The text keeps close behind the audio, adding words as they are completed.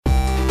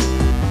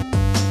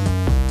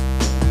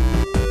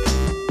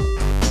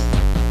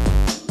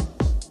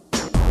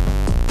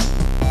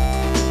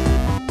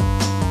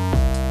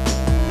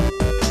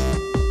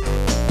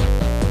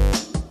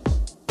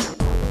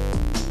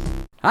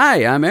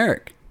Hi, I'm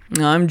Eric.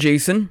 I'm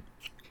Jason.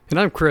 And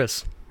I'm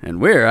Chris. And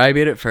we're I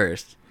Beat It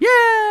First. Yeah!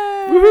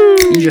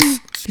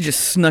 You just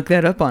snuck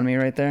that up on me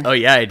right there. Oh,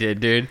 yeah, I did,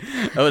 dude.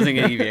 I wasn't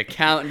going to give you a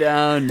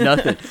countdown,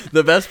 nothing.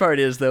 The best part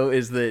is, though,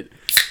 is that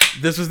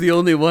this was the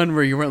only one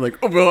where you weren't like,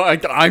 oh, well,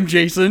 I'm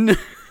Jason.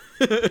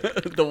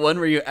 The one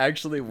where you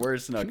actually were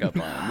snuck up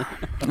on.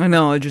 I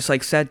know, I just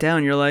like sat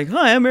down, you're like,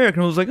 hi, I'm Eric.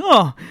 And I was like,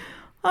 oh,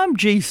 I'm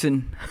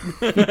Jason.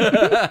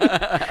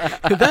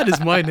 That is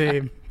my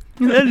name.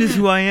 That is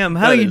who I am.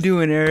 How That you is-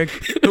 doing, Eric?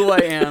 Who I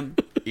am,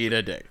 eat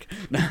a dick.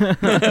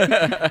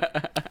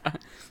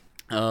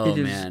 Oh,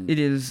 man. It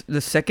is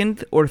the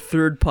second or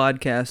third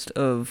podcast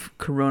of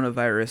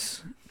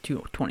coronavirus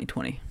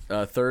 2020.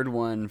 Third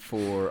one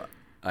for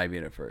I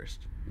Beat It First.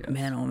 Yes.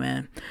 Man, oh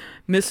man.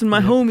 Missing my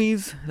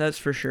homies, that's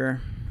for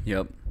sure.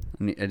 Yep.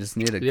 I just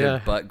need a Yeah.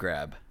 good butt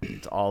grab.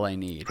 It's all I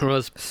need. When I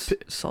was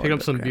Solid picking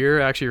up some crap.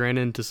 beer, I actually ran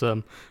into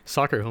some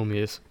soccer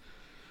homies.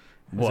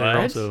 They were What?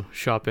 also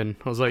shopping.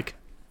 I was like,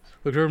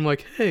 looked over, I'm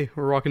like, hey,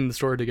 we're walking in the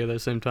store together at the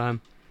same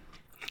time.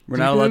 We're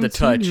not allowed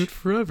to Haven't seen you touch.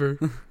 forever.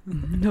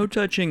 No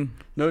touching.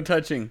 No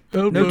touching.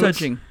 No Elbows.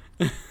 touching.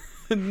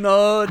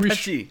 No We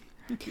touchy.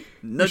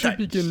 No We should touch.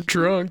 be getting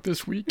drunk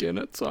this weekend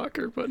at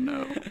soccer, but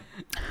no.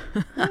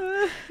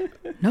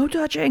 No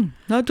touching.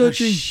 No Oh,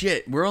 touching.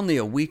 shit. We're only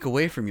a week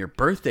away from your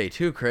birthday,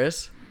 too,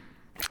 Chris.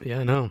 Yeah,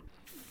 I know.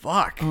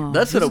 Fuck. Oh,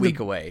 That's this at a is the- week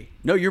away.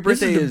 No, your This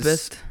birthday is the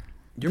best.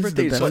 Your this is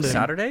birthday the is what, best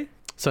thing. Saturday?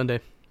 Sunday.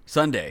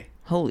 Sunday.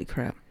 Holy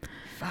crap.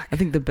 Fuck. I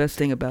think the best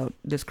thing about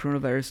this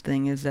coronavirus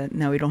thing is that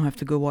now we don't have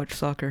to go watch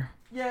soccer.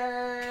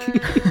 Yay!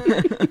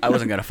 I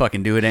wasn't gonna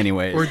fucking do it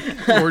anyways.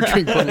 Or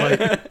drink Bud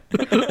Light.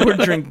 Or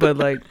drink Bud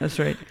Light. That's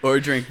right. Or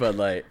drink Bud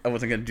Light. I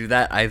wasn't gonna do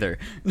that either.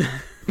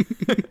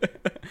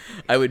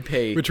 I would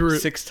pay Which were-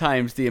 6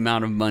 times the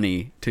amount of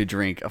money to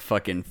drink a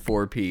fucking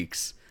Four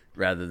Peaks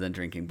rather than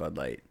drinking Bud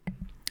Light.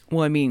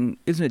 Well, I mean,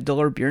 isn't it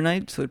dollar beer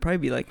night? So it'd probably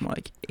be like more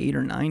like 8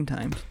 or 9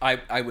 times.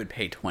 I would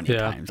pay 20 Yeah.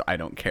 times. I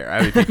don't care.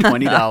 I would pay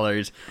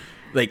 $20.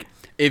 Like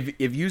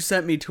if you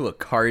sent me to a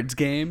cards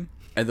game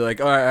and they're like,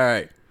 all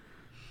right,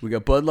 we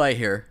got Bud Light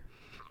here,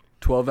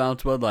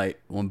 12-ounce Bud Light,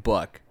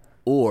 $1,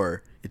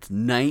 or it's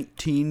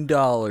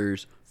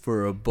 $19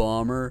 for a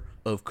bomber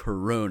of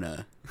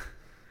Corona.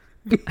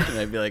 And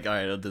I'd be like, all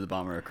right, I'll do the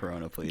bomber of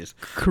Corona, please.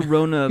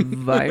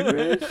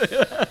 Coronavirus?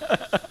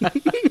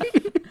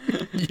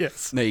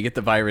 Yes. No, you get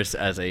the virus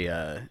as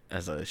a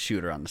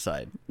shooter on the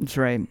side. That's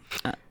right.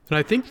 And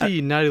I think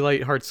the Natty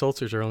Light hard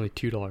seltzers are only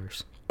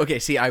 $2. Okay,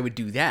 see, I would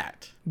do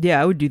that.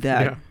 Yeah, I would do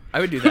that. Yeah. I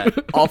would do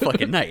that all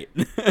fucking night.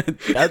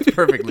 That's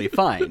perfectly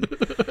fine.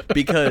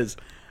 Because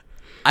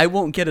I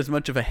won't get as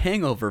much of a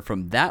hangover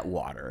from that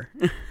water.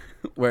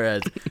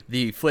 Whereas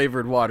the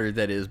flavored water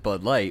that is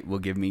Bud Light will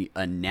give me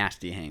a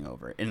nasty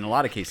hangover. In a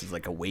lot of cases,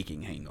 like a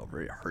waking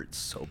hangover. It hurts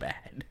so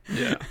bad.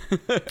 Yeah.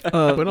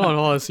 But on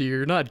honesty,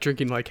 you're not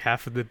drinking like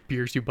half of the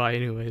beers you buy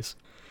anyways.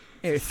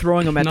 You're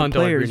throwing them at the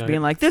Non-dollar beer players, night.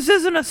 being like, this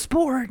isn't a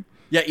sport.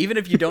 Yeah, even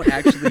if you don't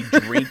actually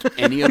drink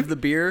any of the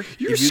beer, if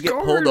you get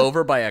pulled scarred.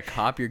 over by a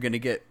cop, you're gonna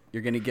get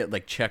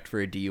like checked for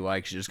a DUI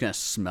because you're just gonna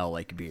smell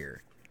like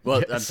beer. Well,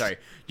 I'm Yes. sorry,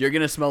 you're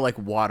gonna smell like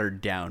watered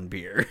down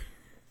beer.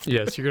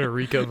 Yes, you're gonna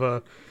reek of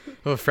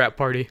a frat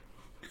party.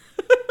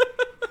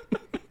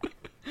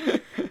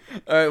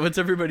 All right, what's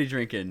everybody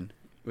drinking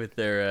with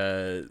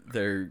their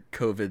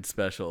COVID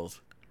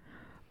specials?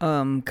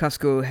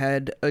 Costco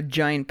had a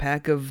giant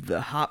pack of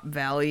the Hop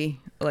Valley,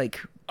 like,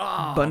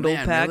 bundle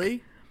man, pack.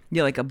 Really?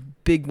 Yeah, like a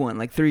big one,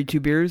 like 32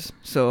 beers.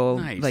 So,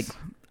 Nice. like,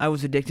 I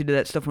was addicted to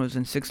that stuff when it was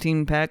in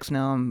 16 packs.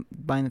 Now I'm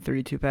buying the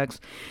 32 packs.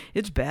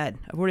 It's bad.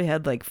 I've already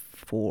had like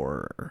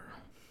 4.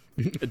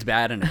 It's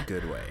bad in a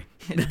good way.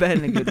 It's bad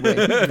in a good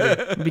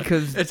way.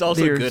 Because It's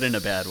also they're good in a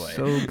bad way.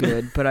 So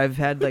good. But I've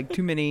had like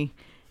too many,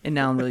 and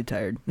now I'm really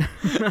tired.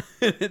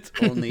 It's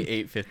only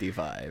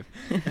 $8.55.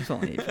 It's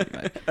only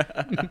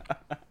 8:55.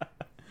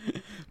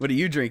 What are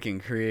you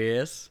drinking,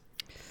 Chris?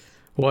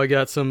 Well, I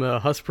got some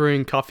Husk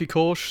Brewing Coffee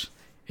Kolsch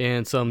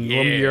and some Yeah.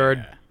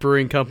 Lumberyard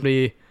Brewing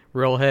Company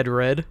Railhead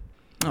Red.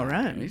 All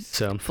right. Nice.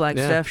 So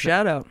Flagstaff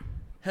shout out.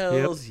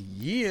 Hells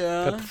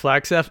yeah. Got the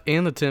Flagstaff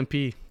and the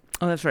Tempe.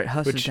 Oh, that's right.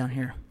 Huss is Which- down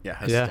here. Yeah,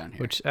 Huss is Yeah, down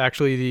here. which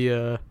actually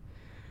the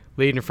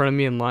lady in front of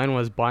me in line when I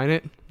was buying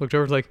it looked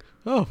over like,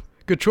 oh,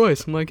 good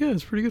choice. I'm like, yeah,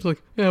 it's pretty good.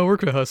 Like, yeah, I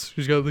work at Huss.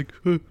 She's got like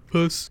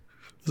Huss.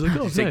 I was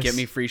like, oh, You say, nice. get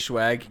me free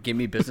swag, give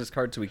me business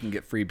cards so we can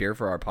get free beer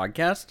for our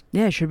podcast.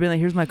 Yeah, should be like,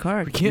 here's my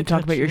card. We You can't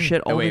talk touch about your you.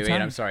 shit all Oh, wait, the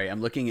time. I'm sorry. I'm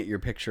looking at your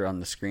picture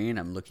on the screen.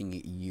 I'm looking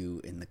at you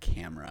in the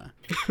camera.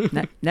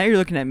 Now you're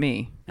looking at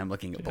me. I'm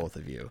looking at both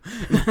of you.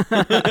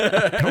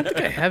 I don't think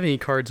I have any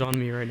cards on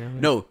me right now.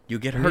 No, you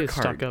get I her need to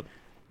stock card. up.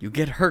 You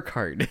get her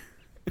card.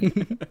 God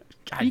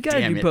You gotta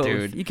damn do it, both.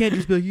 dude. You can't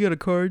just be like, you got a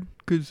card?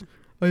 Because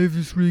I have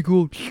this really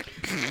cool Yeah,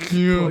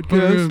 I'm Podcast.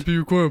 gonna be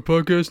recording a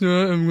podcast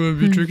now. I'm gonna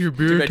be drinking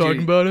beer, bad talking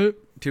you- about it.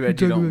 Too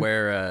bad you Talking don't about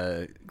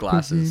wear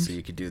glasses so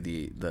you could do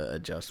the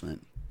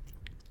adjustment.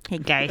 Hey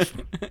guys,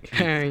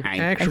 Hey, Hi. I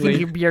think actually,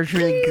 your beer's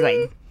really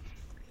good.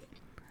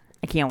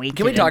 I can't wait.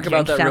 Can to we talk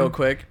about drink that real some.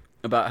 quick?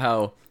 About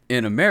how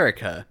in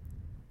America,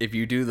 if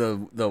you do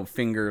the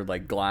finger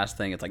like glass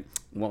thing, it's like,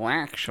 well,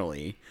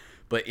 actually.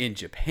 But in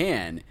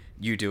Japan,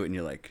 you do it and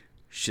you're like,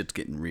 shit's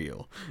getting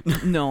real.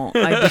 No,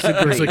 I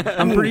disagree.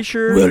 I'm pretty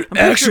sure. Well,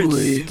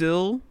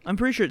 I'm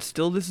pretty sure it's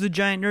still this is a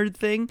giant nerd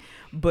thing.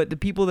 But the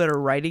people that are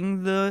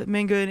writing the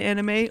manga and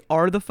anime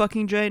are the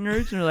fucking giant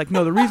nerds, and they're like,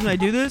 no, the reason I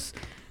do this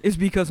is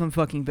because I'm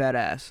fucking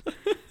badass.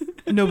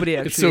 Nobody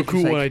actually. It's so is just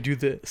cool like, when I do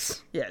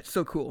this. Yeah, it's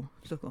so cool.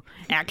 So cool.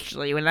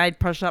 Actually, when I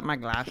push up my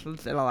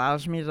glasses, it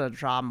allows me to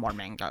draw more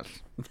mangas.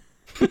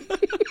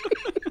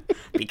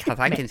 Because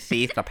I can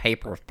see the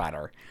papers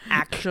better.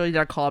 Actually,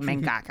 they're called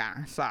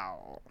mangaka,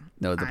 so...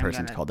 No, the I'm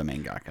person's gonna- called a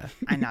mangaka.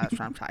 I know that's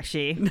what I'm talking.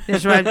 See? This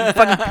is why I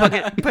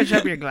fucking push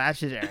up your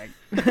glasses, Eric.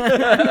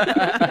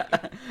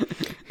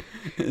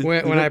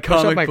 When I push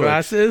Comic up my books.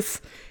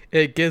 glasses,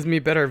 it gives me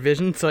better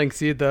vision, so I can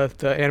see the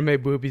anime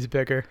boobies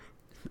bigger.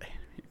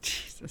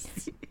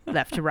 Jesus.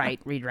 Left to right,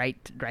 read right,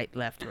 right,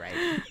 left to right.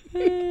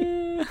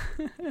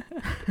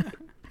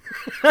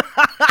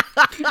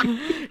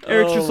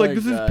 Eric's just Oh like, my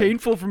this is God.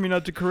 painful for me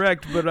not to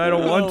correct, but I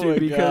don't want Oh to my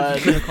because God.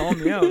 it's gonna call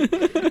me out.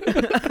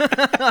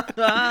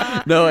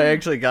 No, I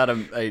actually got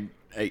him.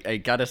 I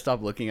gotta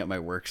stop looking at my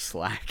work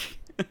Slack.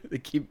 They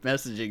keep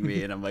messaging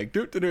me, and I'm like,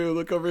 doo-doo-doo,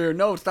 look over here.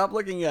 No, stop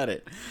looking at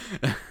it.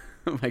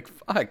 I'm like,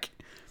 fuck.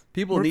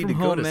 People Work need to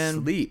from go home, to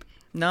man. sleep.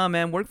 Nah,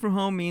 man, work from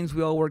home means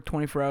we all work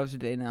 24 hours a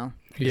day now.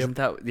 Isn't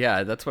that?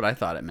 Yeah, that's what I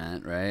thought it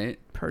meant, right?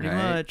 Pretty Right?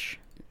 much.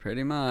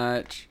 Pretty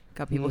much.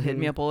 Got people hitting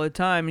me up all the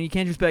time, and you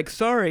can't just be like,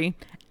 sorry,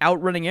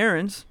 out running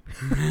errands.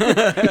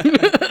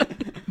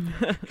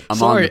 I'm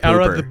Sorry, on out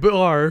the at the pooper.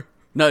 bar.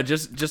 No,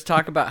 just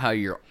talk about how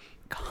you're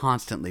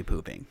constantly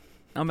pooping.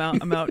 I'm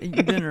out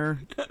eating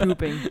dinner,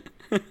 pooping.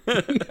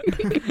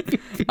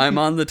 I'm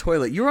on the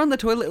toilet. You were on the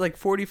toilet like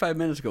 45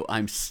 minutes ago.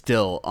 I'm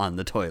still on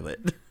the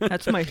toilet.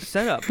 That's my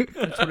setup.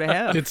 That's what I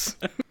have. It's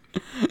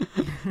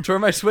It's where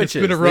my switch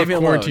been a is. rough Leave me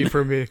alone. quarantine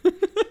for me.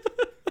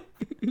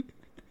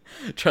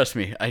 Trust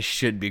me, I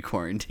should be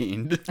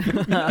quarantined.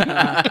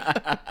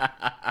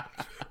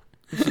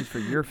 This is for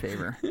your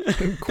favor.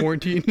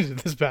 Quarantined in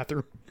this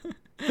bathroom.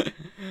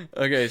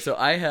 Okay, so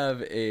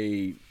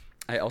I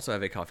also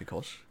have a coffee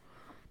Kolsch.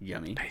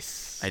 Yummy.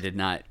 Nice. I did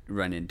not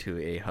run into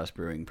a Huss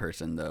Brewing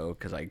person though,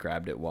 because I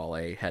grabbed it while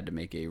I had to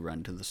make a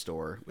run to the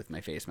store with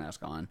my face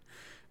mask on.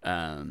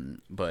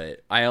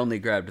 But I only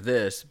grabbed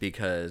this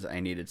because I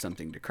needed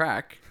something to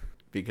crack,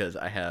 because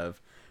I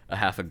have a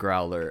half a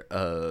growler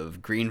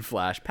of Green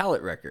Flash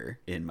pallet wrecker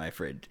in my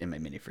fridge, in my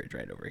mini fridge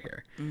right over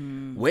here.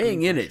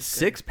 Weighing in at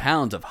 6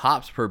 pounds of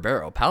hops per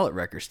barrel, pallet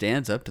wrecker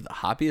stands up to the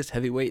hoppiest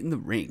heavyweight in the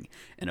ring.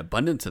 An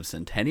abundance of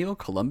Centennial,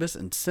 Columbus,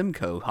 and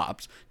Simcoe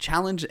hops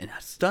challenge and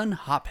stun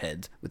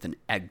hopheads with an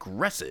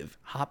aggressive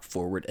hop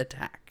forward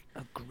attack.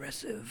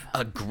 Aggressive.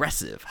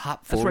 Aggressive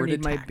hop That's where I forward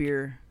need my attack.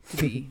 beer to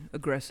be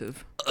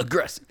aggressive.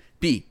 Aggressive.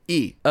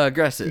 B-E.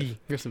 Aggressive.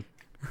 Here's some.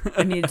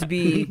 I need it to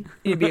be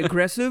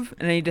aggressive,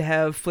 and I need to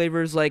have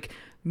flavors like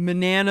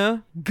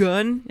banana,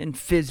 gun, and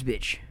fizz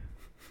bitch.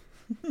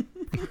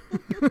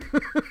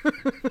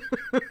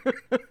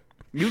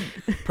 You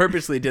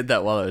purposely did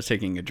that while I was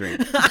taking a drink.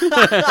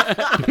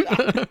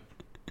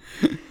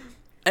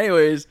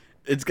 Anyways,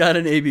 it's got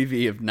an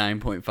ABV of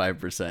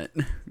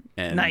 9.5%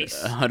 and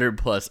Nice. 100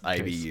 plus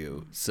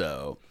IBU.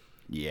 So,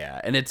 yeah.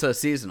 And it's a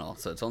seasonal.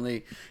 So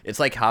it's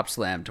like Hop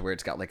Slam to where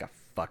it's got like a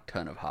fuck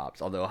ton of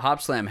hops. Although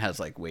Hop Slam has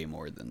like way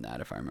more than that,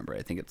 if I remember.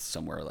 I think it's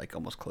somewhere like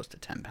almost close to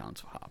 10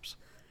 pounds of hops.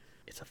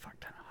 It's a fuck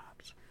ton of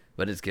hops.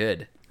 But it's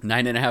good.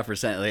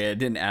 9.5%. Like, I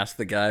didn't ask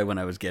the guy when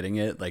I was getting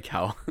it, like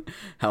how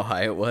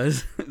high it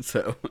was.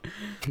 So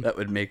that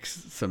would make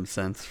some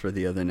sense for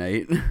the other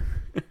night.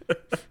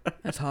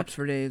 That's hops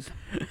for days,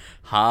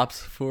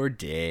 Hops for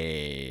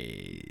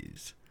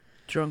days.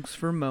 drunks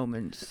for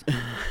moments.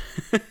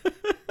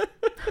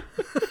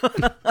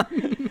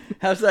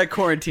 How's that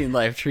quarantine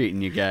life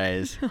treating you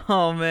guys?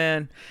 Oh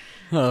man,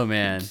 Oh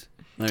man,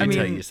 let I me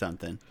tell mean- you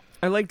something.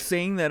 I liked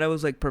saying that I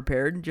was like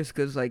prepared, just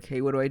because like, hey,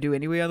 what do I do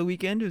anyway on the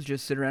weekend? Is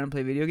just sit around and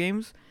play video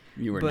games.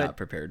 You were but not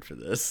prepared for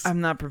this.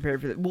 I'm not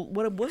prepared for that. Well,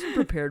 what I wasn't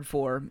prepared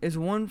for is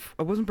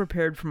I wasn't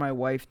prepared for my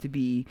wife to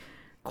be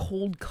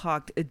cold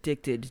cocked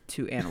addicted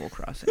to Animal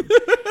Crossing,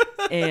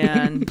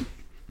 and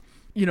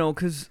you know,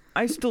 because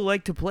I still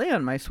like to play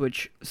on my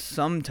Switch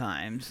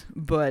sometimes,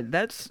 but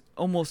that's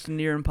almost a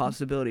near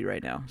impossibility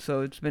right now.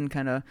 So it's been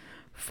kind of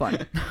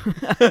fun.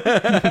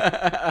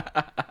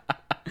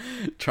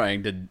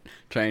 trying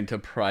to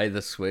pry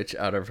the Switch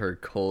out of her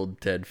cold,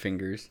 dead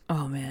fingers.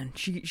 Oh man,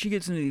 she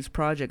gets into these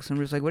projects and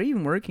I'm just like, what are you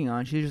even working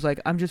on? She's just like,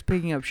 I'm just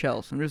picking up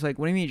shells. I'm just like,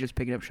 what do you mean just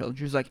picking up shells?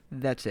 She's like,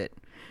 that's it.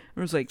 I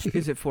was like,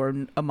 is it for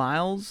a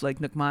Miles, like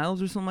Nook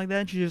Miles or something like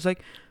that? And she's just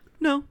like,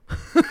 no.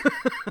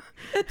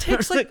 It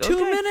takes like like, 2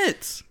 okay.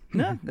 minutes.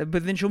 No,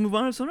 but then she'll move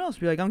on to someone else.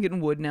 Be like, I'm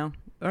getting wood now.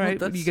 All right,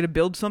 that's- you gonna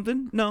build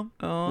something? No.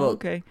 Oh, Well,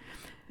 okay.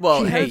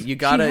 Well, She hey, has- you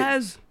gotta she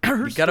has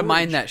her you gotta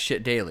mine storage. that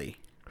shit daily.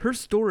 Her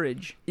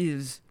storage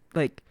is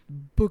like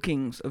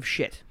bookings of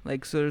shit.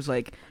 Like, so there's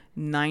like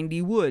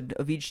 90 wood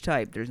of each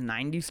type. There's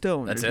 90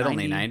 stone. That's there's it.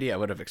 Only 90. I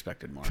would have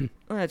expected more.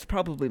 Well, it's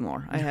probably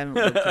more. I haven't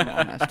looked them all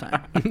last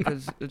time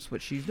because it's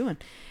what she's doing.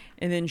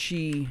 And then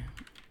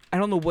I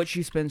don't know what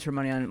she spends her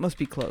money on. It must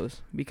be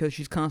clothes because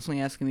she's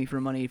constantly asking me for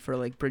money for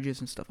like bridges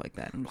and stuff like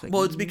that. I'm just like,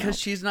 Well, it's because no.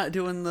 she's not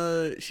doing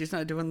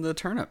the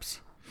turnips.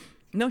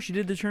 No, she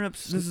did the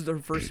turnips. This is her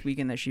first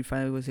weekend that she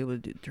finally was able to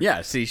do the turnips.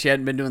 Yeah, see, she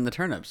hadn't been doing the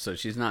turnips, so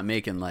she's not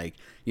making like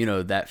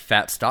that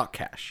fat stock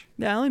cash.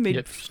 Yeah, I only made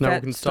Yep, she's not fat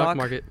working stock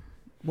market.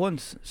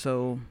 once,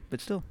 so but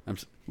still.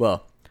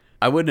 Well,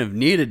 I wouldn't have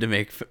needed to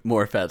make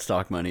more fat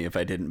stock money if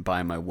I didn't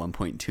buy my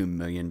 $1.2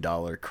 million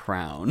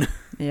crown.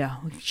 Yeah,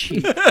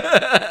 gee.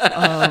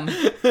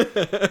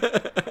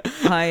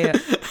 I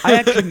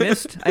actually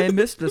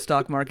missed the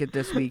stock market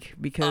this week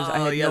because I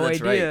had no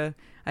idea. Right.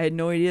 I had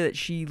no idea that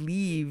she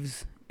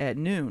leaves at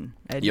noon.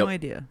 I had Yep. no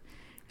idea.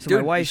 So Dude,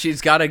 my wife,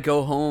 she's got to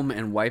go home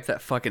and wipe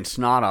that fucking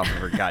snot off of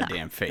her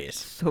goddamn face.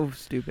 so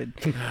stupid.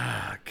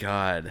 Oh,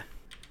 God.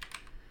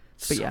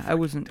 But yeah, I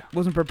wasn't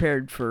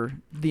prepared for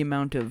the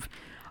amount of.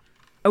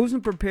 I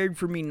wasn't prepared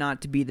for me not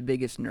to be the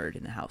biggest nerd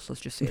in the house.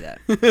 Let's just say that.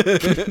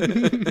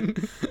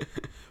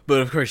 But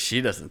of course,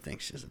 she doesn't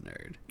think she's a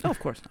nerd. Oh, of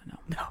course not.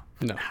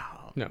 No.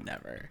 No.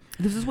 Never.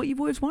 This is what you've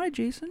always wanted,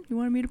 Jason. You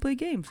wanted me to play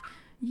games.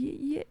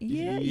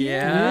 Yeah.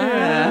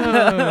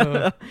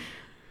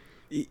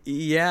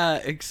 Yeah,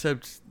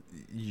 except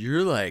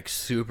you're like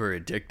super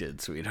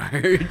addicted,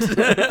 sweetheart.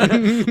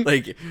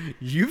 Like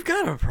you've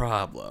got a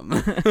problem.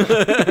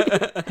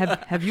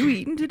 Have you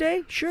eaten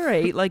today? Sure, I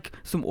ate like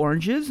some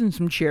oranges and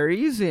some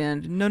cherries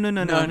and no, No,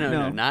 not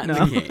no. in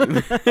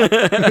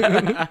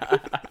the game.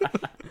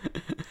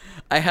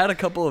 I had a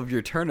couple of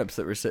your turnips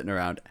that were sitting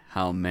around.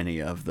 How many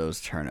of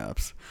those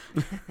turnips?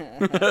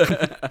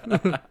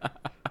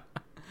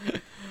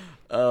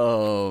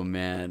 Oh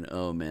man.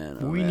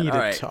 We need All to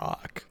right.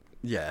 talk.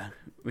 Yeah,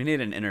 we need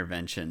an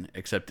intervention,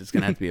 except it's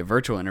gonna have to be a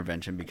virtual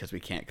intervention because we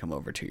can't come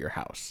over to your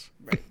house.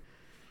 Right.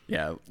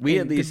 Yeah, we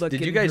And at good least. luck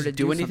Did you getting her guys to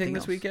do do anything something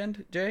this else.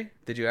 weekend, Jay?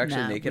 Did you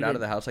actually Nah, make we it out of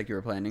didn't. the house like you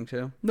were planning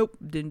to? Nope,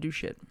 didn't do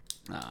shit.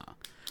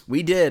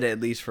 We did, at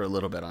least for a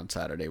little bit on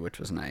Saturday, which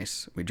was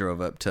nice. We drove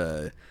up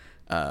to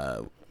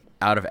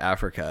out of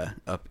Africa,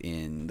 up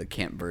in the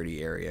Camp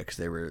Verde area, because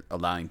they were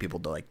allowing people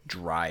to like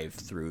drive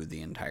through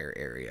the entire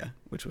area,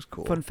 which was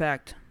cool. Fun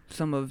fact: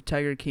 some of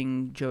Tiger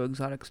King Joe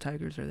Exotic's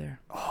tigers are there.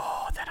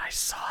 Oh, then I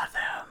saw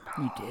them.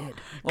 You did,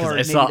 'Cause or I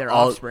maybe saw their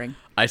all- offspring.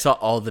 I saw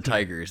all the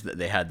tigers that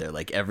they had there.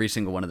 Like every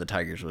single one of the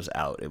tigers was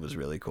out. It was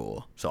really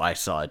cool. So I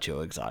saw Joe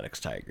Exotic's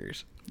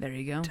tigers. There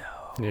you go.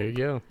 There you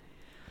go.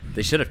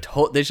 They should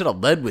have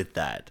led with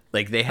that.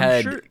 Like they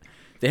had sure-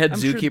 they had I'm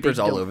sure zookeepers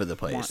they all don't over the want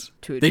place.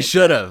 to They admit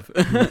should have.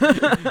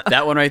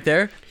 That one right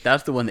there,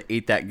 that's the one that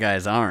ate that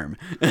guy's arm.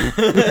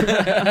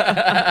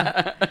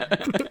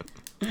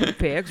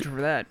 Pay extra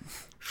for that.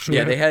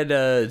 Yeah, they had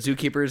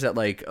zookeepers at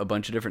like a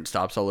bunch of different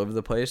stops all over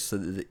the place, so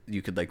that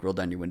you could like roll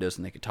down your windows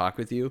and they could talk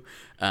with you.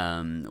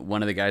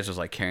 One of the guys was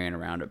like carrying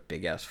around a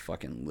big ass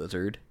fucking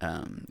lizard.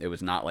 It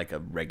was not like a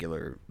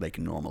regular like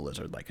normal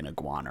lizard, like an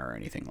iguana or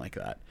anything like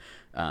that.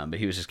 But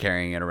he was just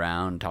carrying it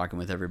around, talking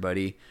with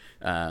everybody.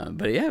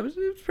 But yeah, it was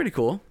pretty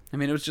cool. I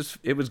mean,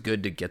 it was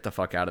good to get the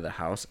fuck out of the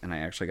house, and I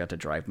actually got to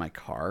drive my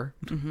car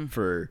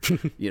for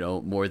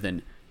more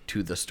than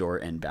to the store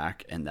and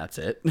back, and that's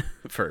it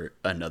for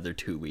another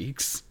 2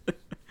 weeks.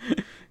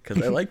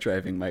 Because I like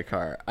driving my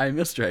car. I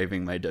miss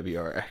driving my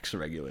WRX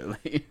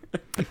regularly.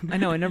 I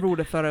know. I never would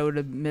have thought I would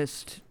have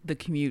missed the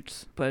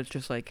commutes, but it's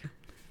just like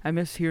I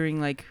miss hearing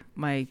like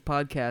my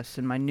podcasts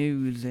and my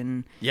news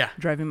and Yeah.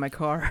 driving my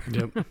car.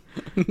 Yep.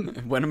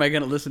 When am I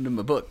going to listen to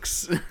my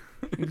books?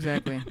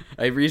 Exactly.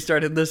 I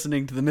restarted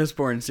listening to the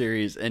Mistborn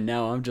series, and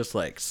now I'm just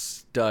like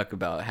stuck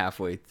about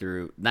halfway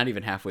through, not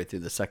even halfway through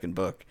the second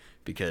book,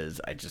 because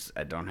I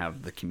don't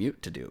have the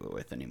commute to do it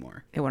with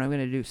anymore. And what I'm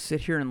gonna do?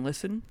 Sit here and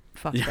listen?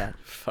 Fuck Yeah, that.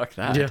 fuck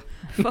that. Yeah.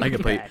 Fuck I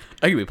could that.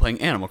 be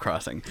playing Animal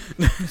Crossing.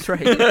 That's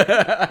right.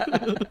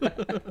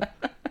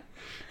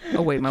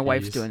 Oh wait, my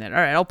wife's Jeez. doing that. All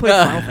right, I'll play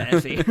Final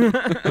Fantasy.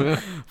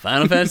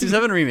 Final Fantasy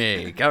VII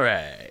Remake. All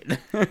right.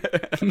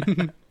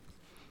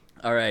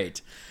 All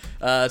right.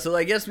 So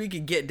I guess we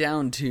could get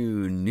down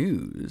to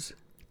news.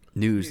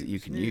 News that you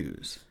can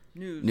use.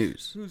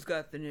 News. Who's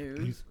got the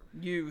news?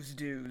 Use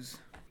dues.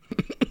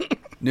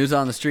 News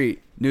on the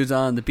street. News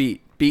on the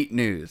beat. Beat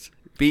news.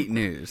 Beat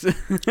news.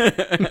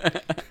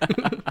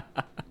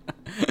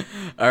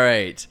 All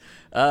right.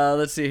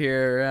 Let's see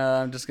here.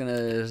 I'm just going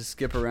to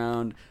skip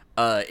around.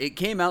 It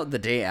came out the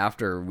day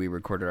after we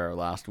recorded our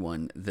last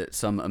one that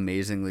some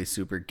amazingly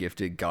super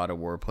gifted God of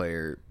War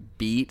player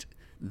beat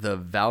the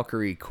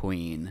Valkyrie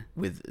Queen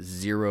with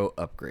 0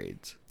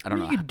 upgrades. I don't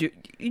know.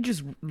 You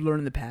just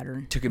learn the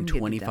pattern. Took him You get it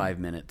 25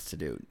 minutes to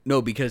do.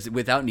 No, because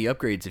without any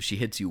upgrades, if she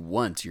hits you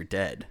once, you're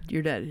dead. down.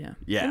 You're dead.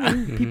 Yeah.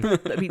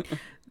 Yeah.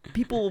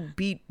 People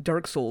beat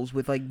Dark Souls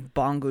with like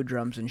bongo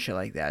drums and shit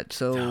like that.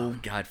 So Oh,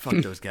 God, fuck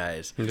those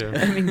guys. Yeah.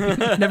 I mean,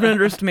 never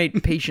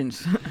underestimate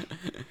patience.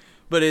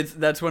 But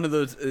that's one of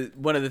those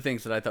one of the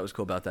things that I thought was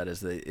cool about that is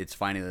that it's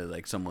finally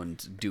like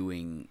someone's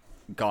doing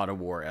God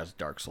of War as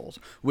Dark Souls,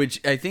 which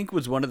I think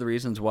was one of the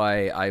reasons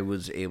why I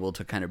was able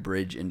to kind of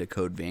bridge into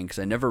Code Vein, because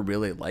I never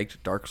really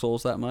liked Dark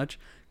Souls that much.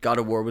 God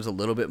of War was a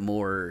little bit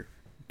more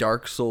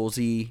Dark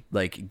Souls-y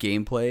like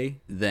gameplay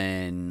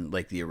than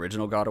like the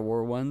original God of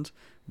War ones,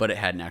 but it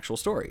had an actual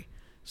story.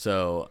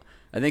 So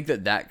I think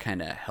that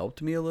kind of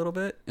helped me a little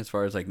bit as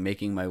far as like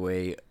making my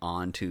way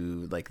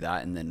onto like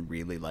that and then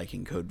really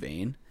liking Code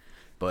Vein.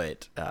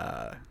 But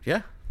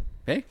yeah,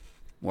 hey,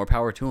 more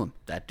power to him.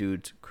 That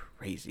dude's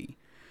crazy.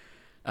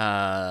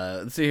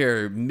 Let's see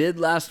here. Mid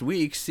last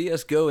week,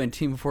 CSGO and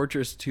Team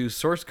Fortress 2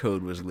 source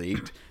code was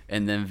leaked,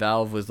 and then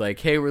Valve was like,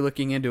 hey, we're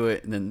looking into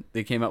it, and then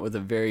they came out with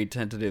a very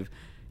tentative,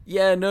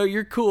 yeah, no,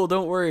 you're cool,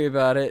 don't worry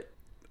about it.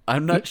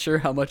 I'm not sure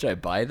how much I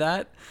buy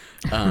that,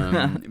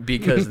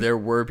 because there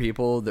were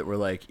people that were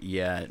like,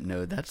 yeah,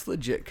 no, that's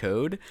legit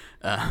code.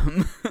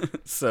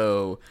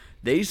 So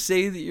they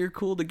say that you're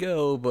cool to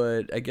go,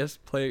 but I guess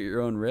play at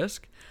your own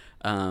risk.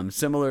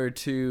 Similar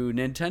to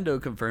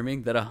Nintendo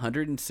confirming that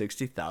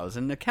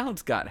 160,000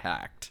 accounts got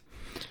hacked.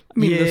 I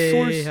mean, Yay, the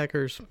source.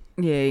 hackers.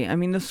 Yay! I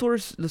mean, the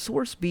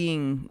source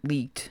being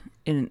leaked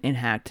and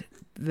hacked.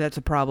 That's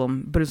a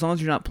problem. But as long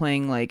as you're not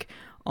playing like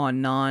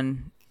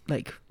on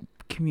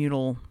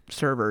communal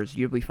servers,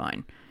 you'll be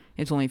fine.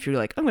 It's only if you're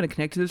like, I'm going to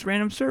connect to this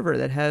random server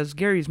that has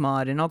Gary's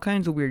mod and all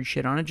kinds of weird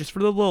shit on it just for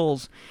the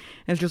lulz.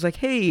 And it's just like,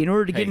 hey, in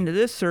order to get into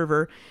this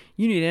server,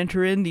 you need to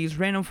enter in these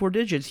random 4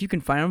 digits. You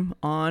can find them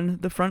on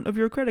the front of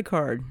your credit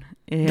card.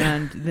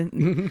 And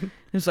then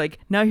it's like,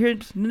 now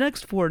here's the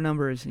next 4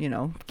 numbers,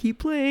 keep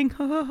playing,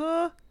 ha ha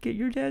ha, get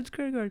your dad's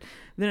credit card.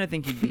 Then I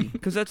think you'd be,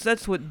 because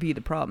that's what be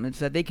the problem. It's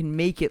that they can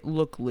make it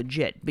look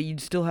legit, but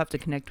you'd still have to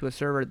connect to a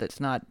server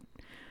that's not.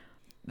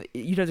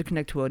 You'd have to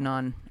connect to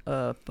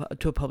to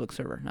a public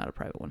server, not a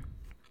private one.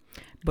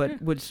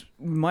 But what's,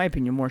 in my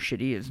opinion, more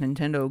shitty is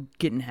Nintendo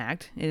getting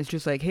hacked. And it's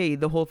just like, hey,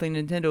 the whole thing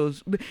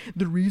Nintendo's...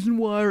 The reason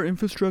why our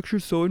infrastructure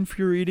is so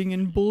infuriating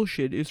and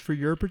bullshit is for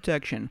your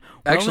protection.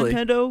 Well, Actually,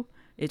 Nintendo,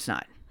 it's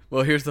not.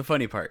 Well, here's the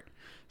funny part.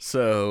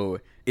 So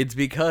it's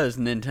because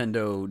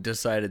Nintendo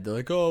decided, they're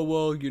like, oh,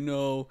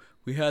 well,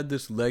 we had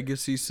this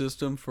legacy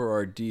system for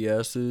our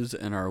DSs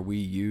and our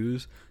Wii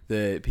U's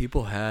that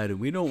people had,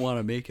 and we don't want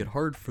to make it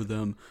hard for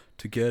them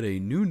to get a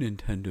new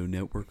Nintendo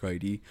Network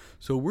ID,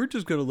 so we're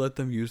just going to let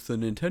them use the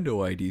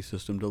Nintendo ID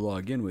system to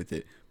log in with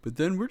it. But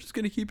then we're just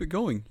going to keep it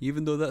going,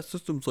 even though that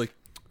system's like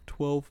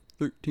 12,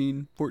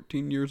 13,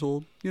 14 years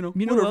old.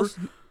 Whatever. Else?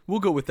 We'll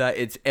go with that.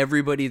 It's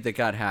everybody that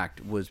got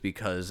hacked was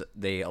because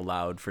they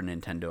allowed for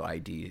Nintendo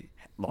ID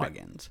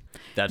logins.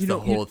 That's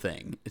the whole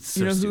thing. It's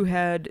so who stupid.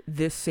 had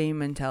this same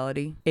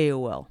mentality?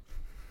 AOL.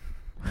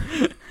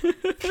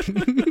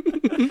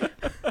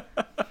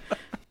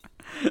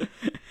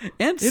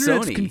 And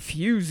Internet's Sony.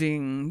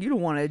 confusing. You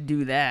don't want to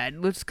do that.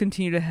 Let's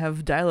continue to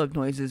have dial-up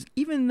noises,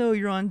 even though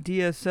you're on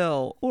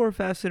DSL or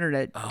fast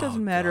internet.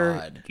 Doesn't matter.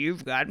 God.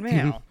 You've got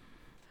mail.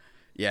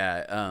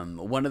 Yeah,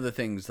 one of the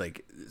things,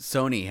 like,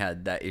 Sony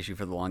had that issue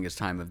for the longest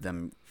time of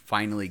them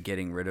finally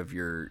getting rid of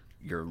your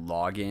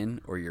login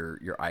or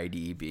your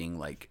ID being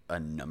like a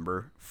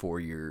number for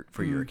your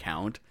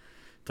account.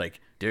 It's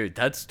like, dude,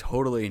 that's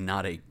totally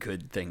not a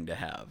good thing to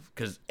have,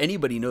 because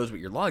anybody knows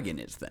what your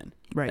login is then.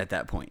 Right. At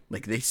that point,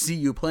 like, they see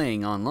you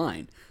playing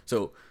online,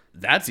 so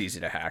that's easy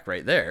to hack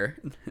right there.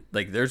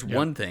 Like, there's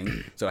one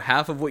thing. So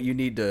half of what you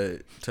need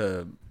to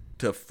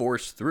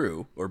force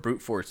through or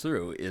brute force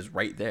through is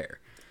right there.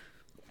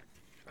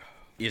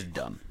 Is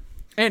dumb.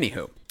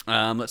 Anywho,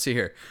 let's see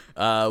here.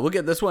 We'll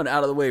get this one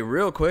out of the way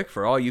real quick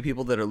for all you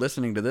people that are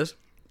listening to this.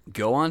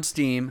 Go on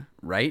Steam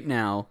right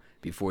now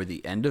before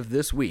the end of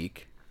this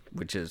week,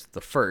 which is the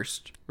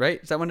 1st,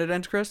 right? Is that when it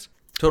ends, Chris?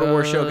 Total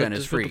War Shogun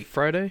is free.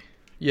 Friday?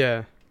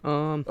 Yeah.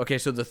 Okay,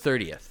 so the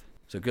 30th.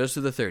 So it goes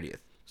to the 30th.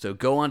 So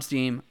go on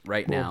Steam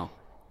right now.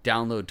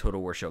 Download Total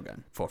War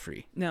Shogun for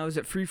free. Now, is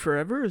it free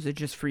forever, or is it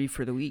just free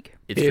for the week?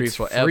 It's free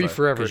forever. Free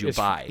forever. Because you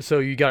buy. So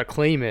you gotta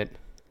claim it.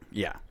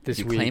 Yeah. This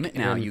you claim week, it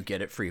now, and- you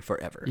get it free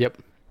forever. Yep.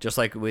 Just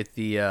like with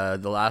the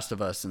Last of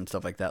Us and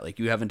stuff like that. Like,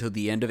 you have until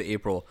the end of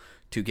April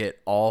to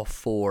get all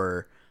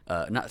 4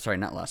 not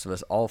Last of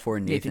Us, all 4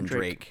 Nathan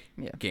Drake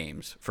Yeah.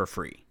 games for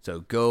free.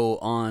 So go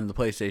on the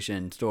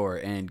PlayStation Store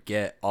and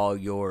get all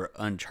your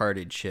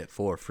Uncharted shit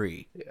for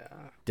free. Yeah.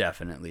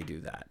 Definitely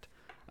do that.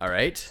 All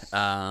right.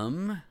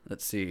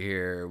 Let's see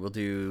here. We'll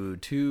do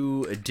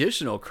 2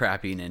 additional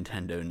crappy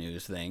Nintendo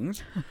news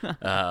things.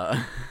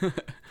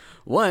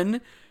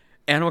 One,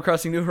 Animal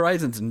Crossing New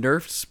Horizons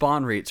nerfed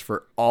spawn rates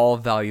for all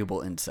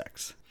valuable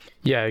insects.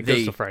 Yeah, it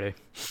goes till Friday.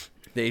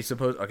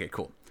 Okay,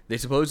 cool. They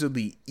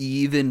supposedly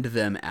evened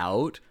them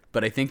out,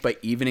 but I think by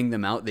evening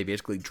them out, they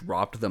basically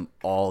dropped them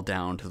all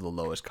down to the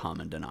lowest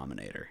common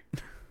denominator.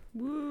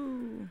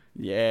 Woo.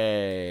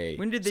 Yay.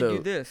 When did they So,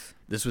 do this?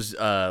 This was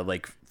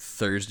like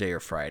Thursday or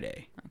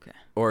Friday. Okay.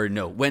 Or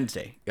no,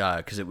 Wednesday,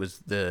 because it was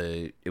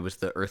the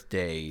Earth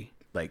Day,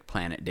 like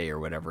Planet Day or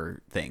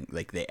whatever thing.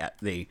 Like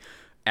they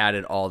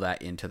added all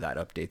that into that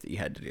update that you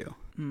had to do.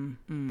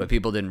 Mm-hmm. But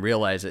people didn't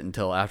realize it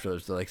until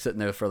afterwards. They're like sitting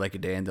there for like a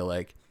day and they're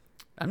like,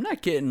 I'm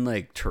not getting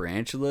like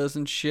tarantulas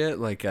and shit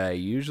like I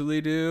usually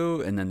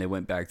do. And then they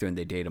went back through and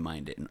they data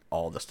mined it and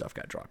all the stuff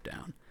got dropped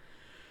down,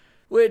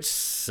 which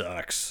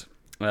sucks.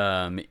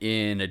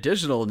 In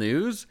additional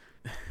news,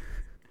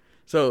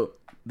 so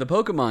the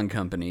Pokemon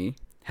Company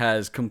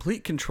has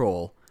complete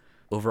control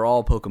over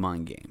all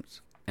Pokemon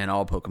games and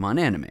all Pokemon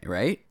anime,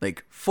 right?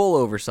 Like full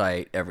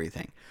oversight,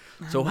 everything.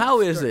 So how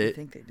is it I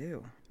think they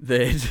do.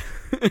 that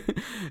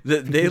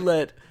that they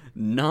let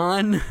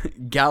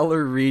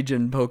non-Galar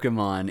region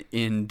Pokemon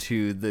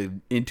into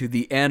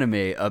the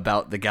anime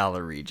about the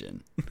Galar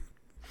region?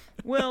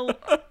 Well,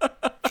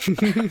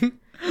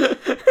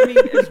 I mean,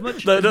 as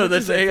much. No, as no, much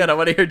that's as I hang think- on. I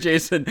want to hear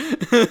Jason.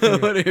 I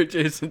want to hear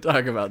Jason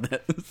talk about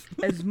this.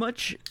 As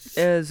much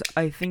as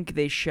I think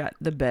they shot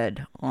the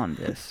bed on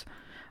this,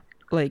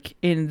 like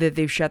in that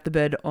they've shot the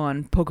bed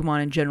on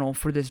Pokemon in general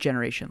for this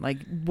generation. Like,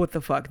 what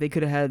the fuck? They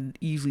could have had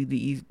easily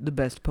the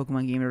best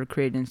Pokemon game ever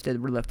created.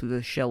 Instead, we're left with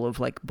a shell of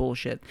like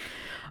bullshit.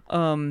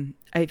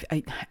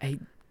 I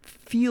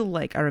feel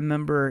like I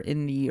remember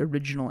in the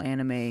original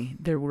anime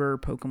there were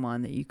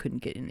Pokemon that you couldn't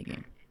get in the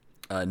game.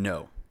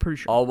 No. Pretty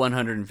sure All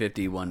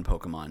 151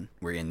 Pokemon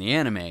were in the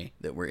anime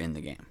that were in the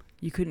game.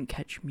 you couldn't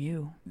catch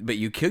Mew. But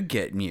you could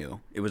get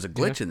Mew. It was a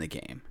glitch in the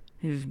game.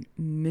 It was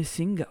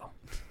Missingo.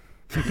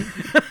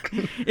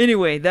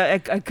 Anyway,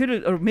 that I could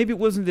have, or maybe it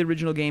wasn't the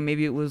original game.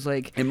 Maybe it was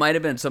like It might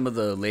have been some of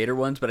the later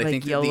ones, but I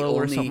think that Yellow the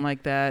or only something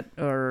like that.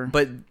 Or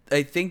But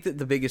I think that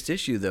the biggest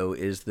issue though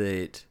is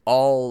that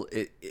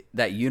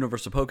that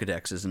universal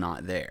Pokedex is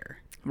not there.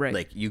 right,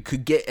 Like you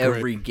could get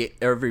every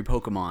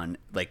Pokemon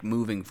like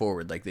moving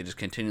forward, like they just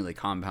continually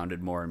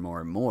compounded more and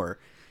more and more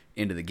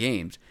into the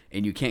games,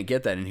 and you can't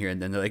get that in here. And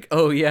then they're like,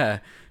 oh yeah,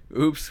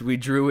 oops, we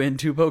drew in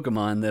 2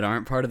 Pokemon that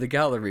aren't part of the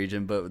Galar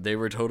region, but they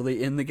were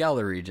totally in the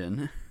Galar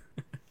region.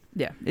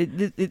 yeah,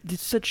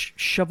 it's such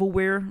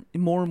shovelware.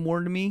 More and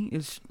more to me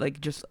is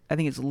like just I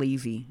think it's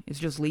lazy. It's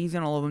just lazy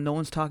on all of them. No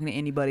one's talking to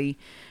anybody.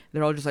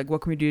 They're all just like, what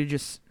can we do to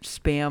just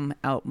spam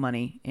out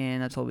money,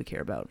 and that's all we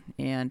care about.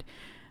 And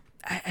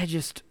I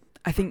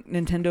think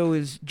Nintendo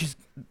is just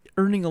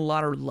earning a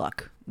lot of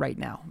luck right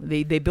now.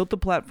 They built a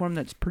platform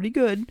that's pretty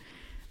good,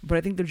 but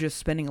I think they're just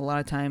spending a lot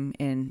of time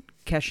and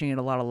cashing in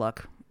a lot of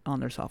luck on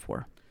their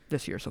software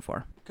this year so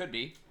far. Could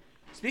be.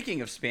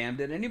 Speaking of spam,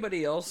 did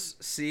anybody else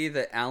see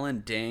that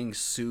Alan Dang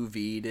sous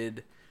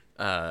vide'd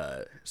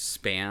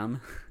spam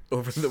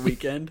over the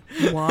weekend?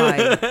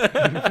 Why?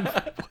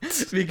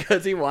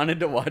 Because he wanted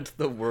to watch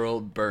the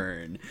world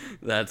burn.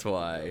 That's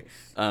why.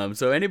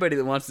 So anybody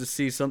that wants to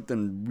see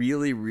something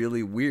really,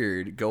 really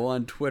weird, go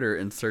on Twitter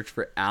and search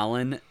for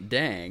Alan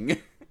Dang,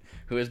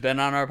 who has been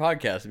on our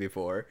podcast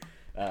before.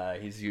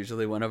 He's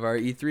usually one of our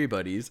E3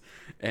 buddies,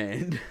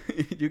 and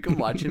you can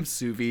watch him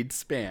sous vide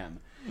spam.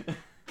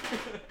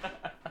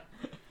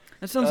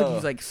 That sounds like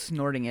he's like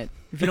snorting it.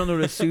 If you don't know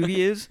what a sous vide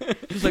is,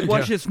 just like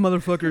watch this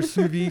motherfucker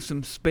sous vide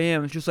some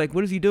spam. It's just like,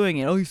 what is he doing?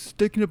 It? Oh, he's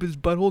sticking up his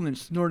butthole and then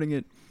snorting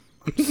it.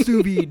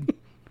 Sous vide.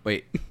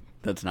 Wait,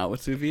 that's not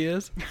what sous vide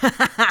is?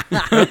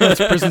 That's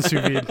prison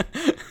sous vide.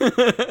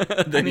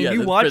 I mean,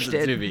 you watched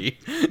it.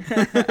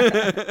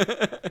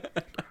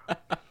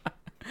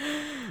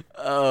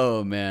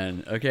 Oh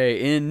man.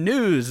 Okay, in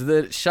news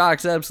that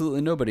shocks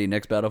absolutely nobody,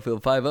 next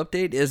Battlefield 5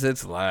 update is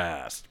its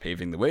last,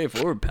 paving the way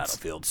for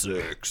Battlefield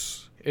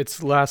 6.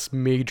 It's last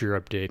major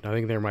update. I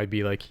think there might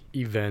be like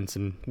events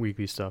and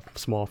weekly stuff,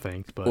 small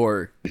things, but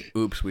Or,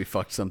 oops, we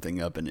fucked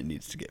something up and it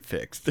needs to get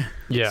fixed.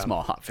 Yeah.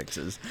 Small hot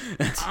fixes.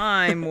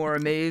 I'm more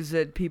amazed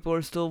that people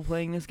are still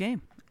playing this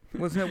game.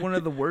 Wasn't it one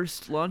of the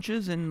worst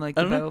launches in like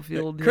I the don't know.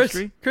 Battlefield Chris,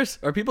 history? Chris,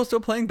 are people still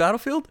playing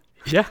Battlefield?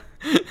 yeah.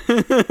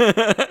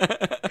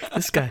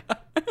 This guy.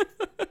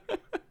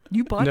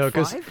 You bought No,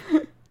 'cause-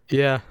 5?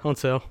 Yeah, on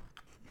sale.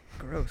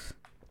 Gross.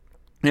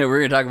 Yeah, we're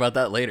gonna talk about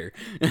that later.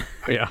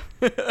 Yeah.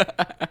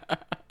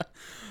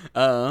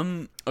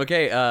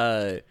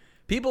 Okay,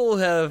 people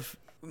have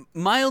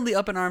mildly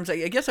up in arms.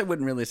 I guess I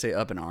wouldn't really say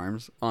up in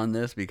arms on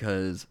this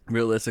because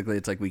realistically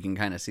it's like we can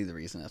kind of see the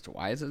reason as to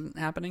why this isn't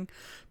happening.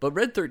 But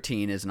Red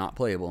 13 is not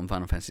playable in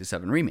Final Fantasy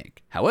VII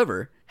Remake.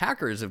 However,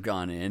 hackers have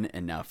gone in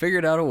and now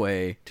figured out a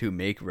way to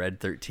make Red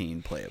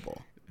 13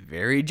 playable.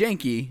 Very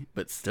janky,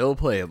 but still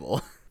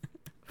playable.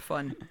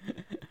 Fun.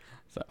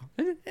 So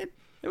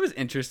it was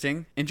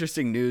interesting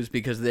news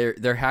because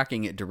they're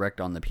hacking it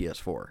direct on the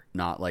PS4,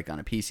 not like on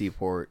a PC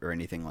port or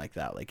anything like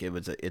that. Like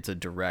it's a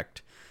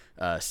direct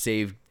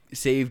save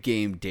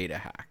game data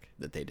hack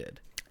that they did.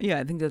 Yeah,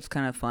 I think that's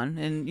kind of fun.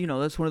 And, you know,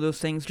 that's one of those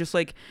things, just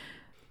like,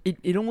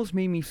 it almost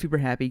made me super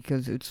happy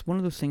because it's one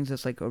of those things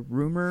that's like a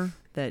rumor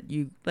that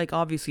you, like,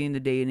 obviously in the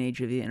day and age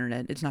of the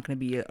internet, it's not going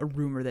to be a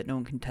rumor that no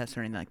one can test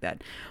or anything like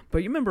that. But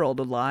you remember all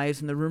the lies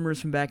and the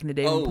rumors from back in the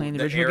day when playing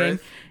the original game?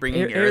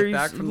 Bringing Aerith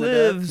back from the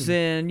dead. lives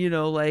and, you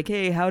know, like,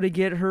 hey, how to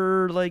get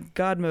her, like,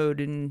 God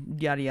mode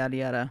and yada, yada,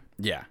 yada.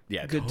 Yeah,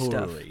 Good stuff.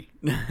 totally.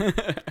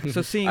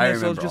 So seeing I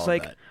this, I was remember just all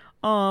like, that.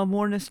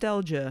 More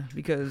nostalgia,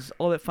 because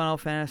all that Final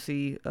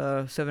Fantasy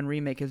VII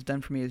Remake has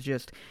done for me is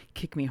just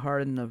kick me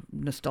hard in the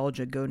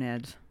nostalgia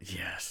gonads.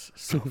 Yes,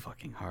 so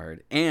fucking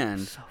hard.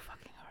 And So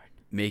fucking hard.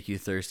 make you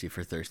thirsty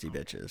for thirsty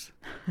bitches.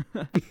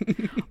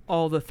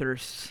 All the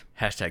thirsts.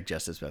 Hashtag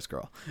Justice Best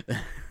Girl.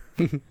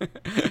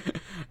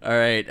 All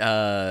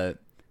right.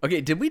 Okay,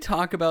 did we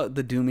talk about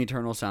the Doom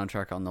Eternal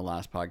soundtrack on the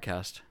last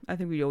podcast? I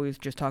think we always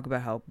just talk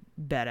about how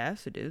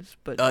badass it is,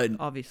 but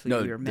obviously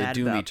No, we were the mad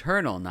Doom about...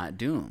 Eternal, not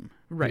Doom.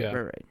 Right, Yeah.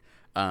 right.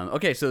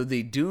 Okay, so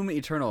the Doom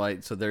Eternal,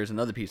 so there's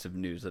another piece of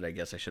news that I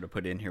guess I should have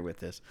put in here with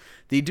this.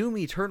 The Doom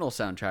Eternal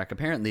soundtrack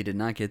apparently did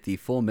not get the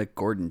full Mick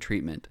Gordon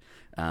treatment.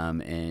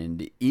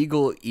 And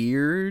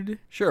eagle-eared,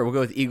 sure, we'll go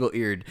with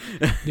eagle-eared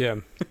Yeah.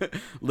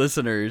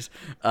 listeners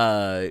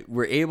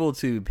were able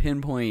to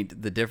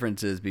pinpoint the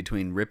differences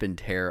between Rip and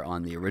Tear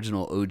on the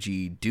original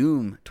OG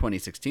Doom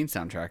 2016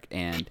 soundtrack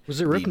and Was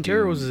it the Rip and Tear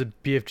or Doom was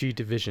it BFG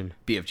Division?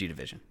 BFG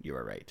Division. You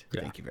are right.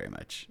 Yeah. Thank you very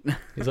much.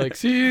 He's like,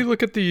 see,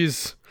 look at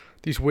these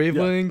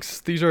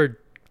wavelengths. These are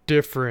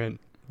different.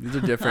 These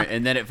are different.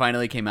 And then it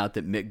finally came out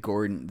that Mick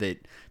Gordon,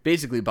 that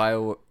basically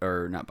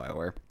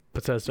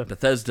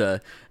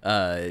Bethesda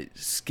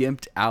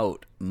skimped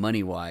out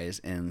money-wise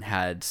and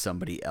had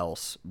somebody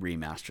else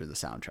remaster the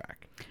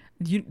soundtrack.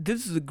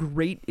 This is a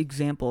great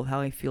example of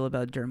how I feel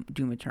about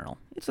Doom Eternal.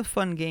 It's a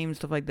fun game,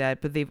 stuff like that,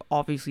 but they've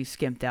obviously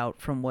skimped out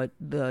from what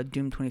the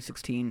Doom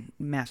 2016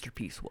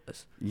 masterpiece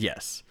was.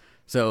 Yes.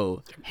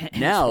 So Hence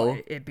now...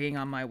 why it being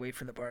on my way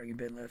for the bargain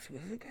bin list.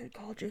 Was it good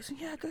call, Jason?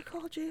 Yeah, good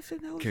call, Jason.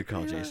 That was Good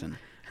call, great. Jason.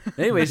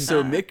 Anyway,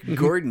 so Mick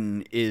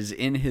Gordon is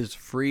in his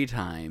free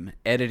time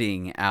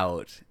editing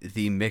out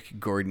the Mick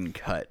Gordon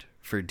cut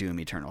for Doom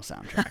Eternal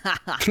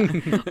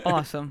soundtrack.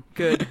 Awesome.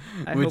 Good.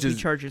 I Which hope he is-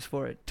 charges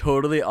for it.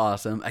 Totally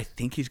awesome. I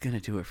think he's gonna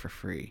do it for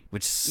free,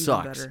 which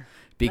sucks better.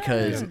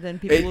 because Yeah, then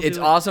people will it's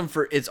do it. awesome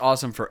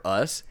for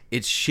us.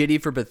 It's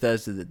shitty for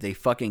Bethesda that they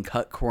fucking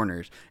cut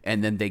corners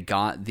and then they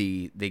get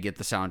the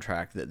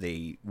soundtrack that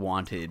they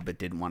wanted but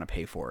didn't want to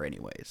pay for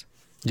anyways.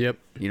 Yep.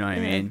 You know what I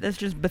mean? That's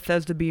just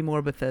Bethesda be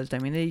more Bethesda. I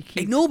mean, they I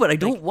keep... know, but I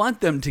don't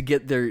want them to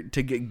get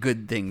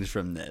good things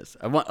from this.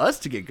 I want us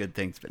to get good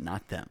things, but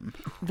not them.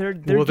 They're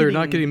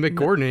not getting Mick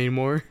Gordon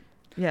anymore.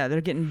 Yeah,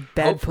 they're getting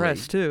bad Hopefully.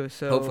 press too.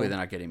 So Hopefully, they're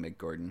not getting Mick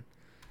Gordon.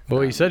 Well,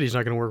 he said he's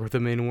not going to work with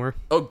them anymore.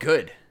 Oh,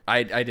 good.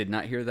 I did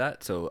not hear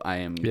that, so I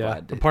am Yeah.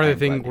 glad. And part of the I'm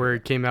thing glad to where hear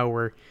it came out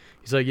where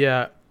he's like,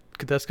 yeah,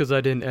 that's because I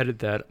didn't edit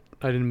that.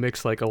 I didn't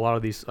mix like a lot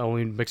of these. I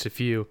only mixed a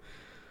few.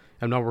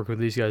 I'm not working with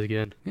these guys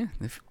again. Yeah,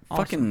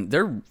 Awesome.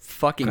 they're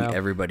fucking Wow.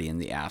 everybody in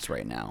the ass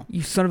right now.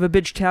 you son of a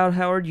bitch, Todd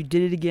Howard, you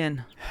did it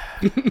again.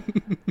 We're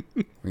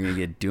gonna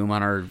get Doom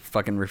on our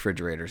fucking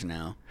refrigerators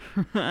now.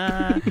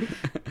 Bye,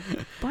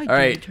 Doom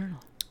right. Eternal.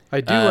 I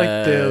do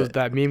like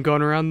that meme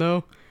going around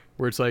though,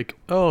 where it's like,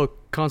 oh,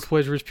 console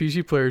players versus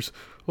PC players.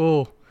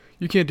 Oh,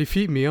 you can't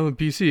defeat me. I'm a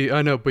PC.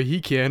 I know, but he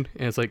can.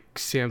 And it's like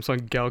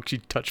Samsung Galaxy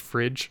Touch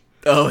fridge.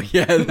 Oh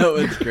yeah, that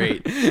was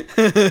great.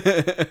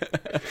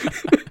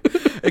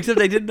 Except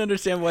I didn't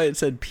understand why it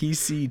said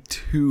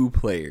PC2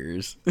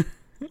 players.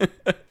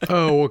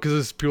 Oh, well,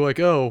 because people are like,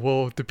 oh,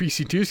 well, the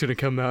PC2 is gonna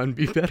come out and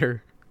be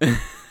better.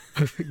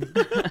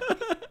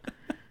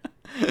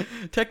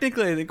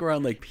 Technically, I think we're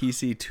on like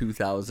PC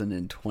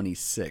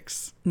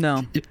 2026.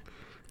 No,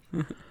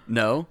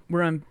 No?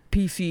 we're on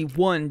PC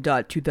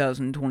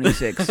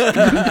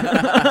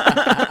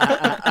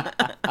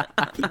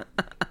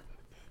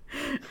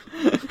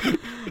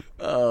 1.2026.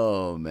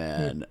 Oh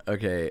man.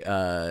 Okay.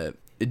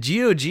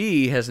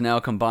 GOG has now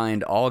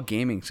combined all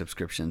gaming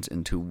subscriptions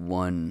into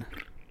one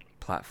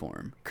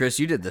platform. Chris,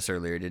 you did this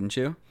earlier, didn't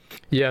you?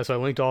 Yeah, so I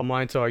linked all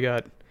mine. So I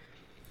got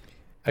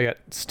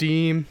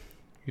Steam,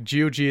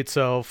 GOG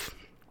itself,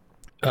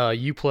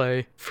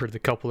 Uplay for the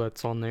couple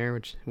that's on there,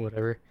 which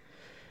whatever.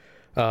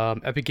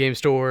 Epic Game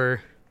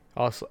Store,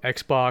 also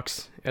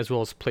Xbox, as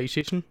well as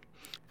PlayStation.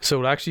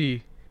 So it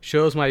actually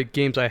shows my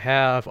games I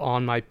have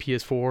on my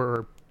PS4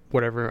 or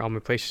whatever on my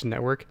PlayStation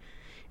network,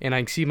 and I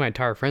can see my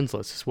entire friends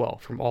list as well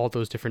from all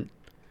those different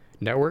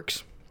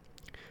networks.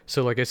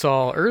 So like I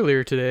saw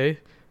earlier today,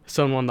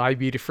 someone on the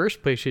IB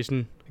first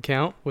PlayStation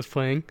account was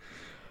playing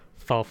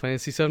Final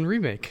Fantasy VII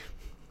Remake.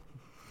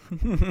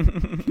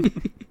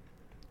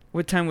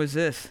 What time was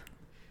this?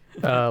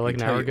 Like an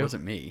Tell hour you, ago. It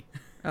wasn't me.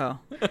 Oh,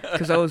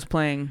 because I was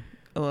playing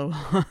a little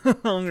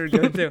longer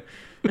ago too.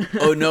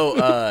 Oh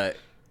no,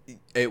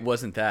 it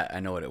wasn't that. I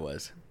know what it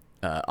was.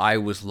 I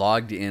was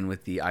logged in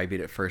with the I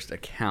Beat It First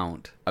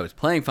account. I was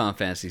playing Final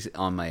Fantasy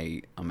on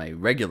my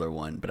regular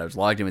one, but I was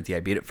logged in with the I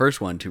Beat It First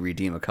one to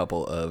redeem a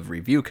couple of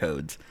review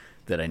codes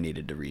that I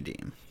needed to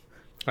redeem.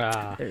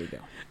 Ah, There you go.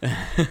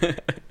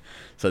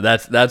 So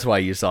that's why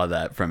you saw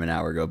that from an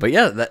hour ago. But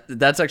yeah,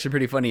 that's actually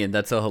pretty funny, and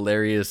that's a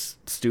hilarious,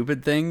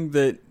 stupid thing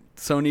that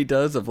Sony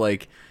does of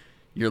like,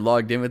 you're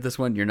logged in with this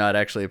one, you're not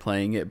actually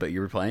playing it, but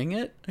you're playing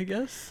it, I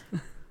guess.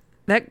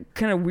 That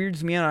kind of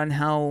weirds me out on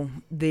how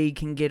they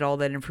can get all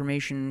that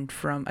information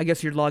from. I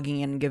guess you're logging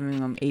in and giving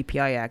them API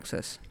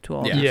access to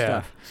all that yeah.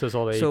 stuff. So it's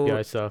all the So-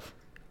 API stuff.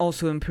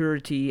 also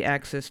impurity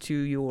access to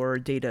your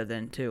data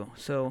then too.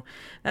 So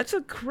that's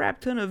a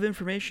crap ton of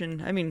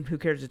information. I mean, who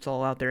cares? It's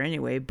all out there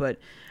anyway. But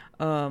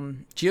GOG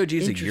is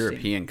a Interesting.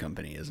 European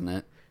company, isn't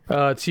it?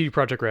 It's CD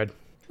Projekt Red.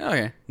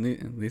 Okay, at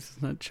least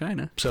it's not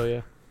China. So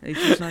yeah. at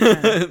least it's not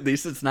China. At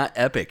least it's not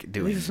Epic At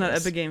doing least it's not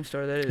this. Epic Game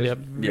Store. That is Yep.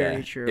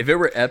 very true. If it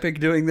were Epic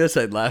doing this,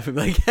 I'd laugh and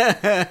be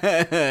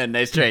like,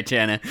 nice try,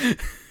 China.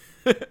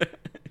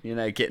 You're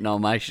not getting all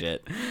my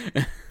shit.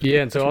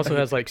 Yeah, and so it also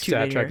has like Too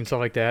stat late track here. and stuff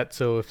like that.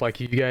 So if like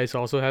you guys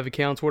also have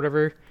accounts or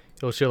whatever,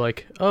 it'll show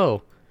like,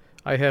 oh,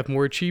 I have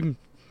more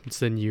achievements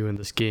than you in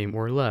this game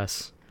or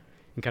less.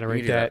 And kind of You rate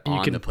can do that that. You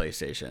on can the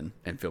PlayStation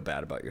and feel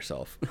bad about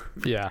yourself.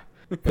 yeah.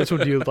 This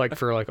would do like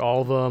for like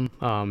all of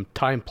them,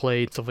 time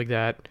played, stuff like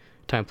that.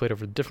 Time played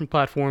over different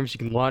platforms. You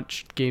can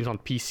launch games on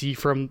PC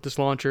from this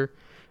launcher.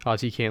 So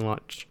you can't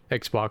launch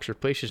Xbox or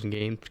PlayStation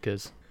games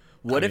because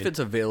What I if mean- it's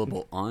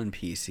available on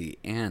PC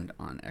and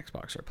on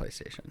Xbox or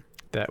PlayStation?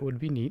 that would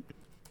be neat.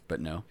 But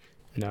no.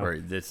 No, Or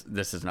this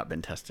has not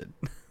been tested.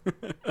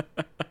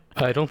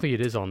 I don't think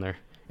it is on there.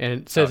 And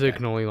it says it Okay.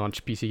 can only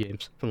launch PC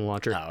games from the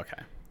launcher. Oh,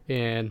 okay.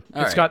 And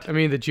All it's right. got, I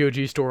mean, the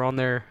GOG store on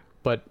there,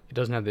 but it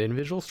doesn't have the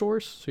individual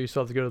stores. So you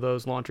still have to go to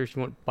those launchers.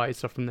 You want to buy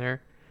stuff from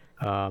there.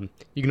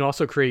 You can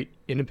also create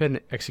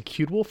independent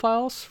executable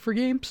files for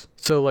games.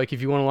 So, like,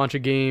 if you want to launch a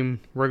game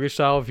regular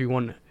style, if you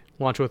want to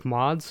launch it with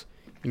mods,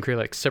 you can create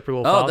like separate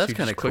little Oh, files. that's You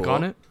just kinda click cool.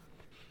 on it.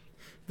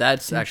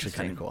 That's actually Interesting.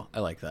 kind of cool. I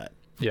like that.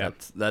 Yeah.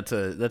 That's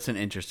an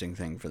interesting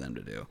thing for them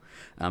to do.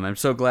 I'm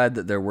so glad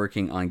that they're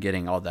working on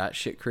getting all that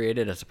shit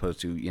created as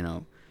opposed to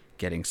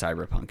getting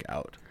Cyberpunk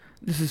out.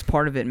 This is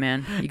part of it,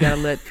 man. You gotta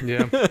let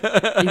Yeah. you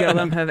gotta let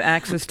them have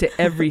access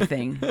to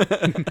everything.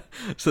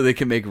 So they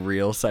can make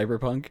real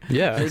Cyberpunk.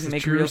 Yeah. They It's can a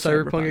make true real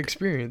cyberpunk Cyberpunk.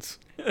 experience.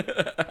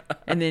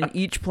 And then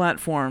each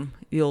platform,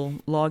 you'll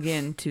log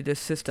into this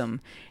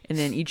system, and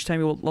then each time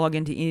you log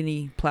into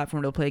any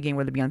platform to play a game,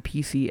 whether it be on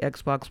PC,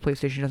 Xbox,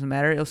 PlayStation, doesn't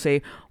matter. It'll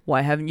say,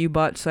 "Why haven't you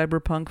bought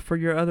Cyberpunk for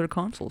your other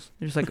consoles?"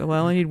 They're just like, "Well, I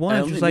only need one." I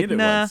It's only just like, need it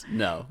 "Nah, once.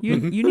 No. you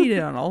need it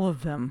on all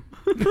of them."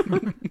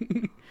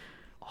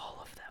 All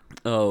of them.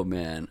 Oh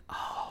man.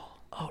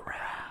 All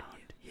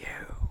around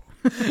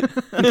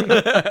you.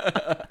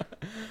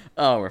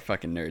 Oh, we're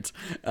fucking nerds.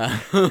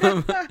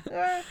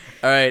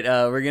 All right,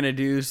 we're gonna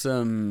do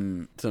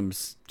some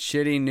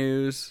shitty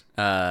news,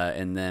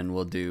 and then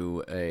we'll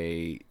do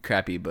a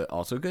crappy but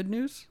also good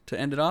news to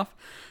end it off.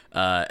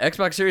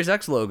 Xbox Series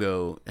X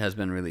logo has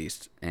been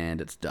released,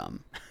 and it's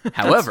dumb.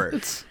 However,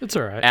 It's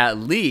all right. at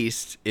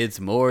least it's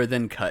more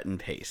than cut and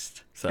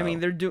paste. So I mean,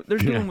 they're doing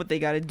Yeah. what they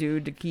got to do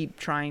to keep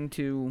trying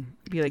to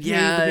be like, "Hey,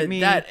 yeah, look at me."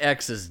 that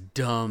X is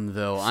dumb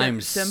though. I'm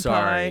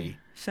sorry.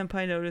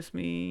 Senpai noticed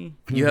me.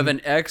 You have an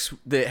X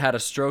that had a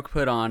stroke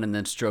put on and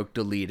then stroke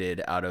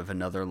deleted out of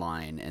another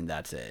line, and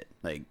that's it.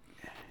 Like,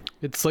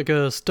 It's like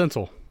a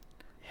stencil.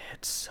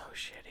 it's so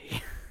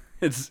shitty.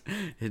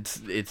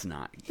 It's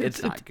not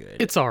good.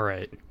 It's all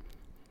right.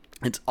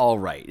 It's all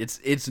right.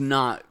 It's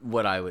not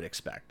what I would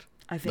expect.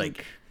 I think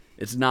Like,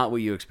 it's not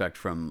what you expect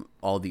from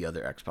all the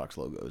other Xbox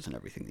logos and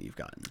everything that you've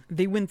gotten.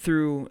 they went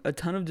through a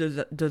ton of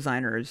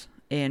designers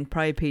and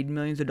probably paid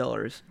millions of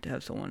dollars to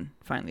have someone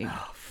finally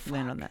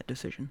land on that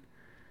decision.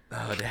 To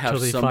have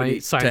they somebody,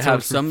 sign to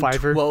have someone some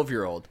from Fiverr?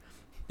 12-year-old,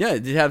 yeah,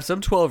 to have some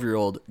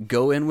 12-year-old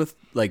go in with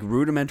like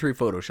rudimentary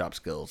Photoshop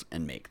skills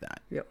and make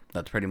that. Yep.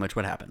 That's pretty much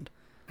what happened.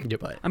 Yep.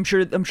 But I'm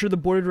sure the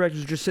board of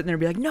directors are just sitting there and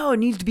be like, "No, it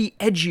needs to be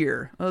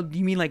edgier." Oh,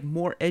 you mean like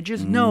more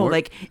edges? No, More-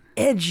 like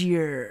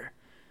edgier.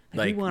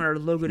 Like, we want our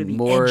logo to be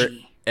more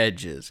edgy.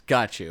 edges.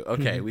 Got you.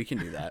 Okay, we can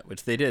do that.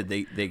 Which they did.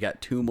 They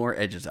got 2 more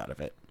edges out of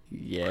it.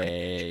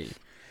 Yay.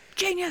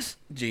 Genius.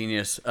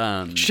 Genius.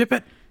 Ship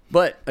it.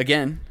 But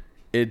again,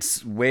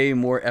 it's way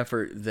more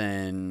effort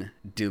than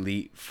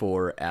delete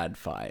 4, add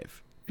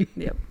 5.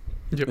 Yep.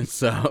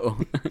 So,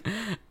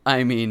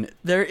 I mean,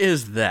 there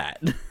is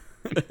that.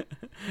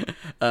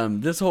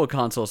 This whole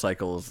console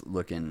cycle is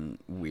looking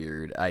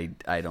weird. I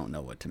don't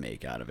know what to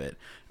make out of it.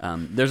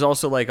 There's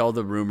also like all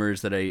the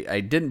rumors that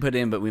I didn't put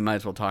in, but we might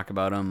as well talk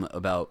about them,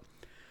 about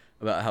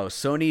how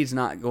Sony's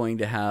not going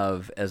to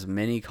have as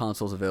many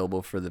consoles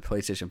available for the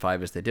PlayStation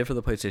 5 as they did for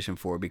the PlayStation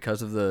 4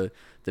 because of the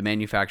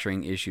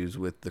manufacturing issues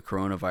with the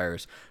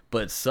coronavirus.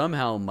 But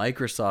somehow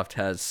Microsoft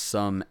has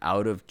some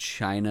out of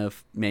China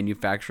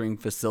manufacturing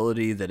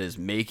facility that is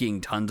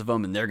making tons of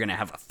them, and they're going to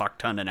have a fuck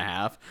ton and a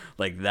half.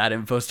 Like, that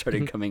info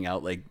started coming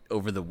out like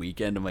over the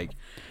weekend. I'm like,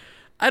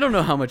 I don't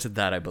know how much of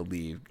that I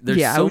believe. There's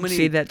Yeah, so I would many,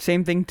 say that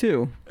same thing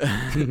too.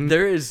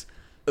 there is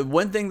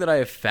one thing that I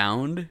have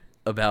found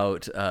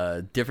about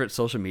different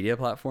social media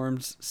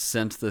platforms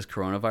since this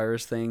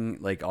coronavirus thing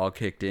like all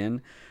kicked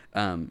in.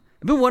 I've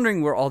been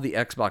wondering where all the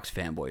Xbox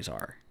fanboys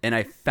are, and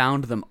I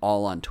found them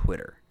all on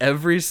Twitter.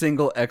 Every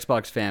single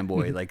Xbox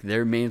fanboy, like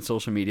their main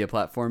social media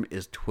platform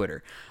is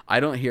Twitter.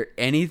 I don't hear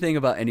anything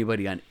about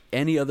anybody on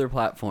any other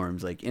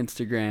platforms like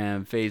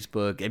Instagram,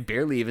 Facebook. I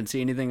barely even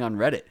see anything on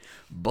Reddit.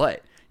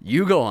 But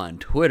You go on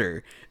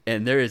Twitter,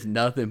 and there is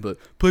nothing but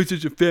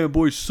PlayStation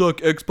fanboys suck,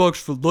 Xbox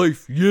for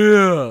life,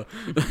 yeah,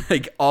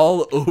 like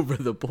all over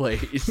the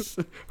place.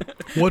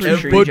 What's Pretty his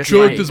sure you butt just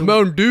chug find- this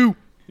Mountain Dew?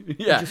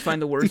 Yeah, Uh, Just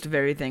find the worst of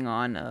everything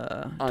on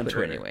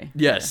Twitter anyway.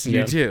 Yes,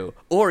 Yeah. you do.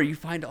 Or you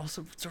find all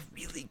sorts of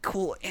really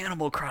cool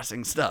Animal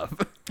Crossing stuff.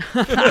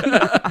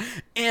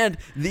 And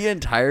the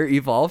entire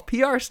Evolve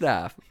PR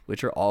staff,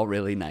 which are all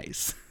really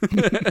nice.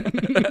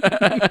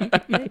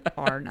 They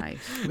are nice.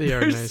 They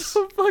are They're nice.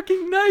 so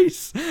fucking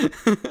nice.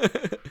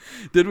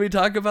 Did we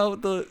talk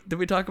about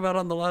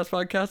on the last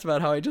podcast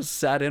about how I just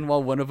sat in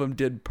while one of them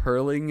did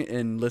purling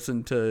and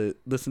listened to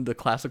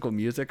classical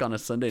music on a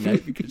Sunday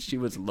night because she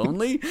was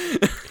lonely?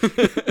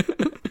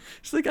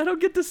 She's like, I don't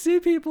get to see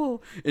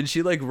people, and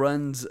she like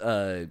runs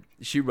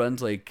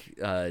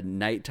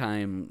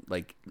nighttime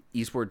like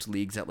esports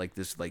leagues at like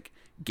this like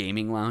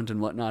gaming lounge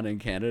and whatnot in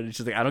Canada. And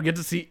she's like, I don't get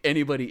to see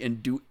anybody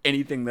and do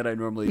anything that I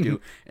normally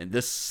do, and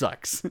this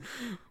sucks.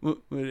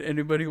 Would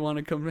anybody want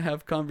to come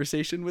have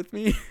conversation with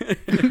me?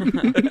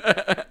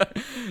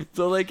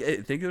 So like, I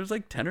think there was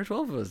like 10 or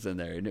 12 of us in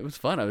there, and it was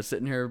fun. I was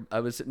sitting here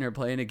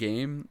playing a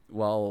game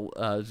while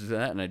I was doing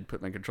that, and I'd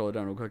put my controller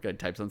down real quick. I'd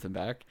type something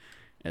back,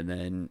 and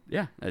then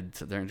I'd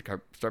sit there and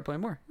start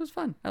playing more. It was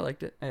fun. I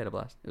liked it. I had a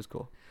blast. It was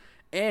cool.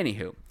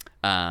 Anywho,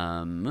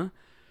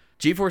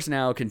 GeForce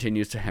Now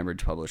continues to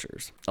hemorrhage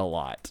publishers a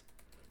lot.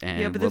 And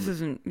Yeah, but this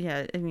isn't.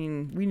 Yeah, I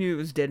mean, we knew it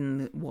was dead in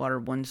the water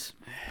once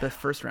the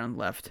first round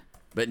left.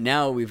 But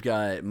now we've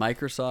got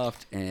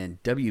Microsoft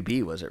and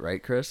WB, was it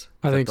right, Chris?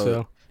 I think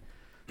so.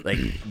 Like,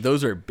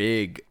 those are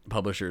big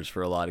publishers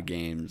for a lot of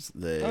games.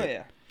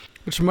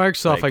 Which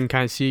Microsoft Like- I can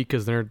kind of see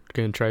because they're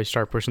going to try to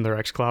start pushing their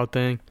xCloud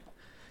thing.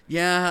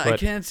 Yeah, I But-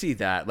 can't see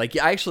that. Like,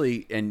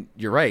 actually, and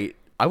you're right.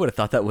 I would have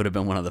thought that would have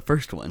been one of the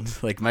first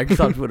ones. Like,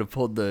 Microsoft would have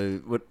pulled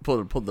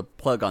the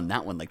plug on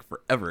that one like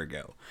forever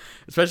ago.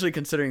 Especially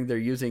considering they're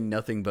using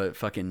nothing but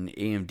fucking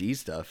AMD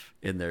stuff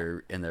in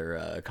their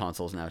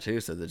consoles now too.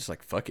 So they're just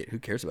like, fuck it, who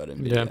cares about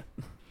Nvidia?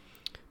 Yeah.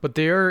 But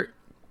they are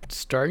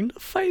starting to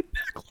fight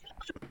back a little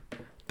bit.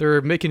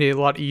 They're making it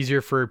a lot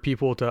easier for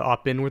people to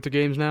opt in with the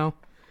games now.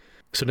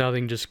 So now they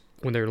can just,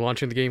 when they're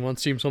launching the game on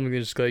Steam, something,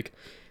 they're just like,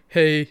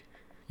 hey,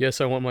 yes,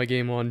 I want my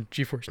game on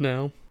GeForce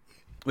Now.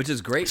 Which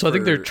is great. So I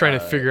think they're trying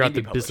to figure out indie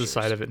the business publishers.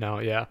 side of it now.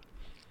 Yeah.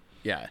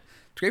 Yeah,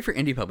 it's great for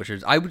indie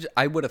publishers. I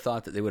would have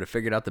thought that they would have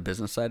figured out the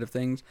business side of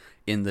things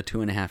in the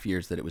 2.5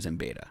 years that it was in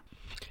beta.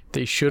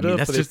 They should I mean,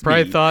 have, that's but they just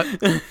probably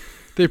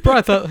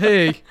me. thought,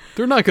 hey,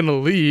 they're not going to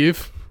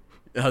leave.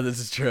 Oh, this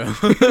is true.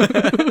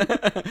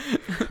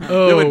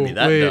 Oh, They wouldn't be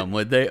that wait, dumb,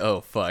 would they?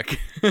 Oh, fuck.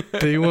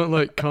 they want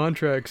like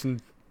contracts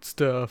and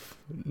stuff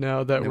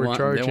now that we're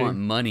charging. They want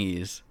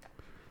monies.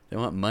 They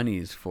want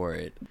monies for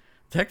it.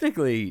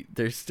 Technically,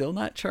 they're still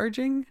not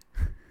charging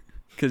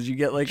because you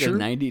get like a Sure.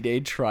 90-day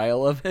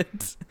trial of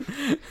it.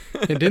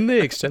 And didn't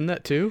they extend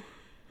that too?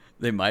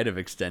 They might have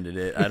extended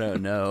it. I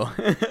don't know.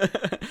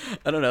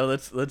 I don't know.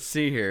 Let's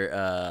see here.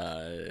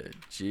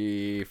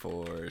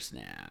 GeForce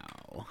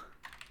Now.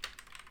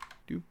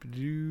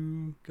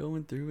 Doop-a-doo.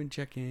 Going through and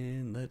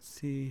checking. Let's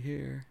see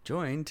here.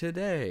 Join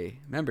today.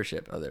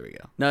 Membership. Oh, there we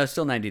go. No, it's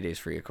still 90 days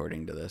free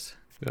according to this.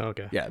 Oh,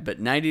 okay. Yeah, but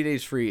 90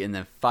 days free and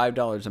then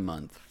 $5 a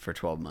month for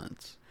 12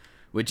 months,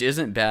 which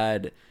isn't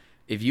bad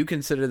if you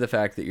consider the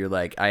fact that you're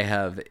like, I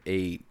have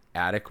a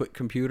adequate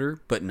computer,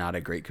 but not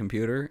a great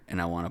computer, and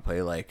I want to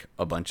play like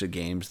a bunch of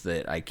games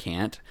that I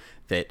can't,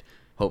 that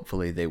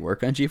hopefully they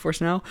work on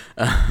GeForce Now,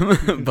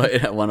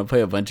 but I want to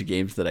play a bunch of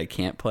games that I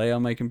can't play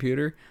on my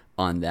computer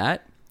on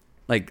that.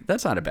 Like,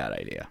 that's not a bad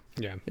idea.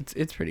 Yeah.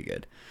 It's pretty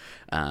good.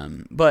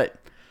 But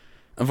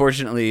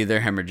unfortunately,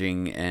 they're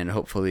hemorrhaging, and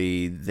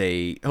hopefully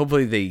they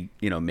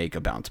make a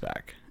bounce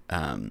back.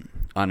 On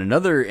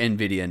another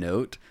NVIDIA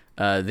note,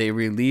 they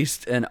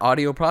released an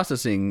audio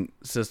processing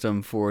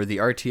system for the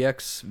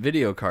RTX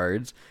video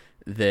cards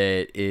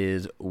that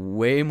is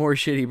way more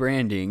shitty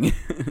branding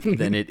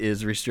than it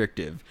is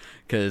restrictive.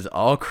 Because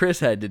all Chris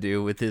had to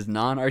do with his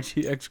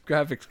non-RTX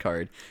graphics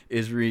card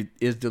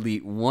is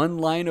delete one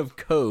line of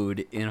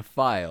code in a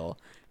file,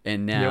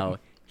 and now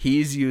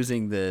he's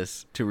using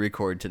this to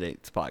record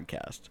today's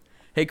podcast.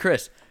 Hey,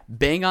 Chris,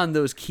 bang on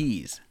those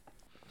keys.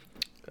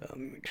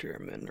 Make sure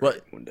I'm in the What?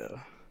 right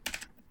window.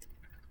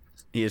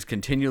 He is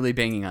continually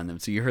banging on them.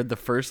 So you heard the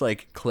first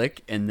like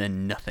click and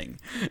then nothing.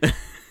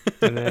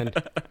 And then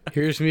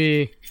here's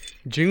me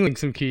jingling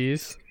some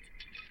keys.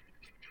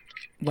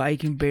 Wow, you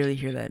can barely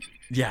hear that.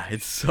 Yeah,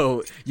 it's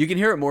so you can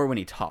hear it more when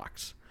he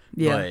talks.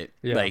 Yeah. But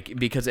Yeah. like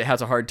because it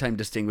has a hard time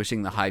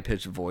distinguishing the high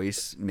pitched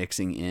voice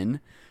mixing in,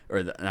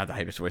 or not the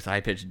high pitched voice, the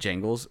high pitched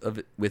jangles of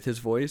it with his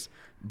voice.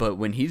 But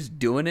when he's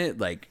doing it,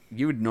 like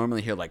you would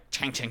normally hear like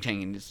chang chang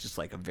chang, and it's just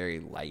like a very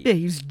light. Yeah,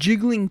 he's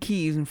jiggling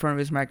keys in front of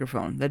his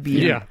microphone. That'd be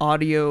Yeah. an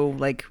audio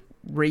like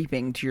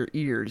raping to your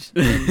ears,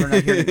 and we're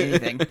not hearing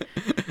anything.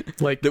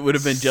 Like That would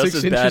have been just 6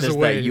 as bad inches as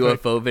away, that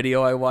UFO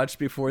video I watched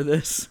before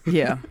this.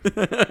 Yeah,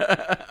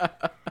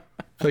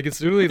 Like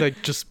it's literally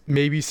like just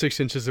maybe 6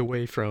 inches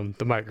away from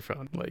the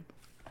microphone. Like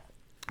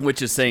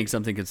Which is saying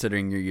something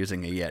considering you're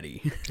using a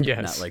Yeti.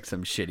 Yes. Not like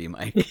some shitty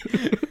mic.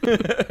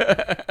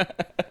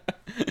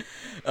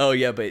 Oh,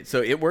 yeah, but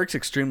so it works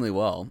extremely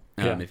well.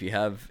 Yeah. If you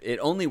have... It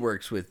only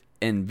works with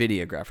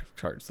NVIDIA graphics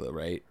cards, though,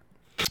 right?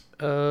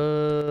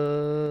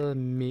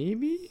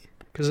 Maybe?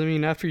 Because, I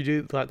mean, after you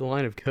do the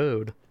line of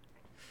code...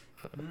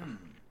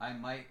 I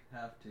might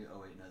have to...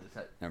 Oh, wait, no.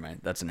 Never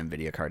mind. That's an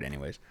NVIDIA card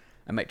anyways.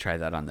 I might try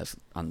that on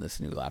this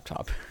new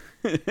laptop.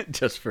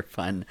 Just for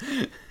fun.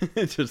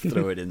 Just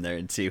throw it in there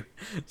and see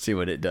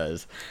what it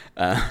does.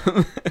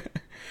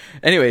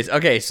 Anyways,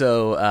 okay,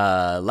 so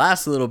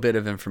last little bit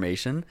of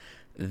information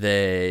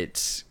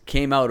that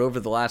came out over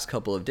the last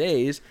couple of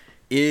days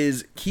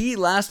is key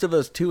Last of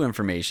Us 2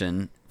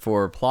 information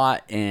for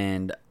plot,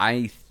 and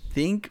I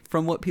think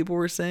from what people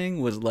were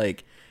saying was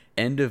like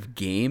end of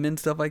game and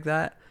stuff like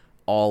that,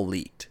 all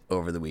leaked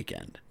over the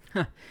weekend.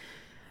 I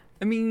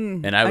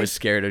mean, And I was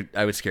scared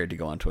to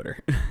go on Twitter.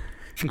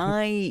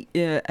 I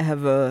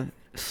have a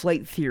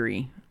slight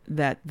theory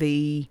that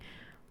they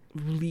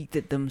leaked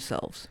it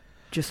themselves,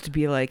 just to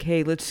be like,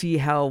 hey, let's see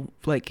how,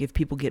 like, if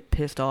people get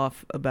pissed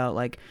off about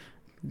like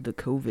the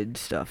COVID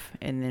stuff,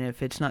 and then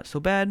if it's not so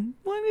bad,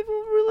 well, maybe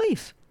we'll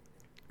release.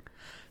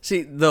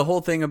 See, the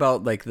whole thing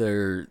about like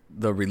the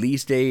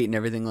release date and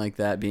everything like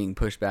that being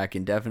pushed back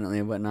indefinitely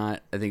and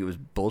whatnot, I think it was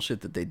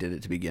bullshit that they did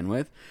it to begin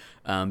with,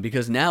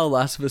 because now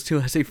Last of Us 2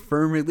 has a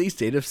firm release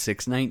date of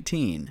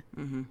 6/19.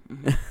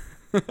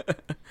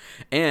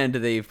 And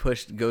they've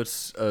pushed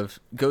Ghost of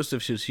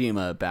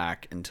Tsushima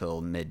back until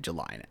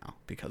mid-July now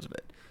because of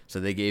it. So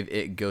they gave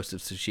it Ghost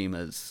of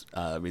Tsushima's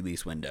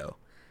release window,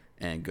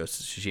 and Ghost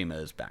of Tsushima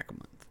is back a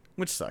month,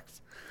 which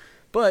sucks.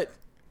 But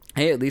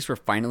hey, at least we're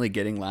finally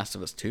getting Last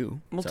of Us 2.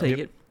 We'll So, take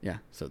it. Yeah,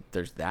 so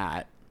there's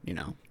that, you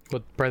know.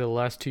 What, probably the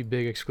last two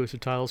big exclusive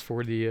titles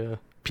for the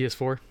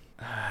PS4?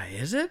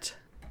 Is it?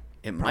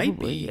 It might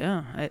Probably, be.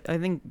 yeah. I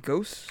think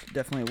Ghost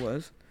definitely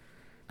was.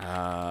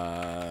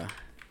 I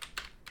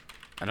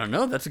don't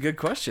know. That's a good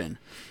question.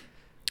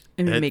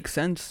 And it It- makes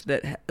sense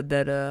that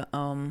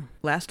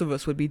Last of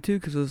Us would be too,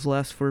 because it was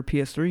last for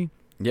PS3.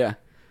 Yeah.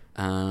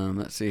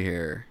 Let's see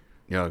here.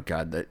 Oh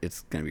God,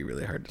 it's gonna be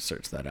really hard to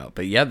search that out.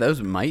 But yeah,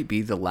 those might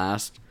be the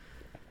last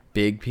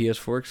big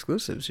PS4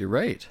 exclusives. You're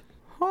right.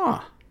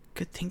 Huh.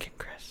 Good thinking,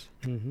 Chris.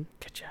 Mm-hmm.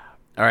 Good job.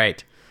 All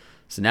right.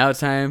 So now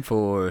it's time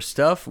for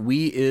stuff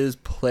we is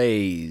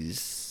plays-ing.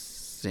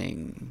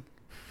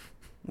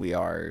 We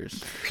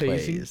ours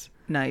Plays-ing? plays.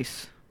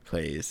 Nice.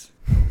 Plays.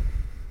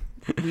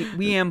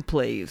 We am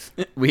plays.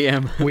 We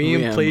am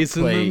plays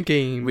in them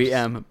games. We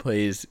am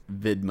plays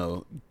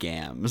Vidmo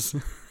gams.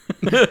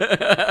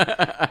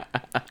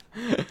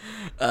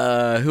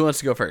 Who wants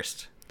to go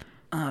first?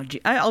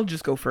 I'll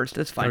just go first.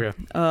 That's fine.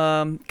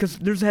 Okay. Because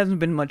there hasn't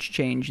been much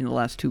change in the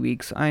last 2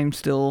 weeks. I'm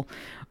still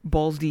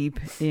balls deep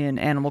in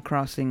Animal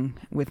Crossing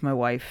with my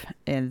wife,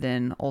 and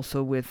then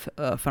also with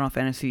Final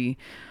Fantasy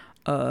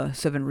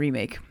VII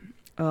Remake.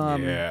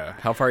 Yeah.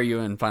 How far are you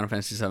in Final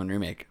Fantasy VII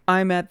Remake?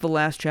 I'm at the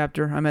last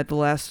chapter. I'm at the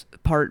last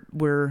part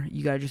where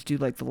you gotta just do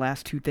like the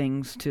last two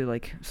things to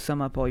like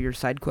sum up all your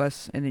side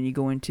quests, and then you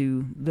go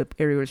into the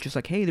area where it's just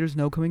like, hey, there's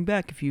no coming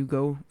back if you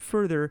go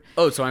further.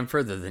 Oh, so I'm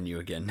further than you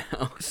again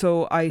now.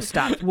 So I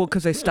stopped. Well,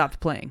 because I stopped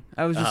playing.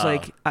 I was just Oh.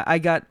 like, I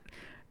got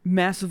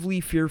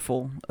massively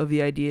fearful of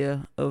the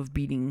idea of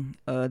beating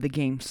the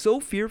game. So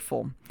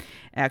fearful,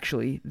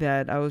 actually,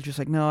 that I was just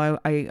like, no,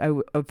 I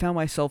found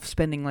myself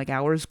spending like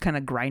hours kind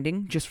of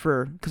grinding just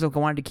because I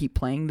wanted to keep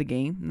playing the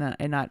game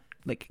and not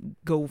like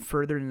go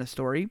further in the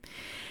story.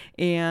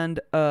 And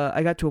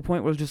I got to a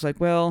point where I was just like,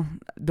 well,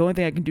 the only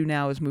thing I can do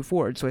now is move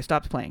forward. So I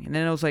stopped playing. And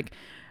then I was like,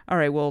 all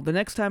right, well, the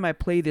next time I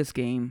play this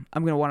game,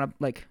 I'm going to want to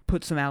like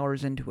put some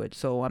hours into it.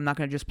 So I'm not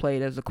going to just play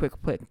it as a quick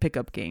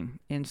pickup game.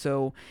 And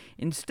so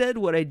instead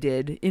what I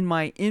did, in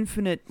my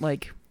infinite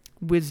like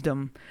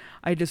wisdom,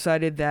 I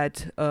decided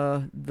that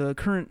the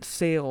current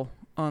sale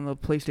on the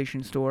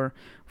PlayStation Store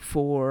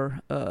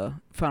for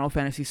Final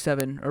Fantasy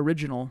VII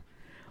Original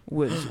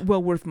was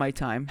well worth my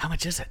time. How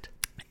much is it?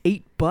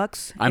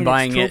 $8. I'm and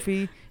buying it.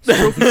 It's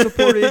trophy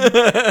supported.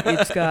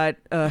 It's got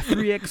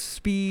 3x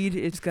speed.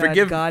 It's got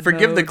God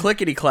Forgive the mode.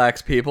 clickety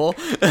clacks, people.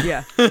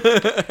 Yeah.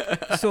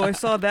 So I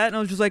saw that and I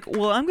was just like,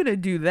 well, I'm gonna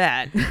do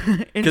that.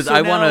 Because so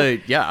I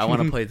now-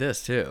 want to play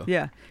this too.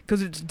 Yeah,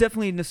 because it's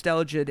definitely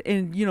nostalgia,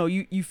 and you know,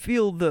 you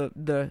feel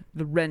the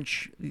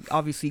wrench,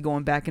 obviously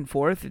going back and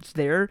forth. It's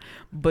there,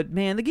 but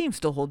man, the game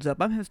still holds up.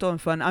 I'm still having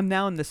fun. I'm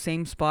now in the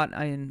same spot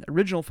in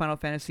original Final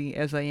Fantasy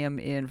as I am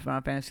in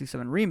Final Fantasy VII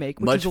Remake,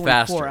 which Much is only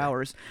faster. 4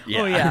 hours.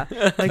 Yeah. Oh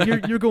yeah, like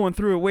you're going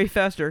through it way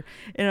faster,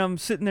 and I'm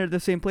sitting there at the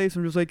same place.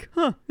 I'm just like,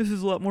 huh, this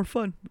is a lot more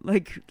fun.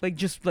 Like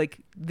just like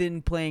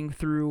then playing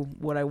through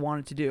what I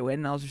wanted to do,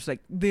 and I was just like,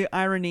 the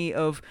irony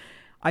of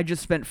I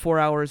just spent 4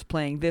 hours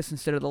playing this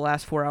instead of the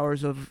last 4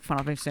 hours of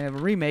Final Fantasy VII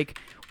Remake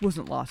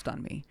wasn't lost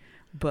on me.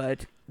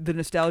 But the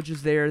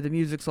nostalgia's there, the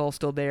music's all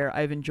still there.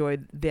 I've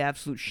enjoyed the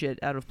absolute shit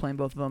out of playing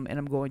both of them, and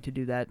I'm going to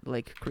do that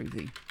like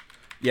crazy.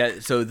 Yeah,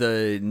 so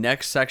the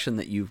next section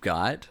that you've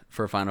got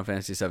for Final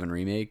Fantasy VII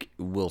Remake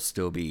will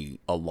still be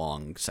a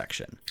long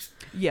section.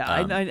 Yeah,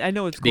 I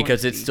know it's going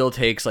Because to it be. still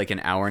takes like an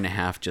hour and a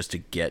half just to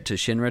get to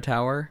Shinra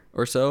Tower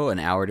or so, an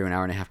hour to an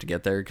hour and a half to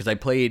get there. Because I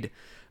played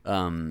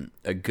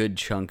a good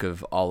chunk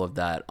of all of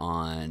that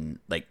on,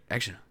 like,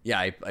 actually, yeah,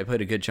 I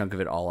played a good chunk of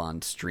it all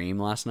on stream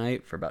last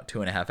night for about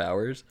 2.5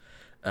 hours.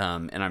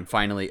 And I'm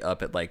finally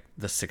up at like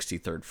the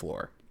 63rd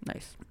floor.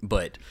 Nice.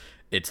 But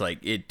it's like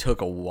it took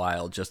a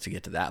while just to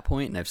get to that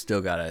point, and I've still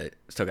got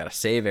to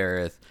save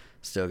Aerith,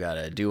 still got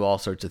to do all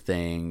sorts of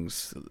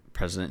things.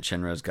 President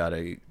Shinra's got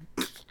to,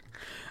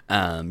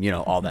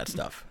 all that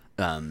stuff.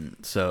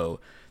 So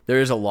there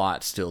is a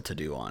lot still to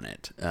do on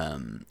it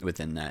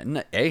within that.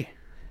 And hey,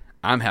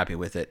 I'm happy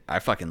with it. I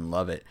fucking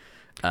love it.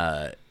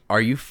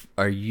 Are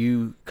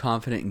you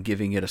confident in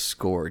giving it a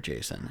score,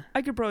 Jason?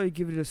 I could probably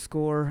give it a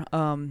score.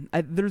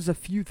 There's a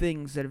few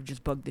things that have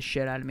just bugged the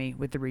shit out of me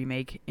with the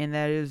remake, and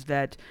that is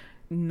that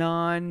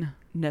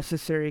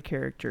non-necessary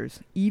characters,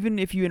 even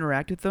if you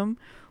interact with them,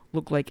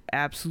 look like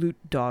absolute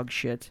dog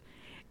shit.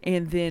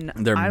 And then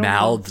Their I don't know-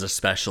 mouths,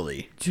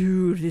 especially.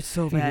 dude, it's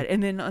so bad.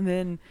 and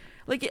then,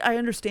 like, I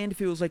understand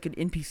if it was like an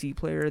NPC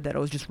player that I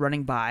was just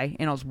running by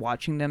and I was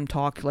watching them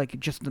talk, like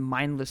just the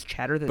mindless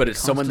chatter that. But they it's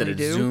someone that it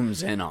constantly do.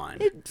 zooms in on.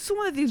 It's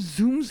someone that they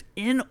zooms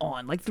in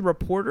on, like the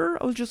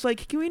reporter. I was just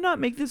like, can we not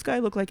make this guy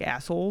look like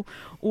asshole?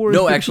 Or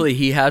No, actually,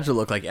 he had to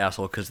look like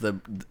asshole because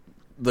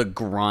the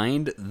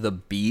grind, the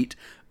beat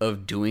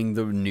of doing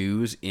the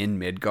news in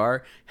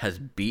Midgar has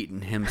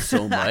beaten him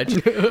so much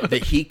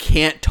that he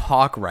can't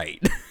talk right.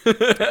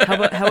 how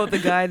about the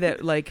guy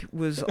that like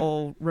was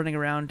all running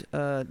around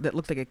that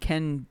looked like a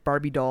Ken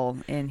Barbie doll,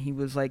 and he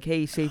was like,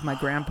 "Hey, save my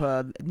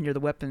grandpa near the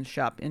weapons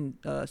shop in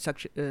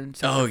section." Sector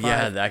Oh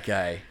yeah, 5." that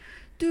guy.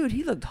 Dude,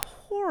 he looked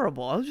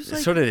horrible. I was just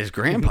like, So did his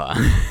grandpa.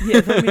 yeah,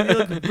 I mean, they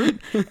look rude.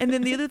 And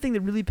then the other thing that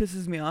really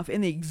pisses me off,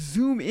 and they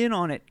zoom in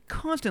on it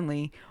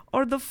constantly,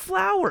 are the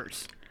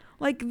flowers.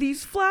 Like,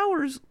 these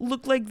flowers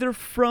look like they're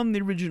from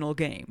the original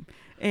game.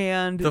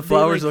 And The they,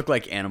 flowers like, look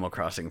like Animal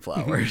Crossing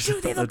flowers.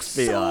 dude, they look Let's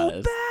be so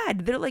honest.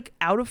 bad. They're like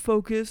out of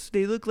focus.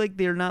 They look like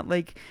they're not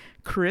like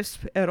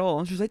crisp at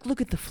all. It's just like,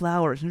 look at the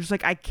flowers. And just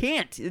like, I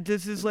can't.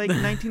 This is like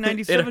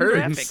 1997 It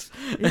hurts.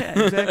 graphics. Yeah,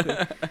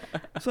 exactly.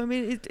 So I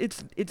mean,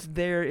 it's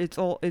there. It's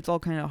all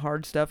kind of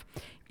hard stuff.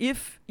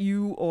 If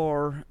you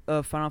are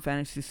a Final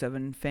Fantasy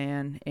VII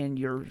fan and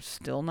you're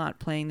still not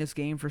playing this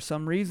game for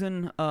some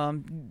reason,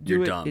 do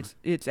You're it. dumb.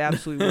 It's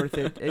absolutely worth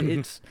it.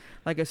 It's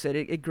like I said,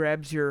 it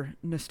grabs your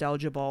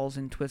nostalgia balls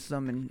and twists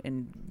them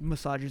and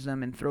massages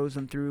them and throws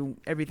them through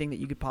everything that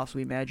you could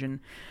possibly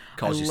imagine.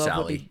 Calls you what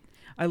Sally.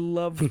 I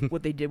love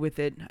what they did with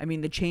it. I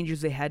mean, the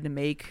changes they had to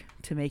make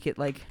it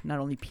like not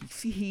only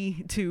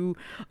PC to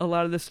a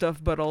lot of the stuff,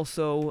 but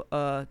also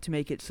to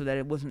make it so that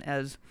it wasn't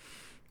as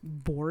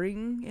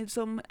boring in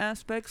some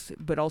aspects,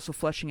 but also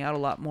fleshing out a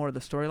lot more of the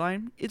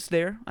storyline. It's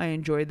there. I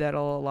enjoyed that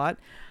all a lot.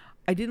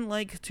 I didn't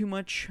like too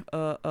much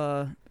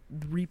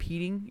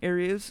repeating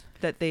areas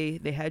that they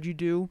had you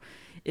do.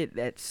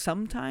 That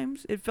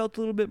sometimes it felt a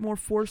little bit more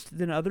forced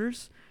than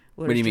others.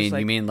 What do you mean?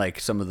 You mean like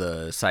some of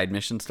the side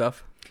mission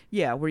stuff?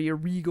 Yeah, where you're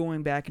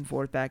re-going back and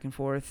forth,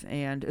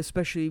 and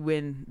especially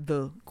when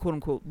the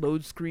quote-unquote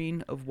load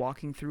screen of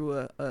walking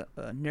through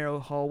a narrow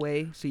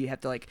hallway, so you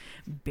have to, like,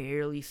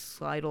 barely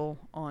sidle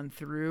on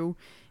through,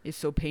 is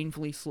so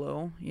painfully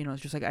slow. You know,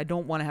 it's just like, I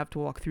don't want to have to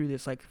walk through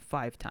this, like,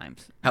 5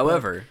 times.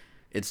 However,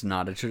 it's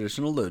not a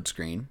traditional load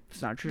screen.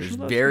 It's not a There's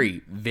traditional load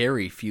very,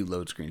 very few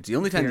load screens. The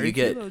only time that Very you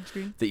few get load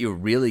screen. that you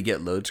really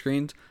get load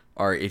screens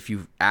are if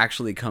you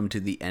actually come to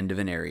the end of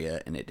an area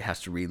and it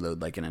has to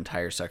reload like an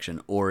entire section,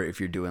 or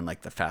if you're doing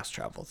like the fast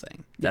travel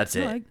thing. That's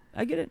No, it.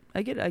 I get it.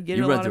 I get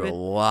You a run lot through of a it.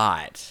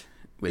 lot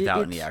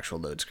without any it's- actual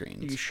load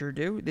screens. You sure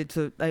do.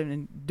 I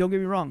mean, don't get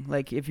me wrong.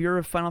 Like, if you're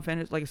a Final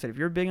Fantasy, like I said, if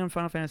you're big on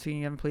Final Fantasy and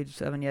you haven't played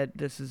 7 yet,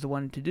 this is the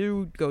one to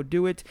do. Go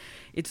do it.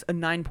 It's a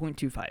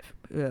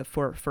 9.25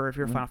 for if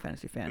you're a Final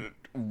Fantasy fan.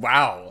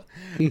 Wow.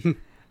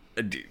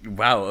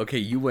 Wow. Okay,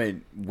 you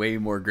went way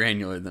more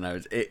granular than I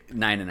was.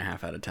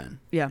 9.5 out of 10.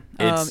 Yeah.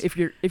 It's- If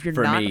you're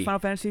for not me- a Final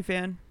Fantasy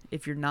fan,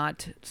 if you're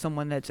not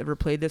someone that's ever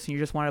played this and you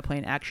just want to play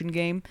an action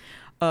game,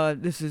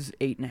 this is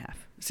 8.5.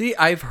 See,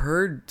 I've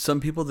heard some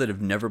people that have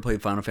never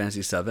played Final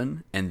Fantasy VII,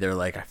 and they're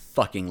like, I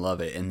fucking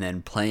love it. And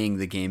then playing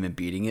the game and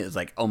beating it is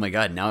like, oh my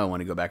god, now I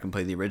want to go back and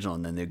play the original.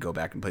 And then they go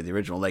back and play the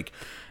original. Like,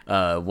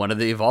 one of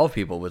the Evolve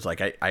people was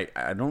like,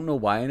 I don't know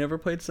why I never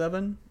played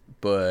 7,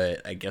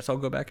 but I guess I'll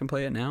go back and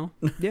play it now.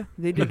 Yeah,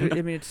 they did.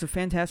 I mean, it's a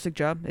fantastic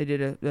job. They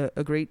did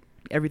a great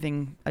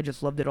everything. I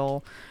just loved it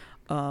all.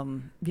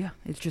 Yeah,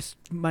 it's just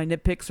my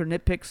nitpicks are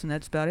nitpicks, and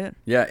that's about it.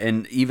 Yeah,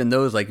 and even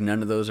those, like,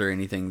 none of those are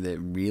anything that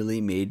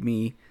really made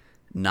me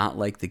not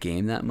like the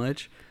game that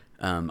much.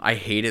 I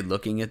hated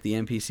looking at the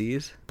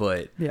NPCs,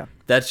 but Yeah.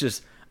 that's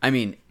just, I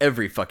mean,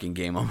 every fucking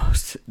game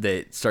almost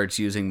that starts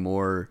using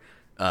more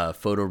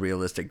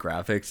photorealistic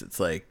graphics, it's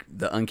like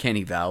the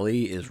Uncanny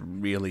Valley is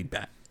really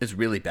bad. It's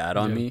really bad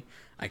on Yeah. me.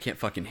 I can't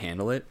fucking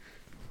handle it.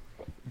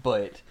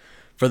 But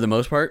for the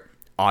most part,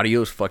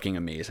 Audio's fucking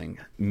amazing.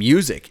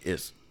 Music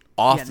is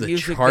off the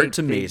music, charts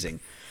they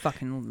amazing.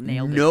 fucking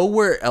nailed it.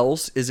 Nowhere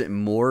else is it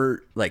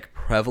more like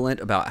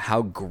prevalent about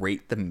how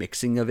great the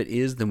mixing of it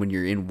is than when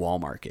you're in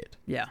Walmart.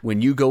 Yeah.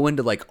 When you go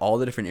into like all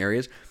the different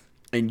areas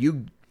and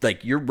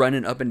you're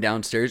running up and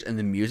down stairs and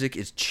the music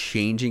is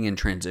changing and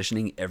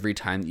transitioning every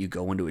time that you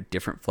go into a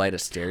different flight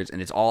of stairs,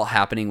 and it's all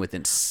happening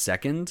within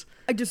seconds.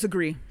 I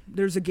disagree.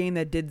 There's a game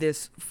that did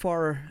this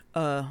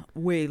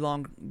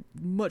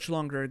much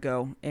longer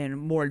ago and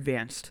more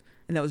advanced,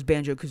 and that was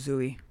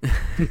Banjo-Kazooie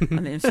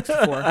on the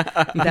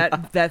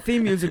N64. That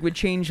theme music would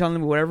change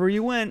on wherever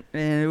you went,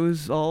 and it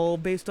was all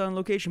based on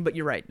location. But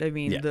you're right. I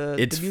mean, Yeah, the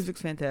it's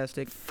music's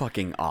fantastic.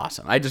 Fucking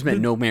awesome. I just meant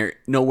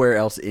nowhere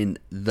else in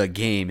the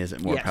game is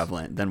it more Yes.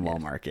 prevalent than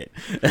Walmart.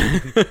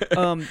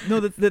 No,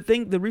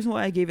 the reason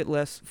why I gave it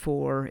less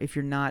for if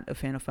you're not a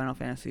fan of Final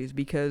Fantasy is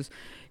because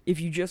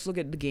if you just look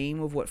at the game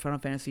of what Final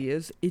Fantasy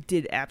is, it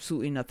did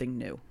absolutely nothing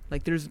new.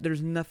 Like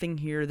there's nothing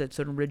here that's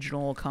an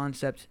original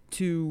concept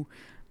to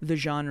the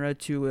genre,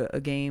 to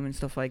a game and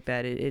stuff like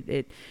that.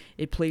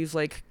 It plays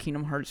like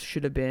Kingdom Hearts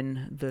should have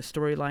been. The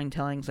storyline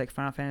tellings like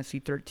Final Fantasy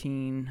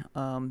 13,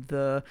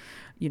 the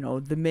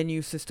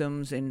menu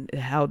systems and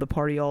how the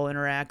party all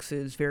interacts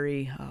is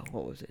very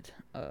what was it?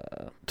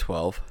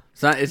 12.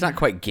 It's not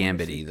quite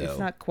Gambit-y, though. It's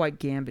not quite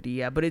Gambit-y,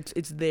 yeah, but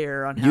it's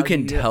there on how You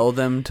can tell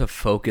them to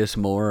focus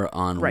more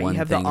on right. one You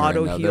have the thing or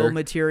auto another. heal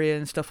materia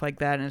and stuff like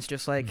that, and it's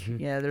just like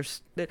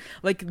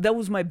like that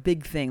was my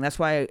big thing. That's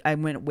why I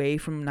went away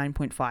from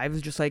 9.5.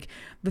 It's just like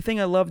the thing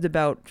I loved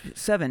about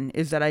 7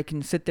 is that I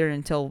can sit there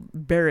and tell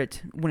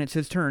Barrett when it's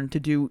his turn to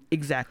do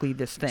exactly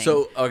this thing.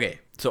 So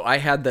I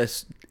had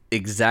this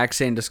exact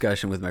same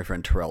discussion with my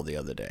friend Terrell the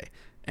other day,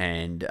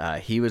 and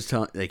he was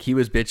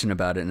bitching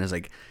about it, and I was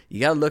like, you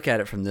gotta look at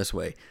it from this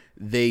way.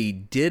 They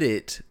did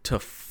it to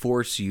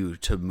force you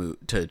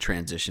to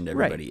transition to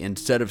everybody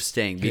instead of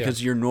staying,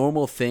 because your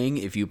normal thing,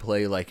 if you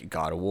play like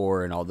God of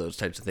War and all those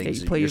types of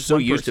things, you play you're as so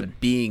one used to person.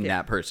 being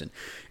that person,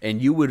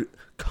 and you would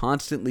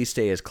constantly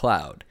stay as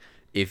Cloud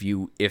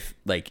if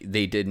like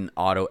they didn't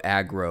auto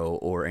aggro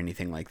or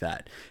anything like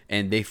that,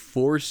 and they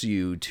force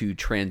you to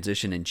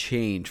transition and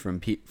change from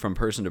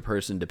person to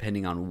person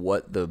depending on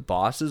what the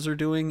bosses are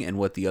doing and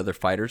what the other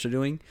fighters are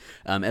doing,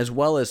 as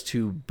well as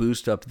to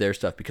boost up their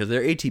stuff, because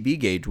their ATB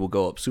gauge will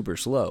go up super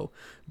slow.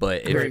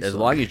 But as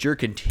long as you're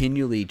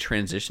continually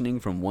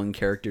transitioning from one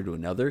character to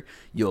another,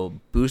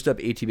 you'll boost up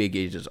ATB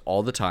gauges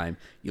all the time.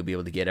 You'll be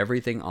able to get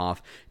everything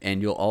off,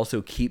 and you'll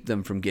also keep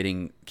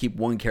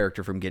one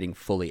character from getting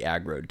fully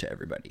aggroed to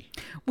everybody.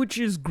 which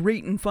is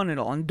great and fun and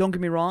all. And don't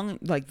get me wrong,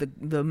 like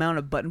the amount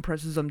of button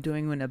presses I'm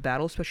doing in a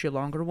battle, especially a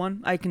longer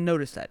one, I can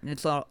notice that, and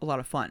it's a lot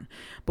of fun.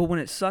 But when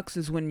it sucks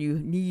is when you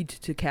need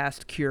to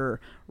cast Cure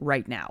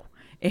right now.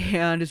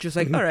 And it's just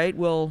like, all right,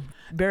 well,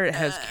 Barrett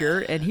has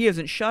Cure, and he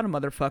hasn't shot a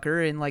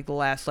motherfucker in like the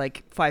last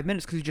 5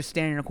 minutes because he's just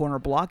standing in a corner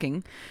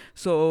blocking.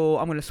 So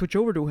I'm gonna switch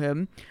over to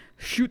him,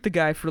 shoot the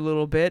guy for a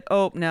little bit.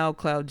 Oh, now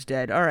Cloud's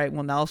dead. All right,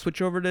 well now I'll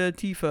switch over to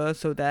Tifa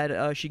so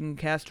that she can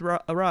cast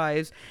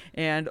Arise.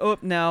 And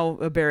now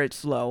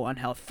Barrett's low on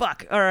health.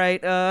 Fuck. All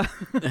right.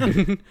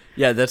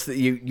 Yeah, that's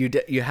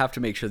you have to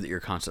make sure that you're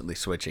constantly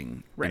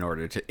switching in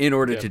order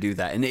to do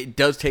that, and it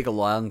does take a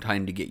long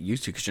time to get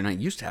used to, because you're not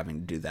used to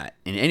having to do that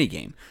in any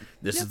game.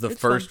 This is the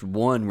first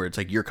one where it's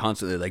like you're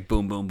constantly like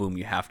boom, boom, boom.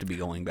 You have to be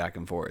going back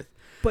and forth.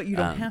 But you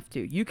don't have to.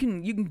 You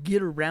can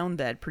get around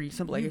that pretty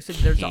simple. Like I said,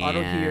 there's the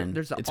auto heal.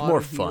 There's the It's auto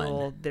more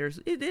heal. fun.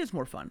 It is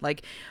more fun.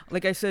 Like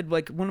I said,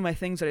 like one of my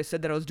things that I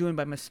said that I was doing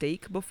by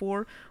mistake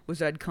before was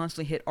that I'd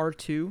constantly hit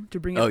R2 to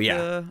bring up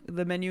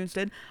the menu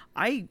instead.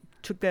 I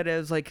took that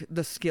as like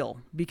the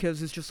skill,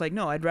 because it's just like,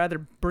 no, I'd rather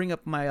bring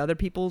up my other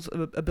people's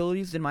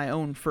abilities than my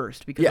own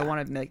first, because I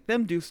wanted to make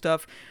them do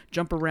stuff,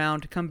 jump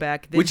around, come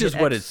back, then Which is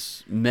hit what X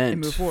it's and meant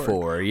move forward.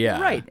 for,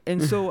 yeah. Right.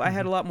 And so I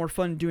had a lot more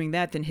fun doing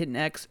that than hitting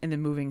X and then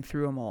moving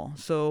through them all.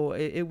 So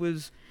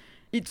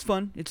it's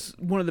fun. It's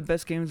one of the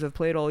best games I've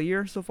played all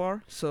year so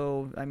far.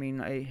 So, I mean,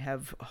 I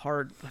have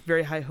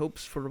very high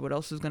hopes for what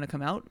else is going to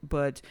come out.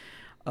 But,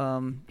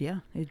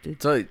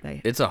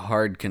 it's a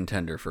hard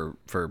contender for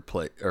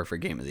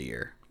game of the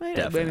year. I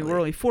Definitely. mean, we're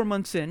only 4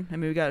 months in. I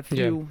mean, we got a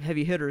few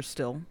heavy hitters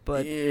still,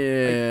 but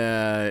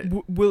yeah,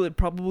 will it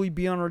probably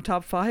be on our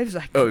top fives?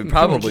 it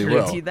probably will.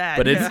 Guarantee that.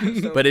 But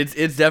So-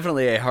 it's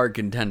definitely a hard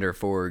contender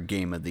for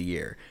game of the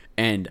year,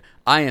 and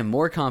I am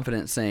more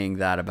confident saying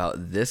that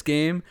about this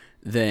game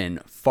than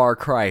Far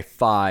Cry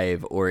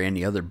 5 or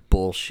any other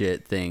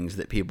bullshit things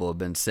that people have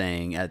been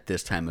saying at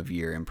this time of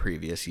year in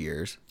previous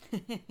years.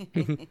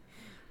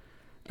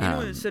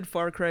 Anyone that said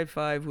Far Cry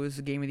 5 was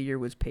the game of the year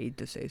was paid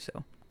to say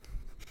so.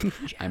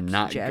 I'm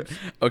not jabs.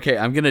 okay.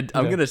 I'm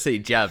gonna say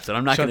jabs, and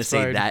I'm not gonna Shots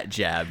say fired. that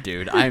jab,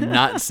 dude. I'm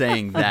not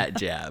saying that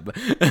jab.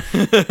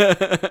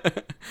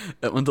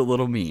 That one's a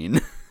little mean.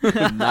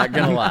 I'm not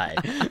gonna lie.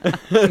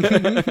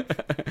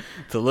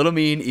 It's a little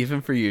mean,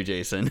 even for you,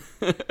 Jason.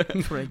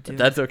 That's what I do.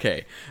 That's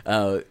okay.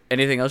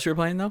 Anything else you're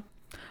playing though?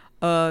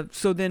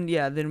 So then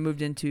I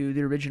moved into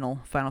the original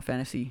Final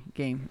Fantasy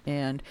game,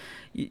 and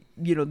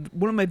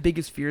one of my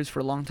biggest fears for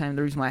a long time,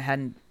 the reason why I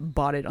hadn't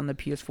bought it on the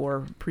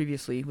PS4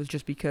 previously was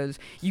just because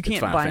you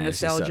can't Final buy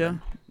Fantasy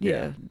nostalgia. VII.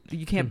 Yeah,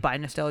 you can't buy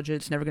nostalgia.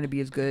 It's never going to be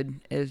as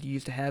good as you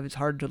used to have. It's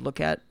hard to look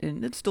at,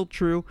 and it's still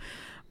true.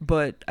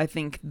 But I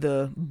think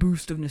the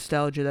boost of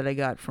nostalgia that I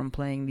got from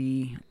playing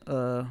the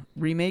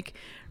remake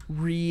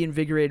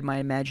reinvigorated my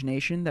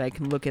imagination, that I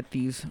can look at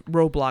these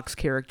Roblox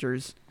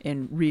characters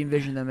and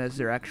re-envision them as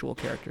their actual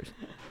characters.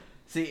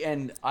 See,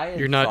 and I had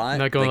You're not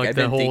thought, going like I've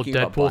the been whole thinking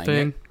about Deadpool buying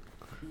thing. it.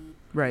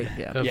 Right,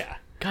 yeah. Of,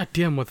 God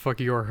damn,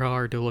 motherfucker, you are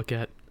hard to look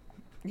at.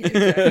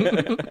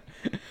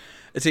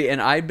 See,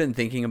 and I've been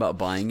thinking about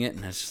buying it,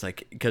 and it's just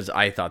like, because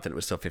I thought that it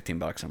was still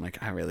 $15. I'm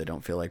like, I really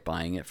don't feel like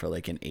buying it for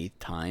like an 8th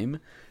time.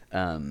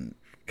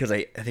 Because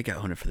I think I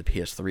own it for the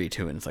PS3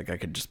 too, and it's like I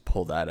could just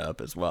pull that up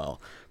as well.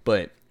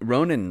 But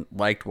Ronan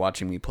liked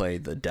watching me play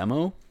the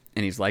demo,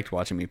 and he's liked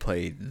watching me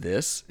play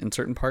this in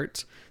certain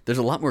parts. There's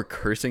a lot more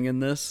cursing in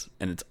this,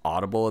 and it's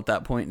audible at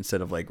that point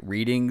instead of like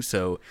reading,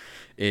 so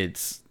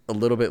it's a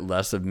little bit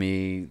less of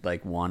me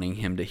like wanting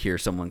him to hear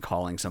someone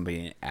calling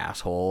somebody an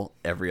asshole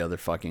every other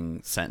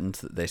fucking sentence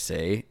that they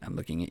say. I'm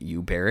looking at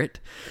you, Barrett.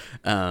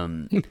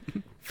 Fucking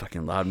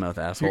loudmouth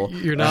asshole.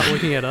 You're not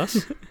looking at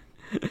us?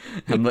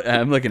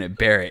 I'm looking at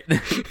Barrett.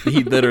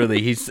 He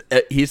literally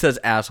he says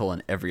asshole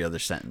in every other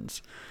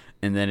sentence,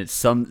 and then it's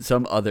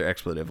some other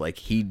expletive, like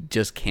he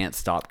just can't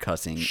stop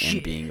cussing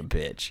and being a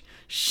bitch.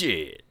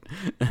 Shit.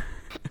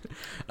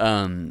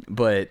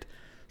 But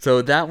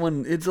so that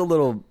one, it's a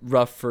little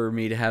rough for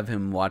me to have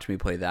him watch me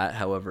play that.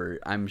 However,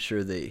 I'm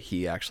sure that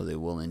he actually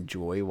will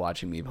enjoy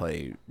watching me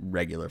play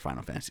regular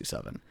Final Fantasy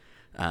VII,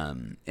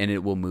 and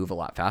it will move a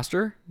lot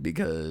faster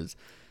because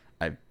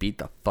I've beat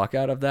the fuck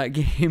out of that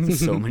game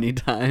so many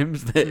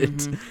times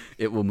that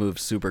it will move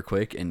super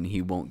quick, and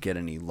he won't get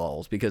any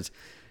lulls, because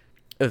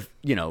of,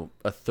 a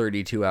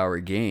 32-hour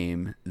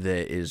game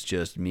that is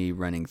just me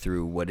running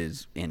through what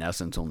is in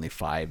essence only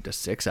 5 to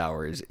 6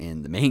 hours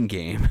in the main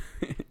game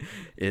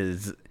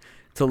it's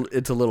a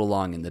little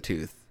long in the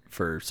tooth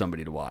for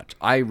somebody to watch.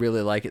 I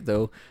really like it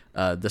though.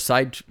 The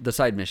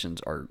side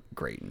missions are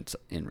great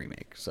in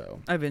remake,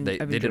 so they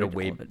did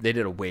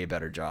a way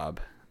better job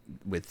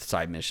with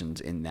side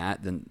missions in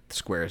that than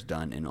Square has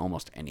done in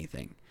almost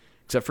anything,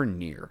 except for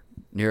Nier.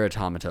 Nier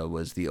Automata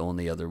was the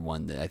only other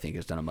one that I think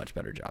has done a much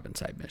better job in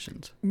side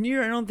missions.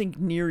 Nier, I don't think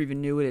Nier even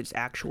knew what its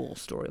actual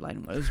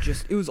storyline was.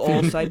 It was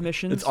all side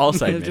missions. It's all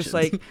side missions. missions. Just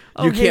like,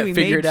 You can't we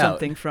figure made it out.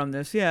 something from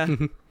this. Yeah.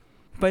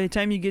 By the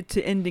time you get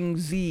to ending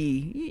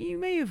Z, you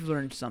may have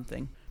learned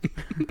something.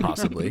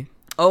 Possibly.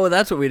 Oh,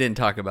 that's what we didn't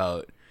talk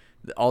about.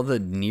 All the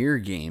Nier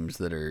games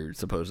that are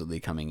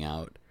supposedly coming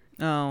out.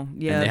 Oh,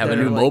 yeah. And they have a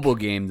they're new like- mobile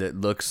game that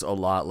looks a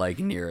lot like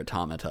Nier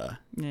Automata.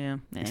 Yeah.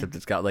 Except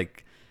it's got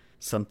like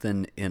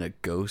something in a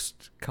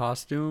ghost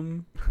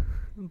costume.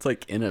 It's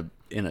like in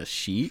a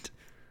sheet.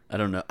 I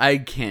don't know. I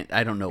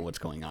don't know what's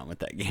going on with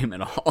that game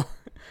at all.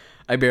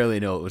 I barely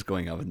know what was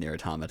going on with Nier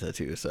Automata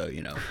too, so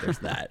there's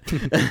that.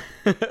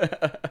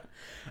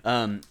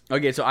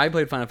 Okay, so I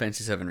played Final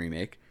Fantasy VII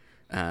Remake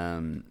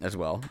as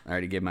well. I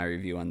already gave my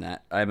review on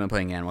that. I've been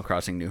playing Animal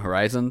Crossing New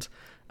Horizons.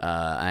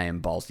 I am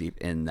balls deep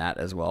in that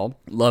as well.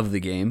 Love the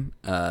game.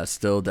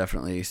 Still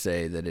definitely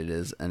say that it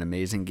is an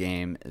amazing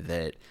game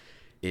that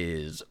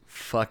is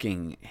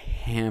fucking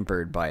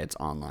hampered by its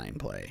online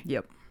play.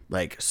 Yep.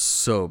 Like,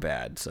 so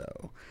bad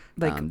so.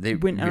 They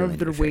went out of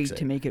their way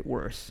to make it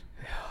worse.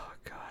 Oh,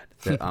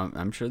 God.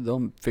 I'm sure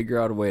they'll figure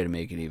out a way to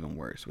make it even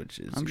worse, which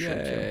is I'm sure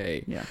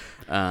yay. too.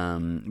 Yeah.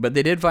 But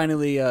they did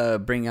finally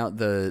bring out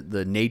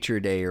the Nature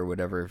Day or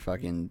whatever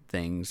fucking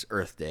things,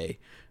 Earth Day,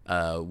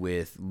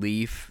 with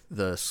Leaf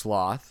the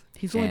sloth.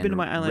 He's only been to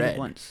my island Red.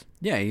 once.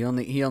 Yeah, he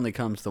only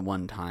comes the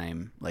one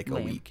time, like a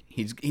Lame. week.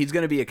 He's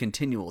going to be a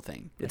continual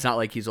thing. It's not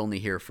like he's only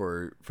here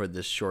for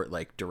this short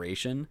like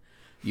duration.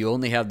 You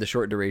only have the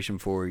short duration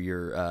for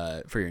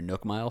your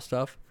Nook Mile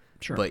stuff.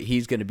 Sure. But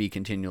he's going to be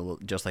continual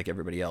just like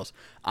everybody else.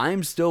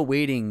 I'm still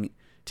waiting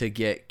to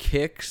get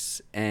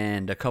Kicks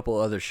and a couple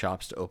other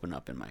shops to open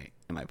up in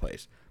my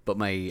place. But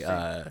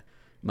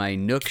my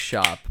Nook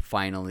shop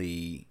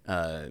finally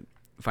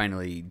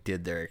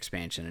did their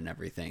expansion and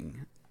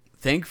everything.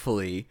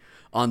 Thankfully,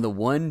 on the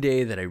one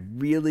day that I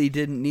really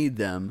didn't need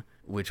them,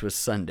 which was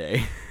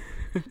Sunday,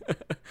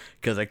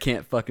 because I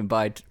can't fucking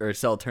buy or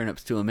sell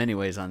turnips to them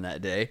anyways on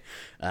that day.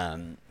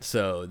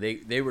 So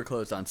they were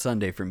closed on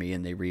Sunday for me,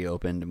 and they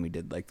reopened, and we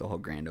did like the whole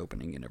grand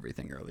opening and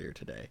everything earlier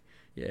today.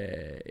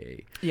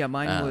 Yay. Yeah,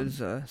 mine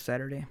was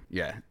Saturday.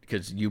 Yeah,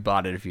 because you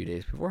bought it a few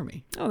days before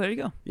me. Oh, there you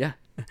go. Yeah.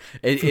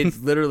 It's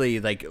literally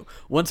like,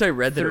 once I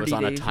read that it was 30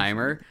 on a days or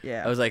timer, something.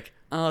 Yeah. I was like,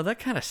 oh, that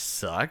kind of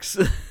sucks.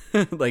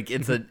 Like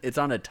it's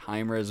on a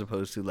timer as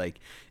opposed to like,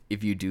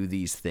 if you do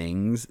these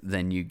things,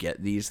 then you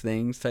get these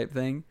things type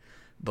thing.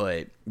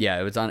 But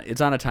yeah, it's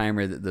on a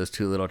timer that those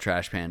two little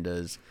trash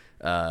pandas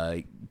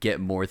get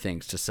more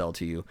things to sell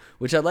to you,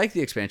 which I like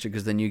the expansion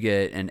because then you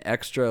get an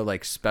extra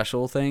like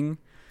special thing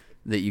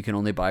that you can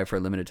only buy for a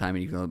limited time,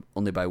 and you can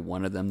only buy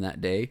one of them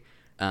that day.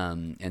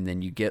 And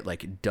then you get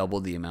like double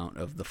the amount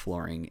of the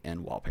flooring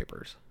and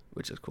wallpapers,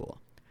 which is cool.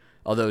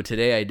 Although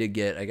today I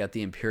got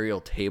the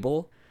Imperial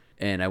table,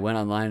 and I went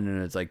online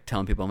and it's like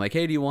telling people, I'm like,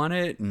 hey, do you want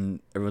it? And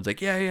everyone's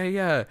like,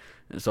 yeah.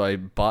 And so I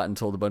bought and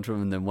sold a bunch of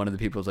them. And then one of the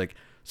people was like,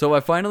 so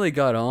I finally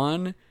got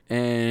on,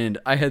 and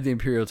I had the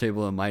Imperial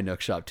table in my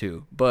Nook shop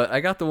too, but I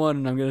got the one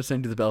and I'm going to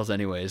send you the bells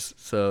anyways.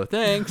 So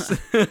thanks.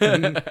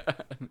 I'm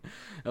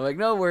like,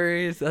 no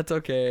worries. That's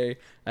okay.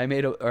 I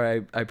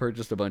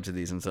purchased a bunch of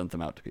these and sent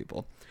them out to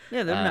people.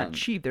 Yeah, they're not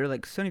cheap. They're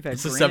like 75.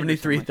 It's a grand or something.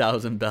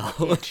 73,000 bell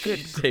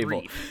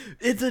table.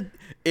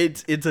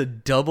 It's a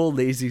double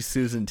Lazy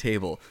Susan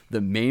table.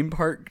 The main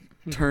part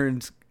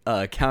turns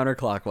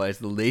counterclockwise.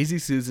 The Lazy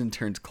Susan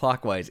turns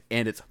clockwise,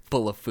 and it's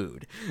full of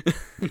food.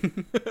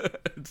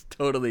 It's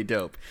totally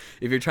dope.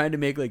 If you're trying to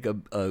make like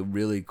a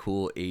really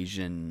cool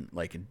Asian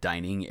like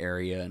dining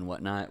area and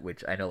whatnot,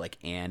 which I know like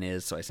Anne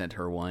is, so I sent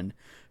her one,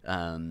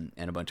 and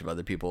a bunch of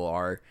other people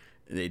are.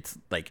 It's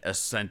like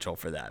essential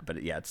for that.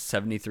 But yeah, it's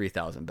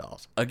 73,000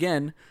 bells.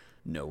 Again,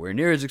 nowhere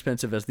near as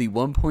expensive as the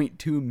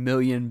 1.2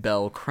 million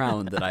bell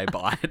crown that I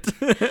bought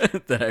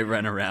that I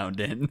run around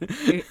in.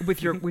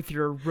 with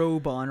your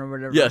robe on or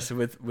whatever. Yes,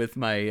 with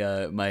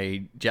my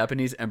my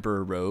Japanese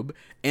emperor robe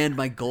and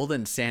my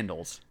golden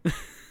sandals.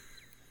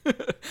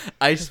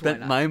 I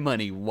spent my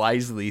money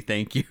wisely,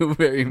 thank you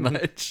very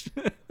much.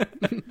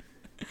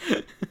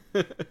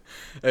 I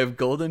have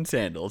golden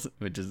sandals,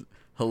 which is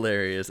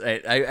hilarious. I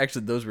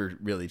actually, those were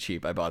really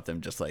cheap. I bought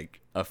them just like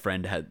a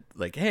friend had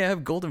like, hey, I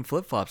have golden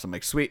flip-flops. I'm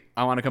like, sweet,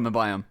 I want to come and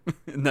buy them.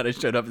 And then I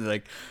showed up and they're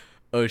like,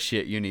 oh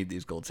shit, you need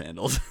these gold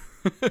sandals.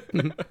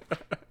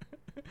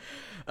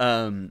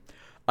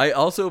 I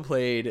also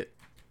played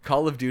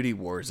Call of Duty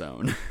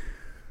Warzone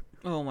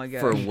Oh my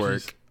god. for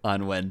work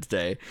on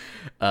Wednesday.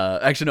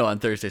 Actually, no, on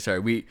Thursday.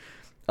 Sorry.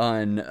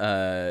 On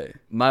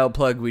mild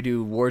plug, we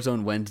do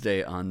Warzone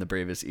Wednesday on the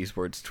Bravest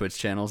Esports Twitch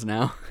channels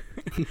now.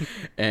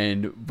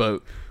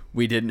 But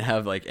we didn't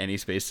have like any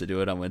space to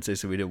do it on Wednesday,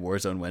 so we did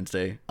Warzone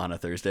Wednesday on a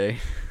Thursday.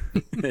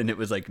 And it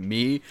was like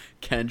me,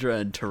 Kendra,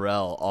 and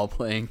Terrell all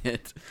playing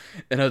it.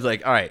 And I was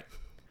like, all right,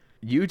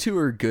 you two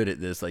are good at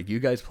this. Like, you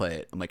guys play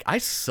it. I'm like, I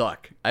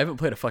suck. I haven't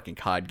played a fucking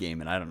COD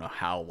game in I don't know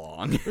how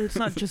long. It's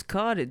not just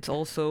COD. It's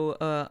also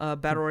a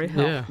battle royale.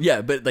 Yeah.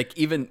 Yeah, but like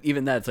even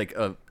that, it's like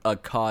a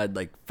COD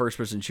like first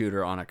person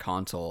shooter on a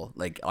console.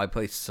 Like, I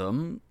play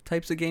some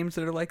types of games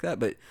that are like that,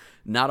 but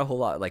not a whole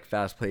lot like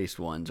fast paced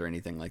ones or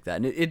anything like that.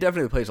 And it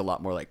definitely plays a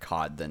lot more like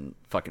COD than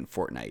fucking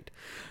Fortnite.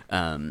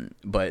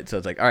 But so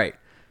it's like, all right,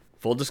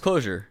 full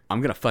disclosure,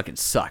 I'm gonna fucking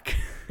suck.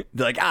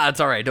 They're like,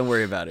 it's all right, don't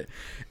worry about it.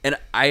 And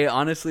I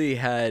honestly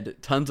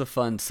had tons of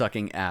fun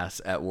sucking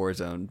ass at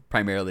Warzone,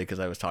 primarily because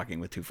I was talking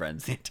with two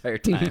friends the entire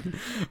time.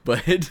 But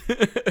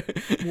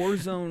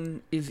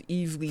Warzone is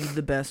easily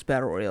the best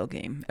battle royale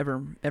game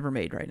ever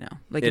made right now.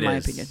 Like, It in my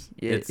is. opinion,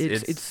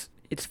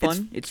 it's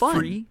fun. It's fun.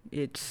 free.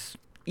 It's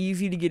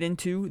easy to get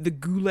into. The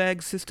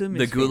Gulag system.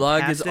 the is Gulag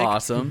fantastic. is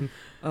awesome.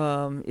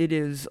 It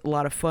is a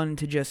lot of fun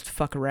to just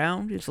fuck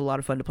around. It's a lot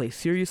of fun to play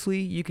seriously.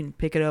 You can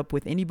pick it up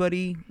with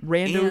anybody.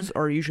 Randos And-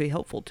 are usually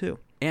helpful too.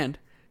 And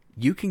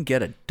you can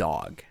get a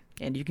dog.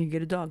 And you can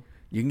get a dog.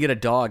 You can get a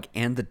dog,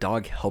 and the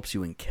dog helps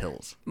you in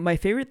kills. My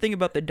favorite thing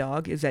about the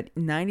dog is that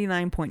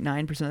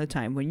 99.9% of the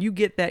time, when you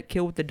get that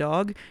kill with the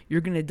dog, you're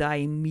going to die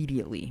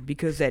immediately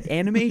because that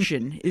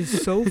animation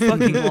is so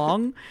fucking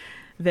long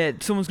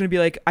that someone's going to be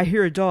like, I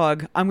hear a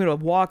dog, I'm going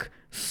to walk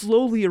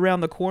slowly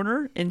around the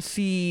corner and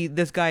see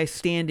this guy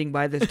standing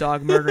by this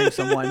dog murdering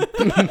someone.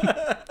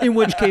 In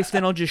which case,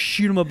 then I'll just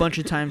shoot him a bunch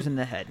of times in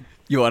the head.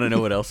 You want to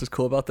know what else is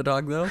cool about the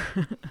dog, though?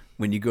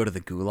 When you go to the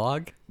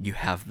Gulag, you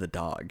have the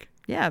dog.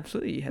 Yeah,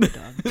 absolutely, you have a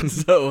dog.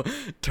 So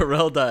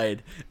Terrell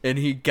died, and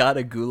he got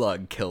a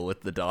Gulag kill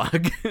with the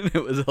dog, and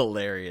it was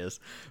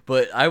hilarious.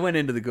 But I went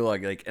into the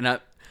Gulag like, and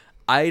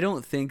I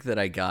don't think that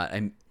I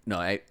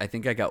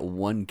think I got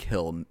one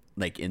kill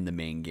like in the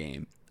main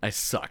game. I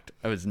sucked.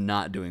 I was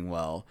not doing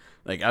well.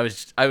 Like, I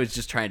was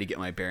just trying to get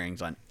my bearings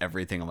on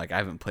everything. I'm like, I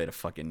haven't played a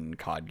fucking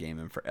COD game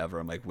in forever.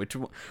 I'm like,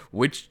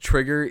 which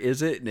trigger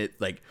is it? And it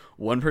like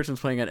one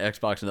person's playing on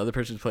Xbox, another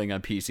person's playing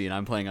on PC, and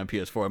I'm playing on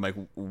PS4. I'm like,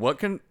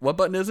 what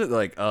button is it? They're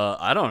like,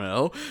 I don't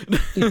know.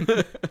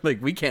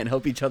 Like, we can't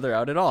help each other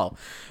out at all.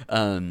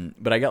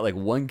 But I got like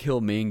one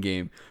kill main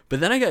game, but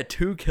then I got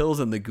 2 kills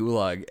in the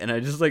Gulag, and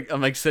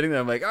I'm like sitting there.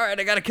 I'm like, all right,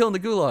 I got a kill in the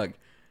Gulag.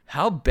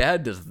 How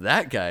bad does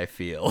that guy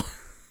feel?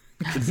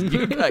 Because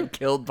you got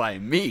killed by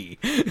me.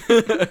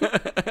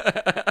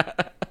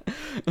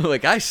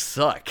 Like, I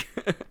suck.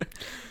 Did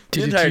The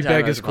you entire time teabag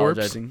I was his corpse?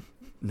 apologizing.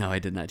 No, I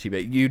did not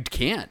teabag. You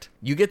can't.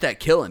 You get that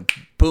kill and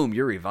boom,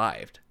 you're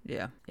revived.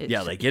 Yeah.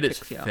 Yeah, like it is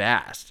kicks you out.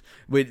 fast.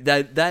 But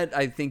that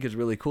I think is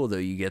really cool though.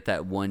 You get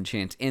that one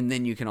chance, and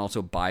then you can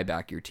also buy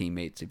back your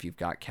teammates if you've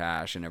got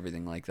cash and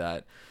everything like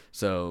that.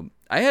 So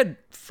I had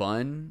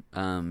fun.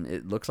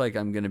 It looks like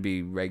I'm gonna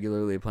be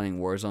regularly playing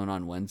Warzone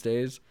on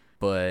Wednesdays,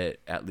 but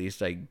at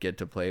least I get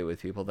to play it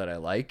with people that I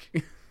like,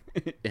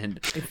 and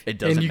it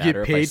doesn't And you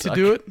matter get paid if I to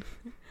do it?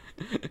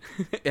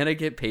 and I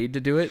get paid to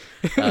do it,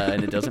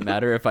 and it doesn't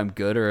matter if I'm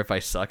good or if I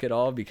suck at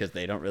all because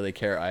they don't really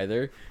care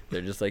either.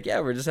 They're just like, yeah,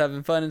 we're just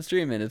having fun and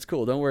streaming. It's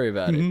cool. Don't worry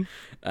about it.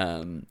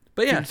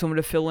 But yeah, Need someone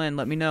to fill in.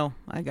 Let me know.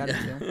 I got it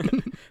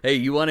too. hey,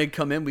 you want to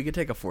come in? We can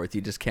take a fourth.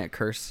 You just can't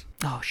curse.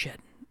 Oh shit.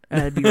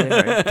 That'd be really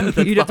hard.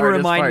 You'd have to hardest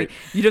remind part. me.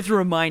 You'd have to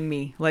remind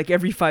me like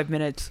every 5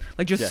 minutes.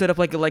 Like just Yeah. set up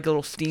like a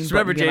little Steam. Just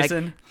remember, button, being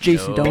Jason. Like,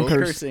 Jason, no don't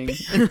curse. cursing.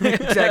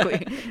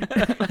 Exactly.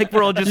 Like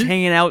we're all just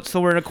hanging out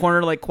somewhere in a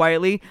corner, like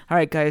quietly. All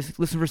right, guys,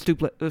 listen for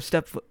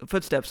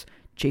footsteps.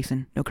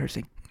 Jason, no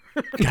cursing.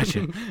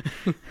 Gotcha.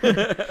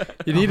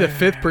 You need a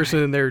fifth person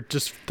in there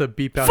just to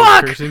beep out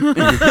Fuck! his cursing.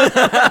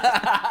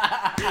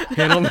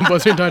 Hand on the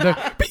buzzer entire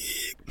time.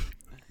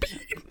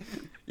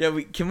 Yeah,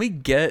 can we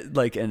get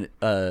like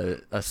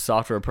a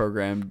software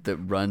program that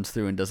runs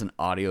through and does an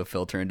audio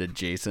filter into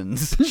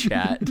Jason's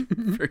chat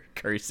for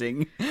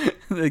cursing?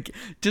 Like,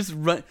 just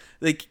run.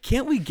 Like,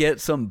 can't we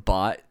get some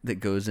bot that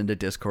goes into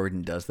Discord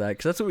and does that?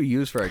 Because that's what we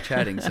use for our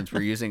chatting, since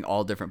we're using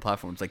all different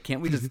platforms. Like,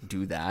 can't we just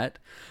do that?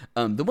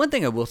 The one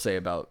thing I will say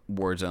about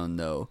Warzone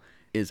though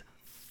is,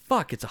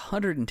 fuck, it's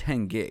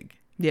 110 gig.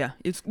 Yeah,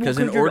 it's Because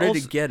well, in you're order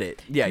also- to get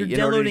it, yeah, you're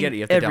in order to get it,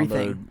 you have to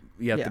downloading download.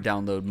 You have Yeah. to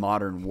download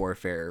Modern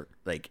Warfare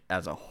like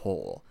as a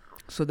whole.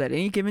 so that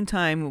any given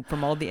time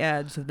from all the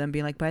ads of them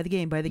being like, buy the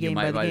game, buy the You game,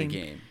 might buy the buy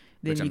game,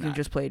 which then you I'm can not.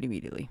 just play it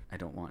immediately. I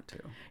don't want to.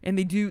 And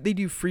they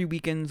do free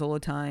weekends all the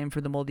time for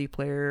the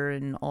multiplayer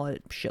and all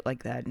that shit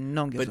like that, and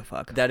no one gives But a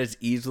fuck. that is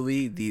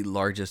easily the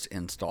largest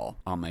install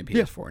on my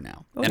PS4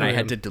 now, Oh, and I yeah.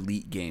 had to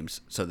delete games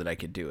so that I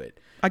could do it.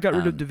 I got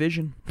rid of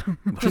Division.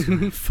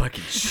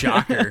 Fucking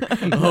shocker!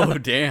 Oh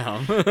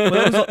damn!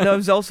 Well, that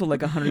was also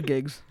like 100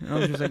 gigs. And I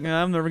was just like,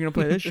 nah, I'm never gonna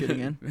play this shit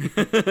again.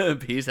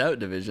 Peace out,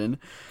 Division.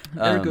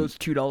 There goes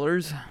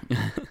 $2.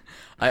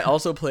 I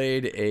also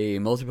played a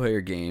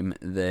multiplayer game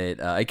that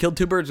I killed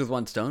two birds with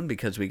one stone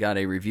because we got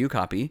a review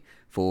copy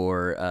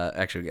for.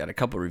 Actually, we got a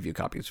couple review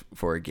copies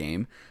for a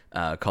game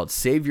called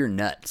Save Your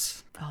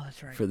Nuts. Oh,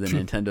 that's right. For the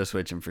Nintendo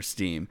Switch and for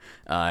Steam.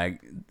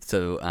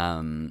 So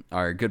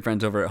our good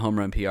friends over at Home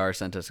Run PR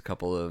sent us a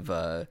couple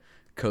of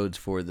codes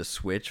for the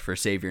Switch for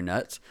Save Your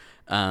Nuts.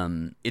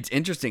 It's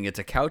interesting. It's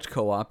a couch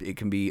co-op. It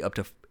can be up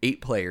to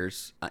 8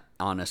 players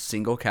on a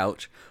single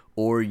couch,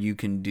 or you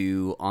can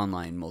do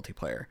online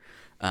multiplayer.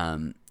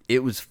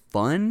 It was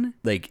fun.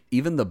 Like,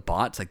 even the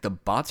bots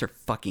are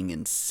fucking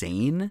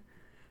insane.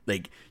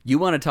 Like, you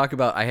want to talk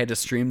about, I had to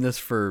stream this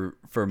for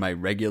my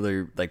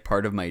regular, like,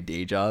 part of my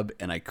day job,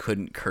 and I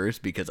couldn't curse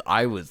because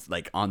I was,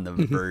 like, on the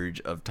verge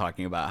of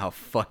talking about how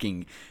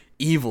fucking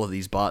evil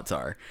these bots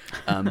are.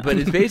 But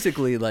it's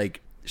basically,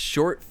 like,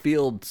 short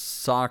field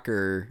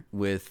soccer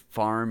with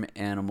farm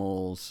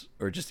animals,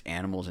 or just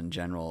animals in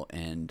general,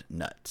 and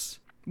nuts.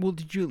 Well,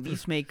 did you at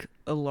least make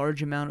a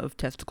large amount of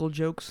testicle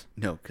jokes?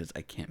 No, because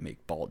I can't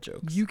make ball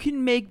jokes. You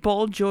can make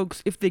ball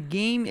jokes if the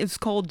game is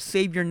called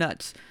Save Your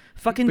Nuts.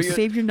 Fucking But you-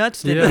 save your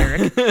nuts, then,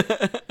 Yeah.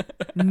 Eric.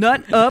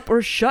 Nut up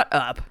or shut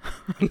up.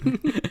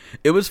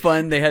 It was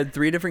fun. They had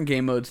 3 different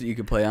game modes that you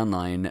could play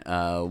online.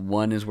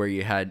 One is where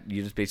you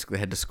just basically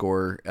had to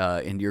score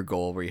into your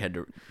goal, where you had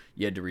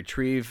to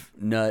retrieve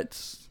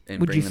nuts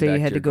and Would bring you them say back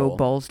you had to to your go goal.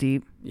 balls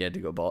deep? You had to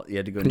go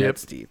Yep.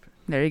 nuts deep.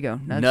 There you go.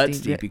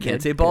 Nuts deep. You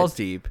can't say balls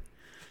deep.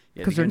 You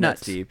had 'Cause to go they're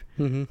nuts. deep.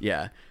 Mhm.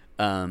 Yeah.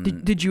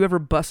 Did you ever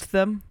bust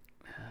them?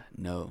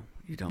 No,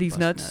 you don't. These bust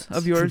nuts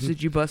of yours?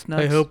 Did you bust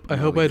nuts? I hope No,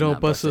 I we did don't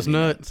not bust this any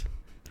nut. nuts.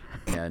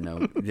 Yeah,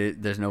 no.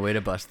 There's no way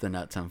to bust the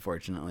nuts,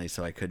 unfortunately,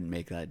 so I couldn't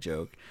make that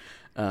joke.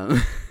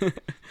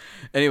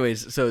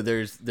 Anyways, so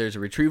there's a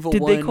retrieval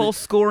Did one. they call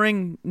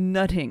scoring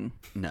nutting?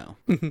 No,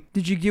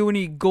 Did you do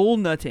any goal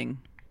nutting?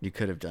 you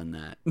could have done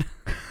that.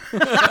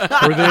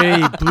 Were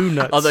they blue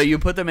nuts? Although you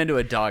put them into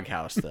a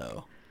doghouse,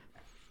 though.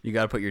 You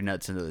got to put your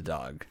nuts into the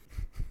dog.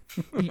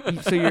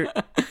 So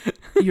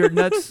your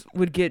nuts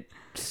would get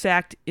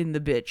sacked in the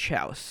bitch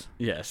house.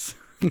 Yes.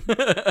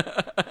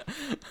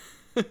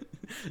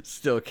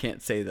 Still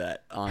can't say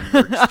that on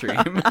work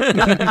stream.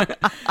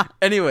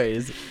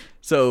 Anyways,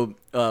 so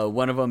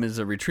one of them is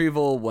a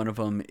retrieval, one of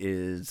them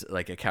is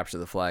like a capture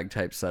the flag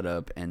type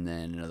setup, and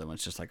then another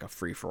one's just like a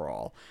free for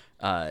all.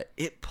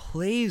 It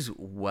plays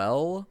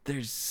well.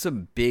 There's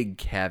some big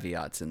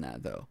caveats in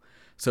that though.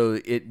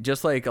 So it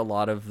just like a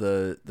lot of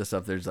the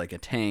stuff, there's like a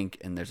tank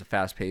and there's a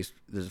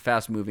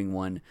fast moving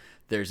one.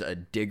 There's a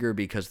digger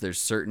because there's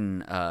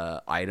certain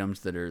items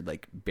that are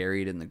like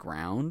buried in the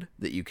ground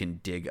that you can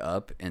dig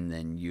up and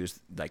then use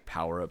like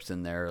power ups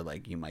in there.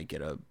 Like you might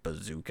get a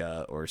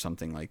bazooka or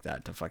something like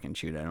that to fucking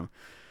shoot at them.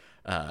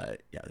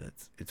 Yeah,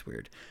 it's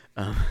weird.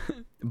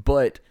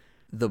 But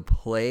the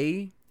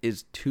play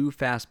is too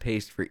fast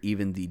paced for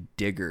even the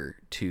digger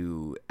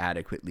to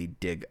adequately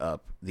dig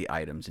up the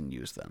items and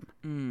use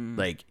them.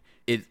 Like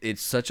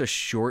it's such a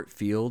short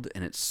field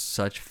and it's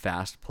such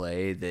fast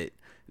play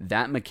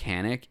that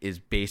mechanic is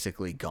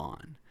basically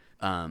gone.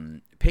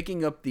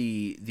 Picking up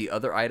the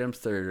other items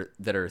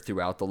that are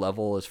throughout the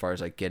level, as far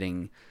as like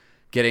getting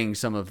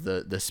some of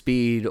the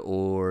speed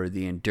or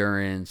the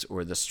endurance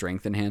or the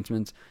strength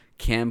enhancements,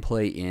 can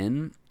play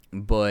in,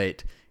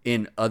 but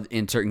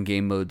in certain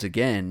game modes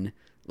again,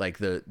 like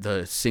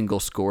the single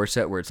score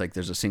set where it's like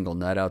there's a single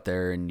nut out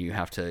there and you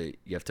have to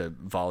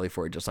volley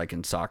for it, just like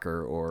in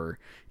soccer or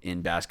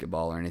in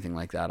basketball or anything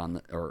like that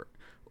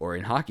or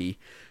in hockey.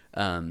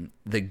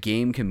 The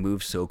game can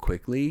move so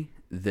quickly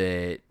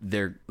that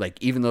they're like,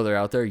 even though they're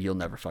out there, you'll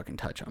never fucking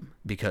touch them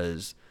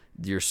because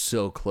you're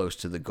so close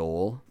to the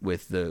goal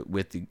with the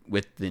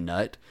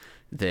nut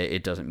that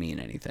it doesn't mean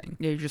anything.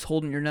 Yeah, you're just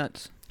holding your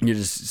nuts. You're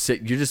just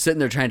sitting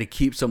there trying to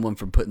keep someone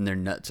from putting their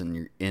nuts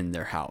in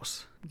their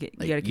house.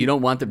 You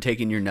don't want them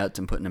taking your nuts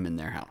and putting them in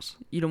their house.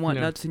 You don't want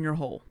nuts in your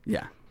hole.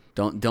 Yeah.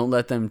 Don't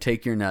let them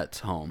take your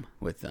nuts home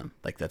with them.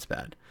 Like, that's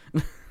bad.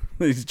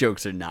 These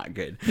jokes are not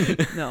good.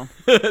 No.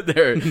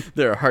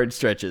 they're hard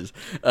stretches.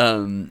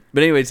 But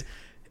anyways,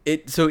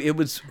 it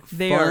was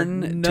They are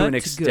fun to an nut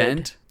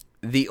extent.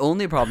 The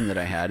only problem that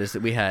I had is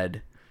that we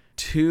had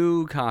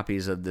 2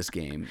 copies of this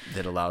game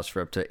that allows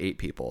for up to 8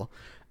 people.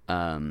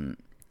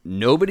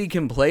 Nobody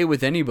can play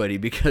with anybody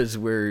because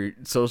we're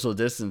social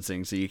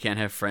distancing, so you can't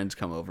have friends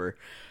come over.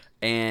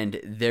 And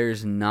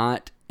there's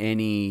not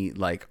any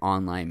like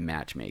online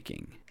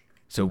matchmaking.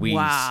 So we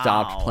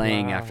stopped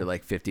playing after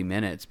like 50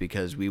 minutes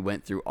because we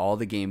went through all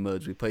the game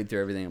modes. We played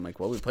through everything. I'm like,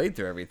 well, we played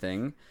through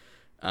everything.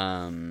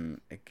 I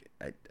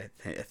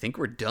think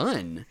we're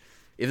done.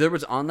 If there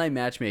was online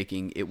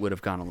matchmaking, it would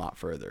have gone a lot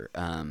further.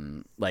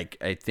 Like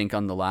I think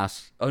on the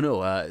last,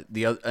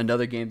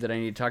 another game that I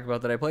need to talk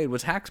about that I played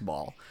was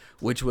Hacksball,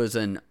 which was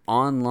an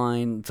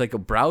online, it's like a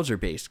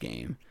browser-based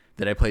game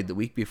that I played the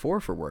week before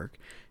for work.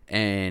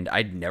 And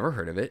I'd never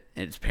heard of it,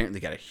 and it's apparently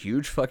got a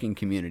huge fucking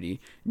community.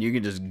 And you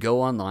can just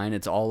go online.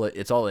 It's all an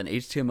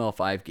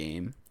HTML5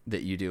 game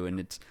that you do, and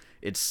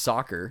it's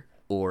soccer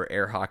or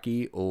air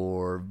hockey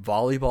or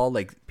volleyball.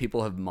 Like,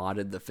 people have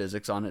modded the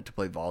physics on it to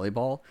play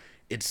volleyball.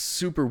 It's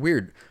super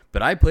weird,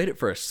 but I played it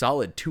for a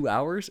solid 2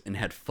 hours and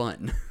had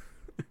fun.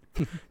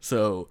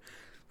 So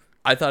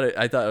I thought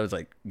I was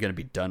like gonna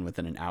be done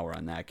within an hour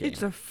on that game.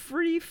 It's a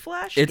free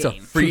Flash It's game.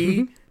 a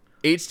free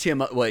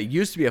HTML. Well, it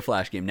used to be a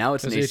Flash game. Now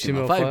it's an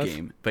HTML5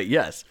 game. But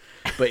yes,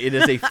 it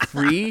is a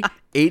free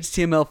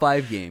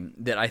HTML5 game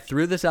that I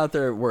threw this out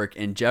there at work,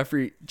 and Jeff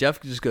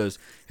just goes,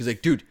 he's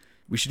like, dude,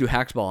 we should do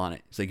Hacksball on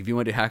it. He's like, if you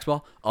want to do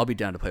Hacksball, I'll be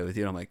down to play with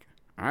you. And I'm like,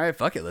 all right,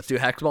 fuck it, let's do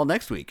Hacksball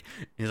next week.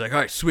 And he's like, all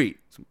right, sweet.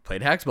 So we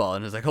played Hacksball,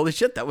 and I was like, holy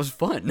shit, that was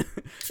fun.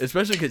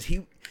 Especially because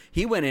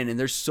he went in, and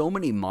there's so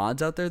many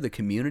mods out there. The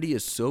community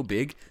is so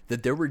big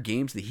that there were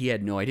games that he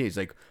had no idea. He's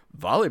like,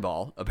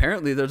 volleyball?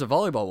 Apparently there's a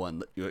volleyball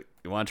one. You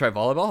want to try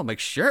volleyball? I'm like,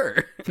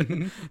 sure.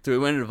 So we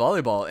went into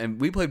volleyball,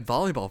 and we played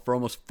volleyball for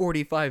almost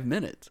 45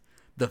 minutes.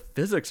 The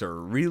physics are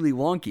really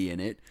wonky in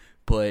it,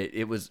 but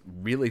it was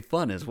really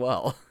fun as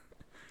well.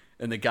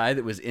 And the guy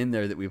that was in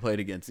there that we played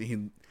against,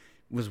 he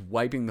was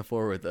wiping the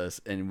floor with us,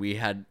 and we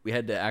had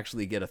to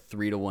actually get a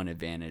 3-1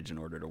 advantage in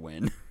order to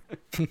win.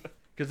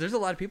 Because there's a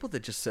lot of people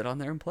that just sit on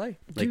there and play.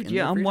 Dude,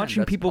 yeah, I'm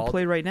watching people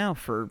play right now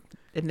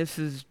and this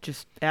is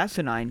just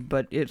asinine,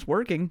 but it's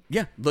working.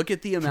 Yeah, look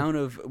at the amount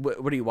of,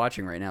 what are you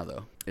watching right now,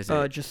 though? Is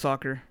it just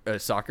soccer?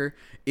 Soccer.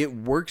 It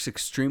works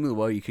extremely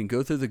well. You can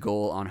go through the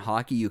goal. On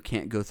hockey, you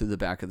can't go through the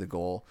back of the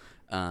goal.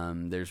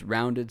 There's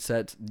rounded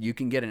sets. You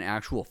can get an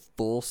actual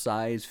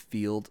full-size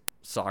field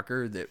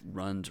soccer that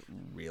runs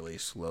really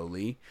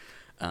slowly,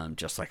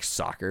 just like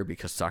soccer,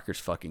 because soccer's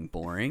fucking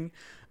boring.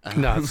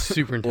 No, it's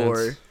super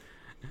intense.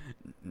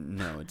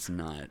 No, it's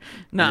not.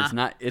 Nah.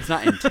 It's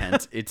not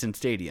intense. It's in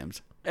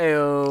stadiums.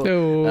 Ayo.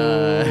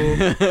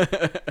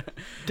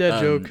 Dad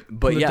joke.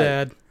 But yeah,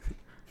 dad.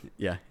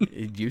 Yeah,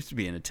 it used to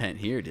be in a tent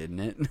here, didn't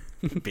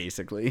it?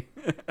 Basically.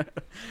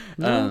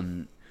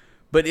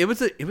 But it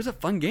was a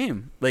fun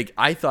game. Like,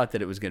 I thought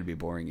that it was going to be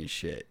boring as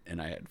shit,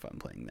 and I had fun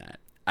playing that.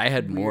 I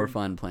had more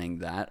fun playing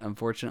that,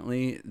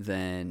 unfortunately,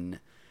 than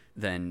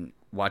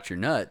Watch Your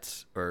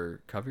Nuts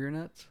or Cover Your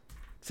Nuts.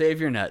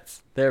 Save Your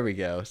Nuts. There we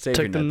go. Save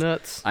Your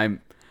Nuts.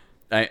 I'm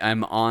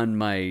on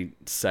my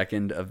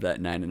second of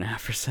that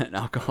 9.5%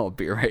 alcohol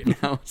beer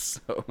right now,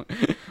 so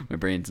my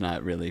brain's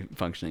not really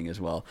functioning as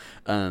well.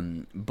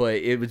 But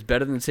it was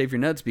better than Save Your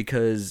Nuts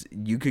because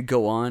you could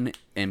go on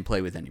and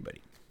play with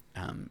anybody.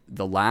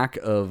 The lack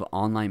of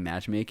online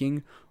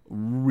matchmaking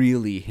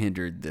really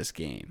hindered this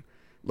game.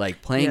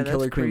 Like, playing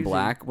Killer Queen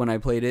Black when I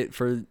played it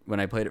for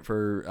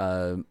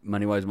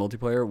Moneywise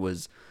multiplayer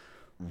was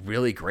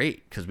really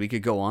great because we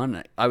could go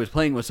on. I was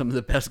playing with some of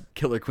the best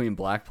Killer Queen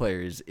Black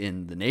players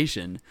in the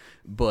nation,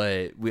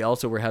 but we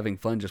also were having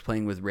fun just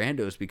playing with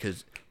randos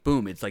because,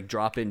 boom, it's like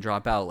drop in,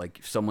 drop out. Like,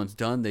 if someone's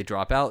done, they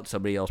drop out,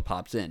 somebody else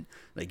pops in.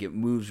 Like, it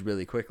moves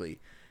really quickly.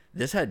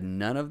 This had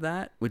none of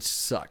that, which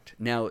sucked.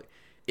 Now,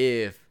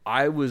 if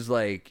I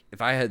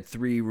had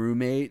 3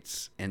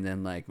 roommates and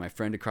then like my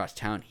friend across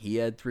town, he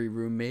had 3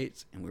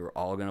 roommates and we were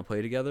all going to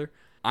play together,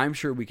 I'm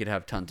sure we could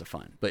have tons of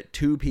fun. But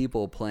 2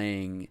 people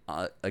playing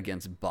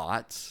against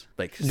bots,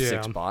 like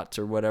 6 bots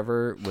or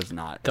whatever, was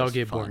not as fun. That'll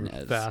get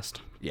boring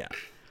fast. Yeah.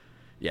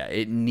 Yeah,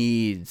 it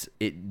needs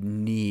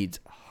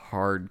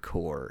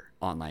hardcore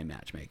online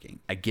matchmaking.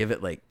 I give it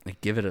a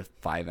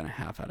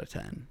 5.5 out of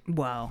 10.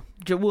 Wow.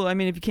 Well, I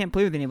mean, if you can't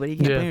play with anybody, you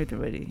can't Yeah. play with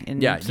anybody.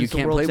 And Yeah, since you the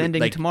can't world's play with-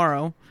 ending like-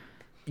 tomorrow.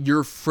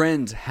 Your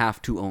friends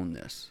have to own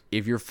this.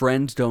 If your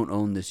friends don't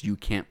own this, you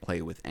can't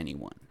play with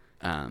anyone.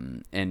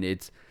 And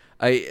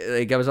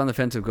I was on the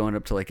fence of going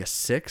up to like a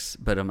 6,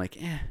 but I'm like,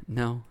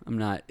 no, I'm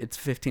not. It's a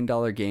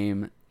 $15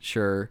 game,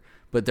 sure,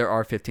 but there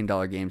are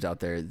 $15 games out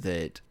there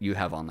that you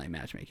have online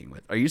matchmaking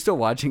with. Are you still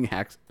watching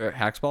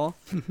Hacksball?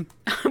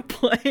 I'm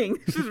playing.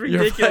 This is You're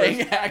ridiculous.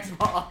 playing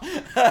Hacksball.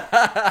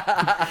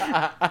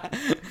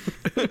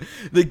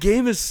 The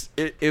game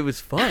it was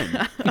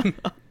fun.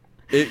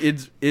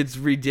 It's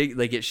ridiculous.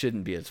 Like, it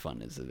shouldn't be as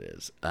fun as it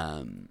is.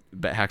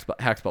 But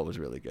Hacksball was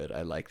really good.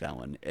 I like that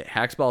one.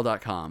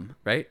 Hacksball.com,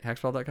 right?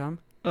 Hacksball.com?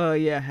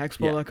 Yeah,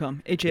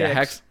 hacksball.com.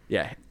 H-A-X.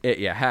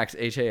 Hacks,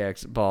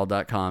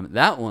 Haxball.com.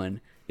 That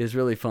one is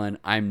really fun.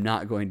 I'm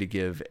not going to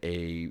give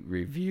a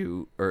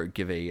review or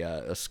give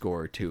a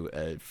score to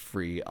a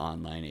free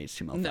online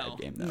HTML5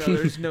 game, though. No,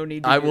 there's no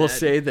need to I do will that.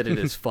 say that it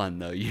is fun,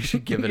 though. You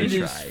should give it a It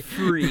is try.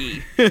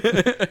 free.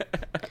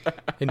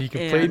 And you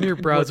can play it in your And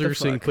what browser, the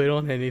so you can fuck? play it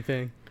on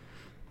anything.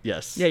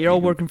 Yes. Yeah, you're all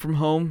You can- working from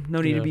home.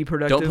 No need to Yeah. be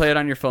productive. Don't play it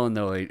on your phone,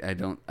 though. I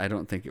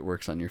don't think it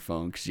works on your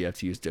phone because you have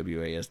to use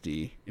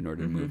WASD in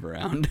order to move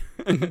around.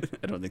 I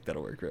don't think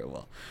that'll work very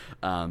well.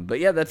 But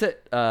yeah, that's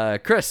it.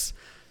 Chris.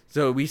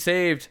 So we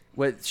saved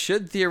what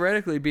should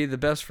theoretically be the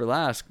best for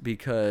last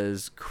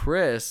because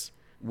Chris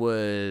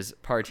was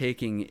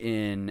partaking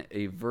in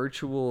a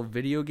virtual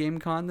video game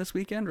con this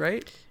weekend,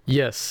 right?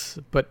 Yes,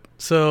 but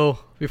so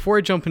before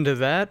I jump into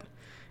that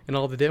and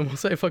all the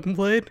demos I fucking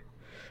played,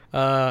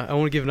 I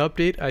want to give an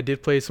update. I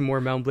did play some more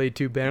Mount Blade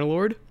 2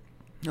 Bannerlord,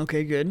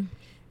 Okay, good.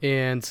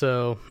 and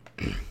so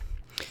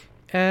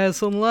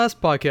as on the last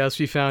podcast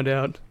we found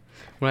out,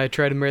 when I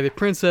tried to marry the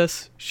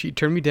princess, she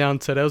turned me down,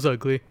 said I was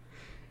ugly,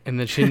 and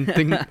then she didn't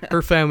think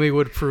her family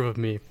would approve of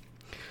me.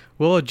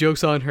 Well, the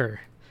joke's on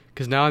her,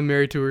 because now I'm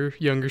married to her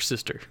younger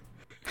sister.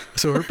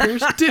 So her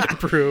parents did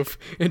approve,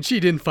 and she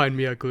didn't find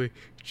me ugly.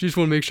 She just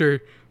want to make sure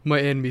my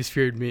enemies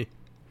feared me.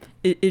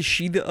 Is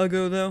she the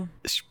Uggo, though?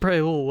 She's probably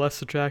a little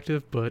less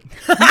attractive, but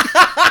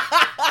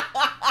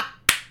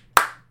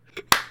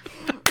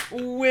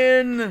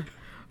Win.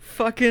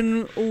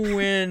 Fucking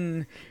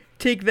win.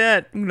 Take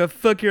that. I'm gonna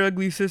fuck your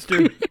ugly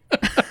sister.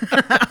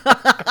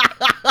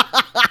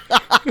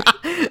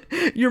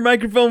 Your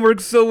microphone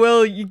works so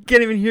well, you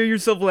can't even hear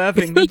yourself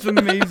laughing. That's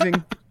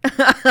amazing.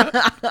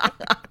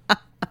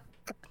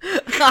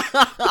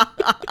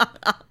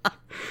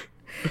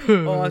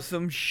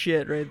 Awesome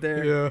shit right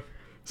there. yeah.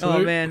 So Oh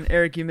there- man,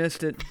 Eric, you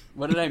missed it.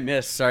 What did I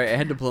miss? Sorry, I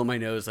had to blow my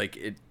nose.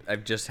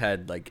 I've just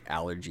had like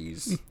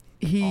allergies.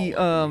 He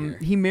All over here.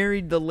 he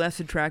married the less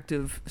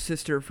attractive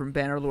sister from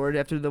Bannerlord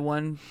after the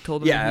one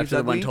told him Yeah, that he was after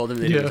the one ugly. told him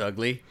that he Yeah. was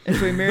ugly. And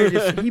so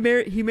he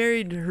married he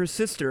married her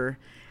sister,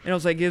 and I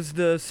was like, "Is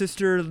the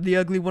sister the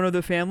ugly one of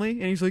the family?"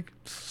 And he's like,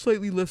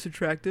 "Slightly less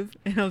attractive."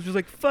 And I was just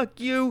like, "Fuck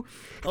you!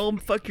 I'll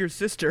fuck your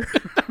sister."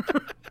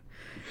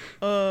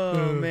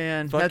 Oh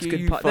man, Fuck that's you, good.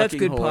 you That's fucking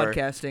good whore.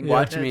 podcasting.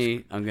 Watch That's-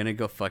 me. I'm gonna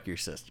go fuck your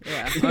sister.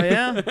 Yeah. Oh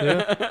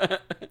yeah.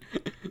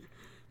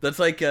 That's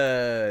like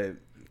oh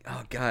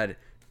god,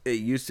 it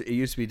used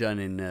to be done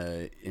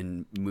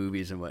in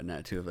movies and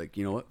whatnot too. Of like,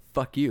 you know what?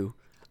 Fuck you.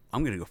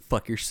 I'm gonna go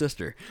fuck your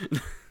sister.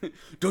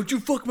 Don't you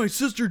fuck my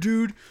sister,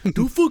 dude.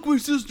 Don't fuck my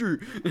sister.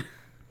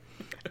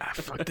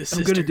 fuck this I'm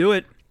sister. gonna do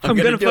it. I'm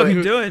gonna gonna do fucking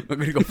it. do it. I'm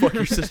gonna go fuck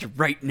your sister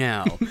right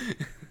now.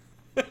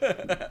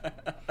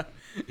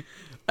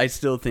 I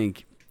still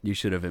think you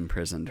should have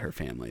imprisoned her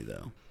family,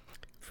 though.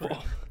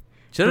 Well,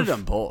 Should have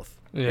done both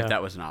Yeah. if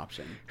that was an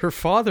option. her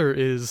father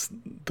is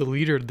the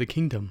leader of the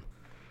kingdom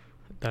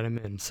that I'm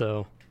in,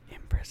 so.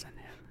 Imprison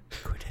him.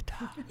 Coup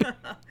d'etat.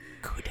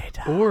 Coup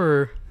d'etat.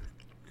 Or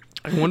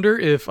I wonder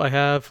if I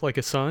have like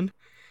a son,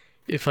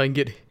 if I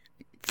can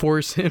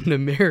force him to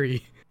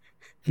marry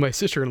my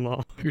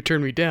sister-in-law who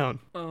turned me down,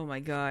 Oh my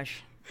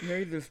gosh,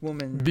 marry this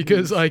woman.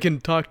 because I can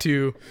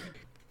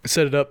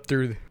set it up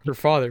through her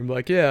father and be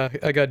like, yeah,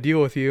 I got to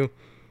deal with you.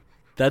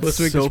 That's Let's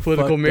make so this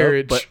political fucked up,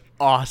 marriage. but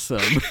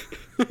awesome.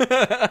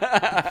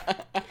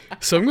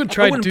 So I'm going to I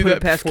try to wouldn't do put that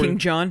it past before, King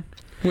John.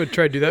 I'm going to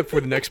try to do that for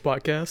the next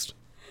podcast.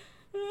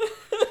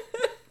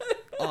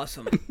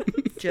 Awesome,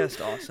 just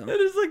awesome. That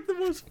is like the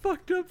most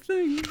fucked up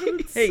thing, but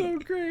it's Hey. so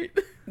great.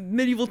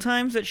 Medieval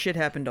times, that shit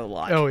happened a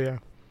lot. Oh, yeah.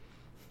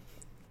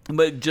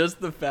 But just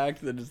the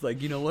fact that it's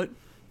like, you know what?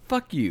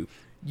 Fuck you.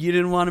 You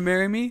didn't want to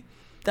marry me?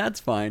 That's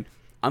fine.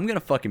 I'm going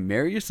to fucking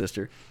marry your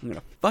sister. I'm going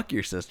to fuck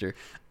your sister.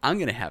 I'm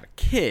going to have a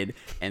kid.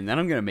 And then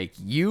I'm going to make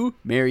you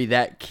marry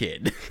that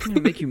kid. I'm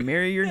gonna make you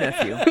marry your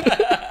nephew.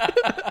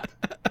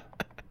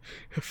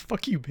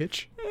 Fuck you,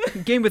 bitch.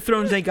 Game of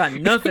Thrones ain't got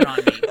nothing on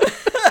me.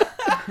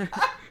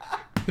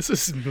 This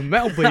is the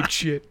Malblade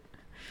shit.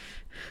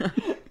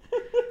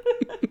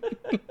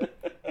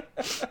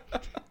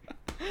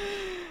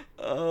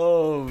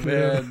 Oh,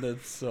 man.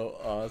 That's so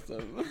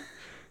awesome.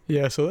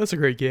 Yeah, so that's a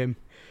great game.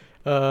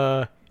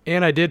 And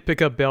I did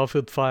pick up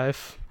Battlefield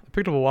 5. I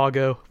picked up a while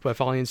ago, but I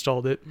finally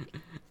installed it.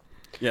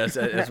 Yes,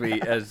 as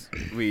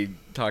we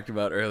talked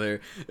about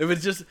earlier, it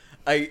was just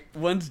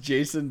once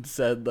Jason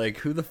said like,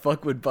 "Who the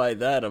fuck would buy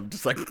that?" I'm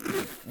just like,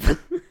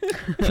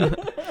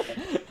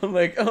 I'm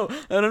like, oh,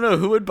 I don't know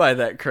who would buy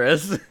that,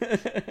 Chris.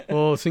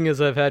 Well, seeing as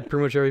I've had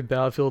pretty much every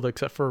Battlefield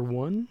except for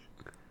one.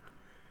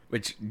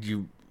 Which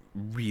you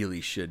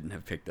really shouldn't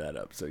have picked that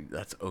up, so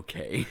that's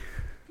okay.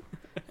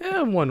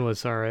 Yeah, one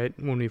was alright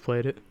when we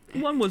played it.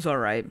 1 was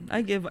alright.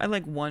 I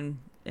like 1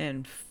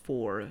 and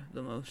 4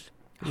 the most.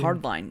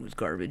 Hardline was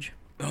garbage.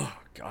 Oh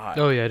God.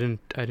 Oh yeah, I didn't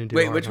do.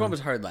 Wait, which Hardline. one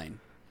was Hardline?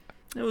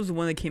 It was the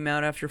one that came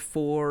out after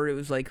 4. It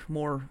was like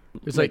more.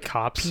 It was like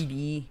cops.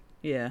 PD.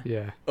 Yeah.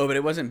 Yeah. Oh, but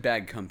it wasn't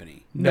Bad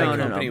Company. No, Bad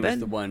no, Company no. was Bad-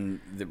 the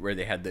one where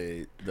they had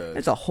the.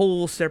 It's a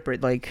whole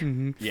separate like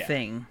Yeah.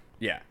 thing,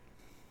 Yeah.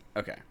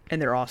 Okay. and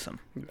they're awesome.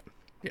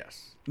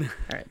 Yes.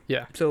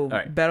 Yeah. So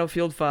right.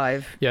 Battlefield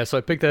 5. Yeah. So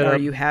I picked that Are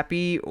up. you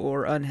happy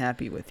or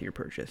unhappy with your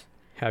purchase?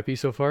 Happy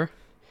so far?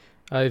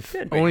 I've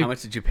Good. Wait, only how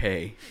much did you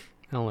pay?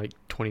 I don't know, like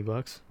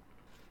 $20.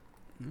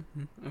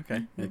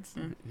 Okay, it's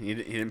he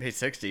didn't pay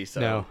 60,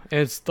 so No,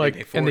 and it's They like,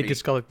 pay and they 40.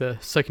 just got like the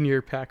second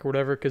year pack or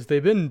whatever, because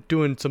they've been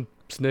doing some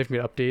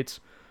significant updates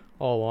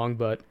all along.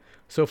 But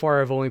so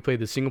far, I've only played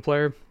the single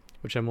player,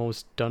 which I'm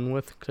almost done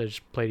with because I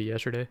just played it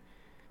yesterday.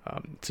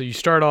 So you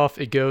start off,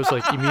 it goes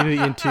like immediately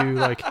into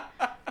like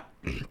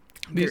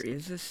There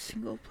is a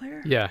single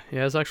player. yeah,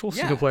 it's actual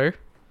single Yeah. player,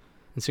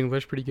 and single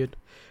player's pretty good.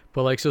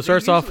 But like, so it They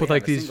starts off usually with have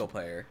like a these single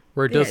player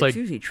where it Yeah, does it's like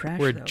usually trash,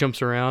 where though. it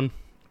jumps around,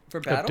 for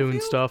up Battlefield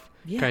doing stuff,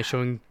 Yeah. kind of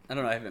showing. I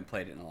don't know. I haven't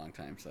played it in a long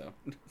time, so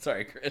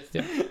sorry, Chris.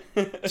 Yeah.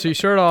 So you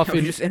start off I was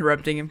in just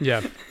interrupting him.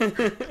 yeah.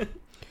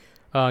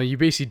 You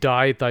basically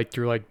die like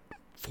through like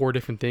 4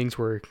 different things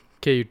where,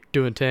 okay, you're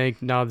doing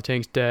tank, now the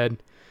tank's dead,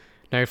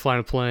 now you're flying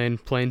a plane,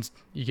 planes,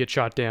 you get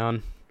shot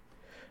down,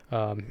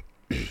 you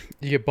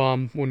get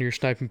bombed when you're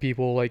sniping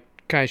people, like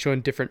kind of showing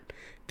different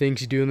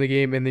things you do in the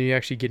game, and then you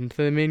actually get into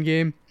the main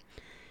game.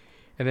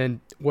 And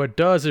then what it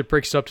does, it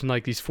breaks it up to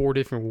like these 4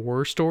 different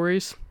war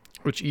stories,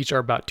 which each are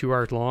about 2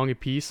 hours long a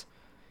piece.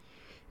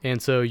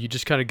 And so you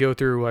just kind of go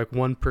through like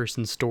one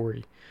person's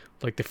story.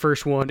 Like the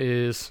first one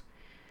is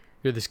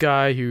you're this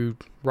guy who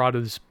robbed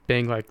this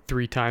bank like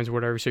 3 times or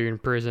whatever, so you're in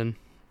prison.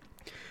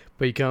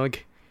 But you kind of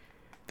like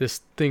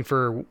this thing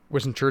for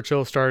Winston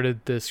Churchill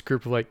started this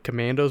group of like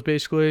commandos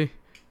basically,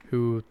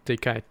 who they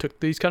kind of took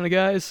these kind of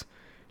guys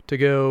to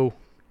go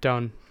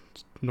down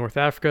North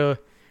Africa,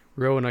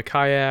 row in a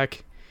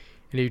kayak,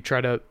 and he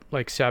try to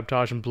like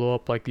sabotage and blow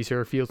up like these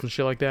airfields and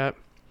shit like that.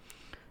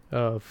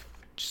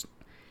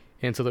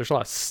 And so there's a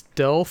lot of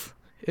stealth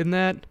in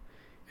that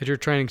as you're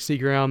trying to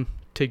sneak around,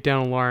 take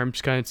down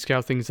alarms, kind of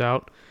scout things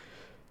out.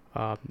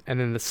 And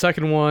then the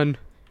second one,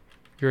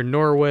 you're in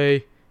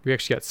Norway. We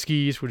actually got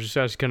skis, which is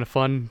actually kind of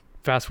fun.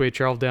 Fast way to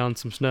travel down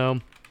some snow.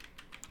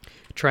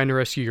 Trying to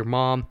rescue your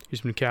mom,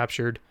 who's been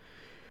captured.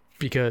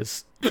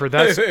 Because for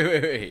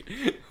that,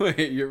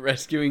 Wait, you're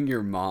rescuing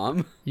your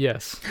mom?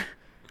 yes.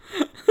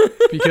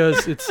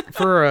 Because it's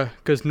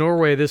because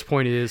Norway at this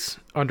point is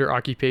under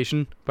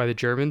occupation by the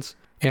Germans,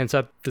 and it's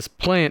at this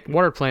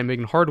water plant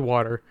making hard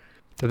water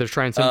that they're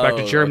trying to send back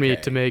to Germany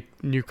okay. to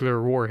make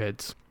nuclear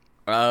warheads.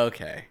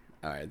 Okay,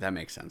 all right, that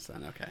makes sense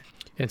then. Okay.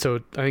 And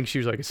so I think she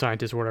was like a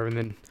scientist or whatever, and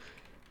then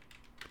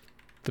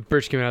the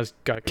British came out,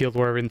 got killed or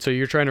whatever, and so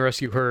you're trying to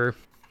rescue her,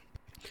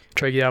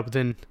 try to get out, but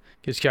then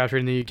gets captured,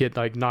 and then you get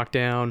like knocked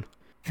down.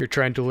 You're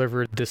trying to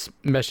deliver this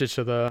message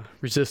to the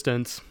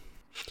resistance,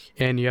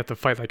 and you have to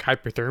fight like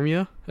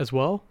hypothermia as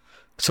well.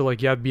 So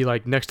like you have to be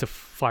like next to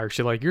fire.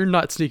 So like you're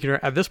not sneaking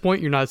around. At this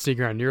point, you're not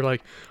sneaking around. You're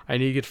like, I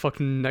need to get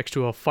fucking next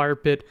to a fire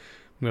pit.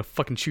 I'm gonna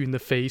fucking shoot you in the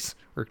face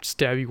or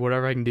stab you,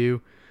 whatever I can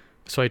do,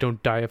 so I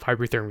don't die of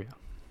hypothermia.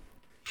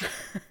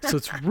 So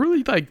it's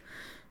really like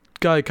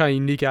got a kind of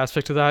unique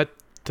aspect to that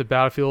to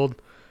Battlefield,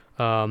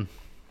 where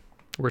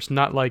it's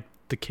not like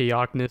the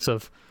chaoticness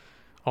of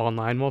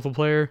online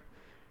multiplayer,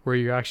 where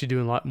you're actually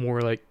doing a lot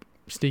more like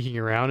sneaking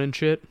around and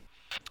shit.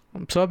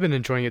 So I've been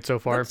enjoying it so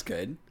far. That's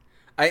good.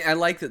 I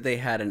like that they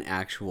had an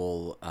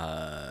actual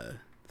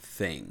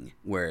thing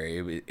where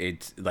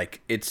it's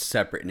like it's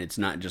separate and it's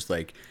not just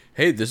like,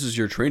 hey, this is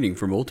your training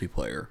for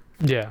multiplayer.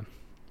 Yeah.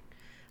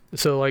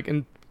 So like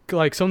in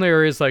like some of the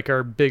areas like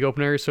are big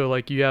open areas, so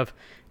like you have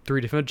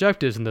 3 different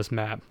objectives in this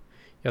map.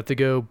 You have to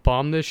go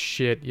bomb this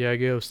shit, you gotta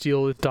go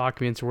steal the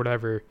documents or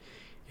whatever,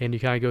 and you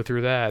kinda go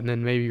through that, and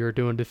then maybe you're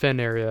doing a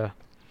defend area.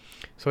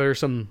 So there's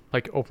some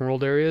like open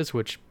world areas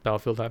which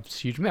Battlefield has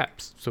huge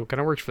maps, so it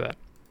kinda works for that.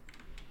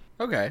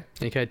 Okay.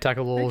 And you kinda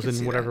tackle those can see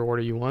in whatever that.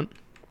 order you want.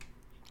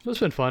 So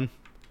it's been fun.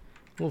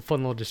 A little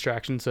fun little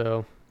distraction,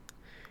 so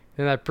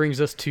and that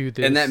brings us to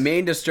this. And that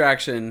main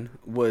distraction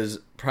was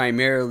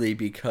primarily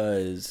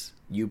because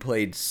you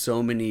played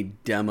so many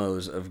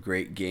demos of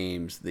great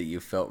games that you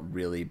felt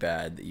really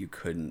bad that you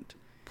couldn't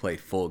play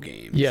full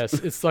games. Yes,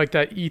 it's like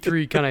that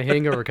E3 kind of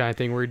hangover kind of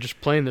thing where you're just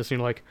playing this and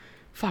you're like,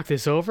 fuck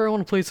this over, I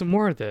want to play some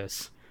more of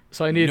this.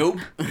 So I need Nope.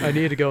 I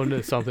need to go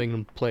into something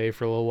and play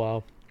for a little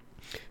while.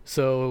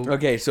 So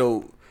Okay,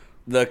 so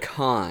The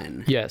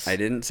con. Yes. I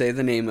didn't say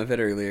the name of it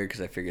earlier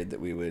because I figured that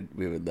we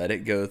would let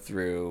it go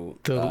through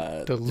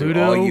The through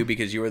Ludo- all you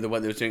because you were the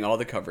one that was doing all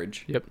the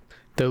coverage. Yep.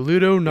 The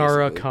Ludo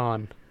Nara Basically.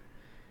 Con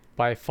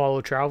by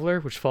Follow Traveler,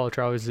 which Follow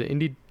Traveler is the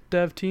indie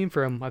dev team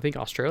from, I think,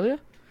 Australia.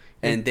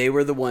 And they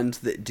were the ones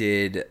that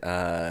did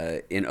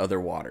In Other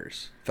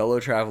Waters. Fellow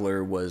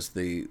Traveler was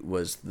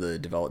the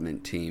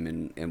development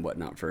team and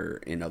whatnot for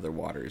In Other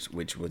Waters,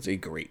 which was a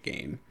great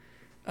game.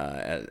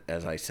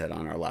 As I said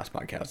on our last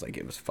podcast, like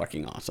it was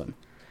fucking awesome.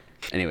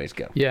 Anyways,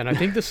 go. Yeah, and I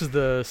think this is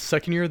the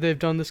second year they've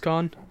done this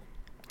con.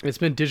 It's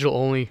been digital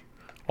only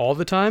all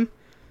the time,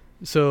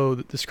 so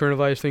this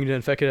coronavirus thing didn't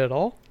affect it at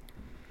all.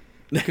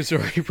 Because they're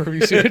already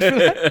pretty suited for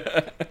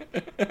that.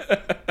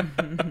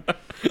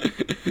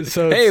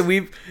 So Hey,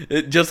 we've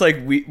just like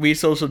we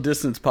social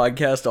distance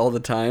podcast all the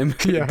time.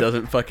 Yeah. It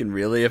doesn't fucking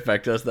really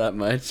affect us that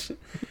much,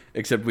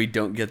 except we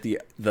don't get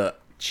the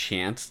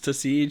chance to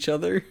see each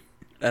other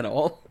at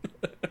all.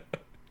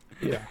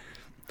 yeah,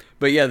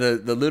 But yeah, the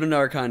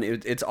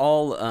Ludonarcon, it's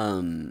all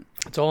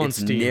it's all on it's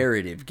Steam.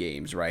 narrative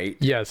games, right?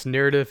 Yeah, it's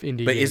narrative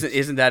indie But games.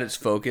 isn't that its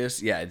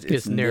focus? Yeah, it's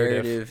It's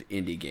narrative. narrative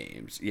indie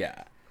games.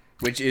 Yeah,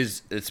 which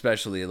is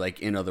especially like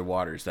In Other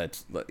Waters.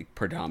 That's like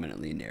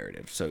predominantly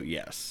narrative. So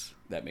yes,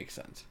 that makes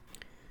sense.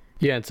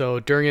 Yeah, and so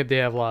during it they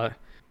have a lot.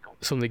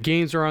 Some of the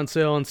games are on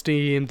sale on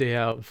Steam. They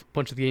have a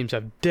bunch of the games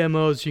have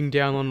demos you can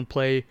download and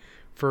play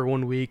for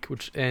 1 week,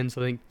 which ends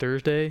I think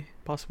Thursday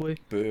possibly.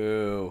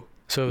 Boo.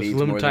 So it's Needs more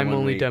limited than time 1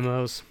 only week.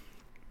 demos.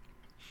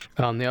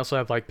 They also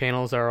have like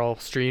panels that are all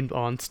streamed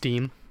on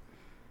Steam.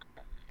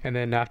 And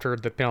then after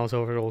the panel's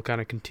over, it'll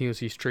kind of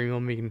continuously stream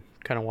them. You can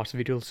kind of watch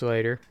the videos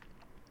later.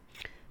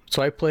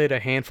 So I played a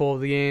handful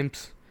of the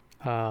games.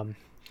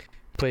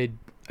 Played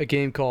a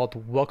game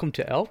called Welcome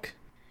to Elk,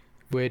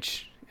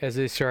 which, as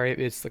they describe,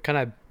 it's the kind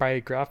of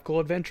biographical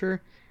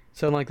adventure.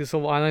 So like this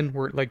little island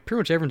where like pretty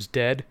much everyone's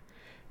dead,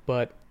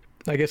 but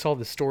I guess all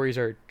the stories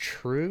are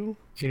true,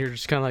 and you're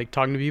just kind of like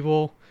talking to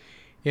people,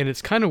 and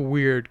it's kind of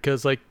weird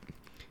because like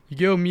you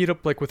go meet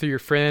up like with your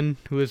friend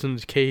who lives in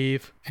the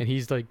cave, and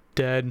he's like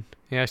dead. And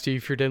he asks you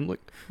if you're dead. I'm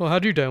like, well,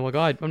 how'd you die? I'm like,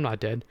 oh, I'm not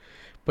dead,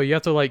 but you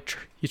have to like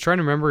he's trying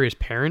to remember his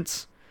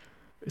parents,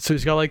 so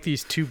he's got like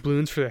these two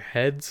balloons for their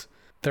heads.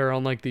 They're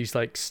on like these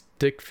like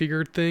stick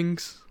figure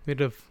things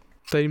made of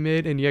that he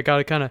made, and you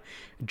gotta kind of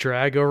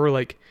drag over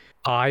like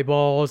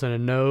eyeballs and a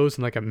nose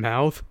and like a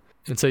mouth,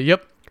 and say,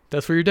 "Yep,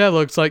 that's what your dad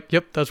looks like.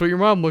 Yep, that's what your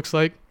mom looks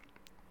like."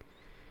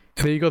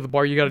 And then you go to the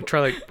bar, you gotta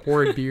try like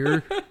pour a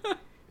beer.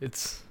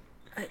 It's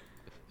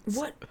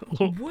What? a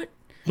little, What?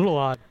 little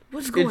odd.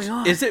 What's going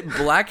on? Is it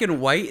black and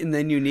white, and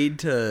then you need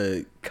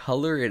to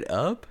color it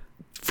up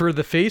For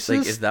the faces,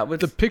 Like, is that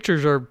what's the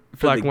pictures are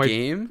for black the and white?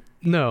 game?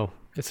 No,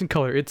 it's in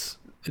color. It's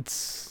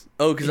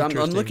Oh, because I'm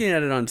interesting. looking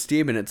at it on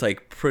Steam, and it's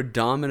like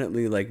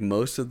predominantly like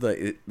most of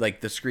the like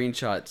the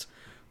screenshots.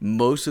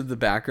 Most of the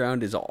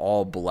background is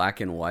all black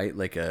and white,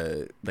 like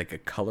a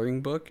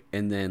coloring book,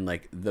 and then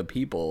like the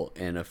people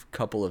and a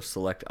couple of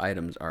select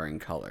items are in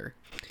color.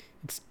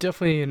 It's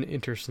definitely an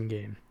interesting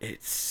game.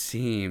 It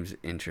seems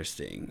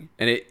interesting,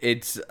 and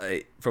it's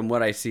from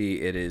what I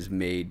see, it is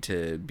made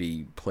to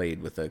be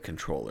played with a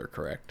controller.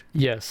 Correct?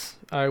 Yes,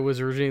 I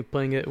was originally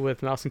playing it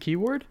with mouse and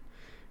keyboard,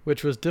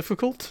 which was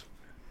difficult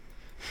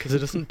because it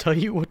doesn't tell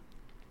you what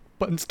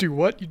buttons do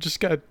what. You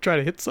just gotta try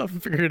to hit stuff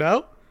and figure it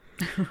out.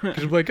 Because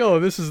you're like, oh,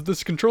 this is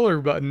this controller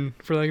button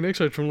for like next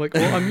item. I'm like,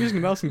 well, I'm using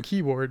a mouse and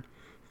keyboard.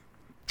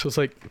 So it's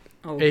like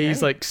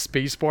A's like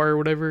spacebar or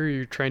whatever.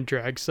 You're trying to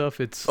drag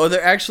stuff. It's Oh,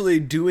 they're actually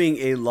doing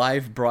a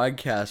live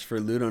broadcast for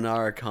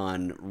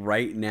Ludonarcon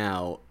right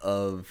now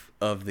of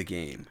the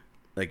game,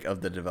 like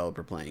of the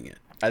developer playing it.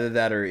 Either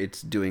that or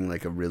it's doing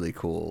like a really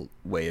cool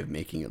way of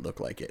making it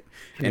look like it,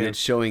 and Yeah. it's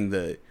showing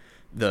the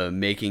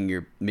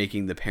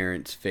making the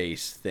parents'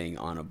 face thing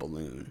on a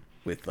balloon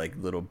with like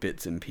little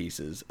bits and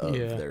pieces of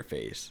Yeah. their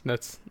face.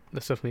 That's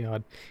definitely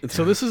odd.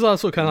 So this is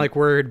also kind of like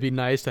where it'd be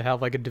nice to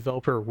have like a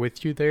developer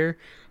with you there.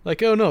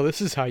 Like, oh no, this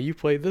is how you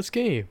play this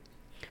game.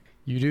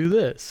 You do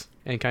this,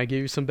 and kind of give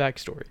you some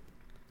backstory.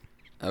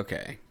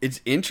 Okay,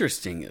 it's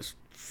interesting as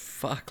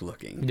fuck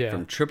looking. Yeah.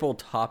 From Triple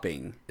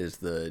Topping is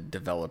the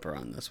developer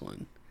on this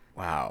one.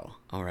 Wow.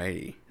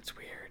 Alrighty, it's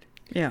weird.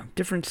 Yeah,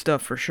 different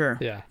stuff for sure.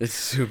 Yeah. It's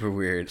super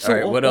weird. So, All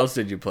right, what else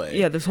did you play?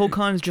 Yeah, this whole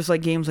con is just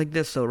like games like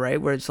this, though,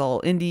 right? Where it's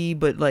all indie,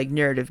 but like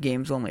narrative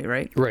games only,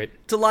 right? Right.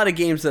 It's a lot of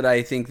games that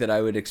I think that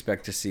I would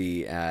expect to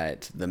see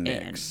at the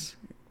mix.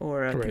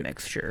 Or at the Right.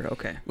 mix, sure,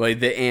 okay. Like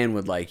the Anne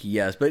would like,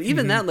 yes, but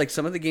even that, like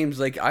some of the games,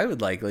 like I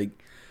would like.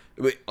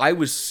 I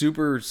was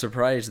super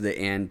surprised that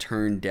Anne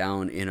turned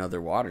down In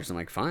Other Waters. I'm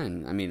like,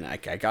 fine. I mean, I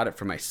got it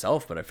for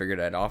myself, but I figured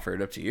I'd offer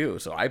it up to you.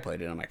 So I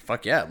played it. I'm like,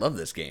 fuck yeah, I love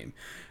this game.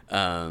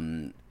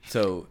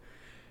 So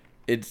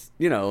it's,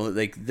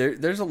 like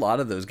there's a lot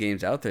of those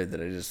games out there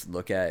that I just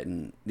look at,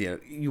 and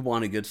you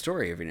want a good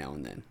story every now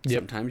and then. Yep.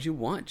 Sometimes you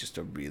want just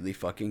a really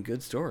fucking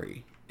good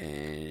story,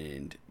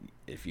 and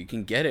if you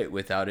can get it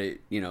without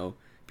it,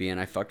 being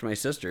I fucked my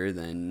sister,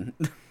 then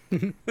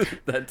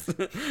that's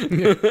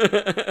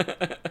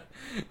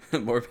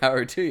more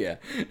power to you.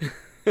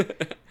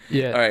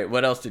 Yeah. All right,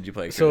 what else did you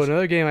play, Chris? So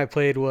another game I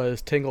played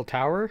was Tangle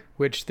Tower,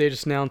 which they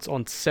just announced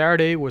on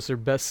Saturday was their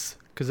best,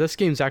 because this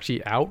game's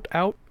actually out.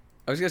 I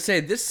was going to say,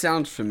 this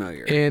sounds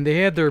familiar. And they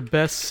had their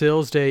best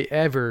sales day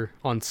ever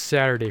on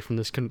Saturday from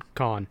this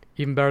con.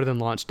 Even better than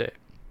launch day.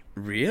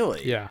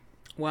 Really? Yeah.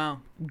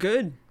 Wow.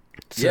 Good.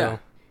 So, Yeah.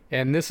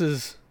 And this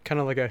is kind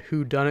of like a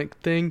whodunit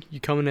thing. You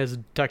come in as a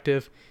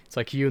detective. It's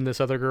like you and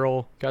this other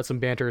girl got some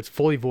banter. It's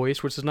fully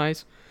voiced, which is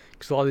nice.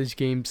 Because a lot of these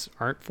games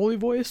aren't fully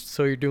voiced,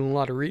 so you're doing a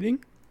lot of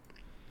reading.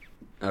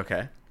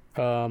 Okay.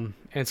 And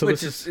so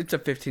Which this is it's a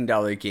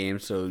 $15 game,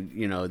 so,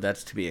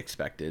 that's to be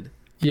expected.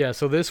 Yeah,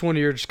 so this one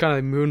you're just kind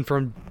of moving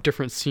from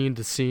different scene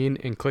to scene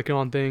and clicking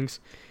on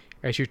things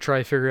as you try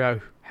to figure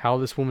out how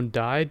this woman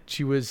died.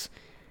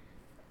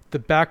 The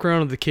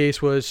background of the case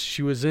was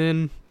she was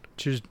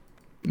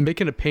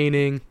making a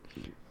painting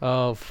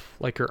of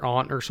like her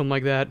aunt or something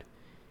like that,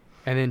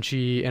 and then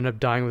she ended up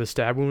dying with a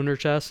stab wound in her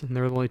chest, and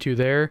there were the only two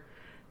there.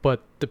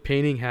 But the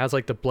painting has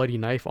like the bloody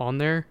knife on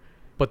there,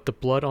 but the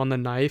blood on the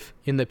knife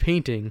in the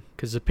painting,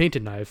 because it's a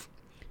painted knife,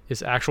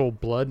 is actual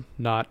blood,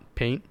 not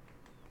paint.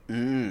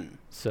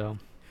 So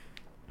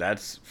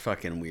That's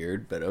fucking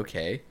weird, but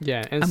okay.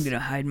 yeah, and I'm gonna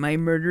hide my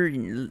murder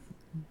in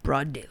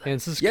broad daylight. and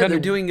this is Yeah, kind they're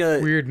of doing a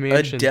weird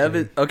mansion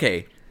thing.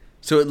 Okay,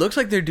 so it looks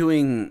like they're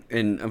doing,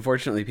 and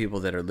unfortunately, people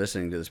that are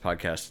listening to this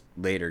podcast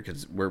later,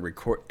 because we're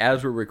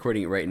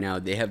recording it right now,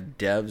 they have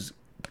devs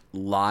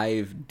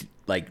live,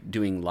 like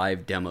doing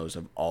live demos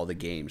of all the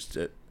games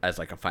as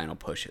like a final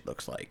push. It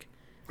looks like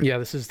Yeah,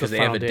 this is the because they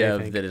have final a day, I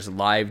dev think. that is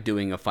live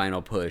doing a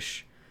final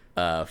push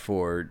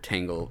for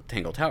Tangle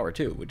Tower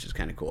too, which is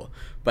kind of cool.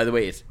 By the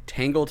way, it's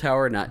Tangle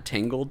Tower, not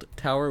Tangled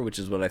Tower, which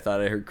is what I thought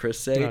I heard Chris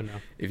say. Oh, no.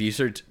 If you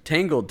search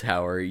Tangled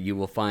Tower, you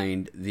will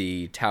find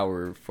the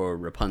tower for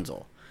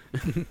Rapunzel.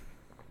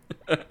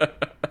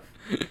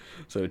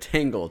 So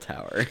Tangle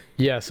Tower.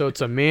 Yeah, so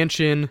it's a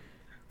mansion.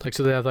 Like,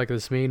 so they have like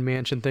this main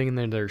mansion thing, and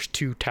then there's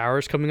two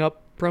towers coming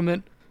up from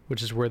it,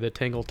 which is where the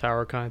Tangle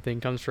Tower kind of thing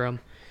comes from.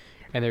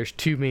 And there's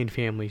two main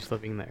families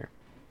living there.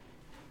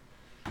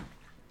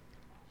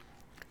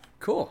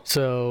 Cool.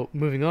 So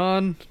moving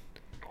on,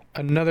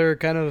 another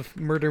kind of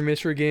murder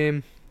mystery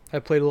game I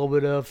played a little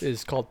bit of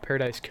is called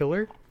Paradise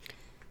Killer,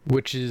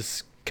 which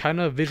is kind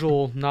of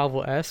visual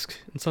novel-esque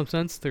in some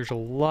sense. There's a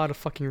lot of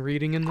fucking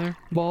reading in there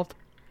involved.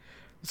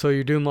 So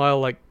you're doing a lot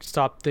of like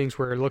stop things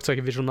where it looks like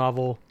a visual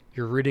novel.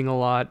 You're reading a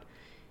lot,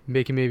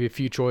 making maybe a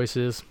few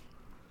choices,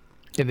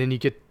 and then you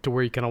get to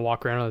where you kind of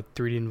walk around in a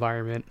 3D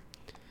environment.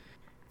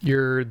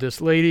 You're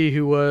this lady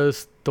who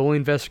was the only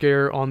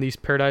investigator on these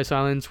Paradise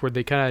Islands where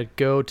they kind of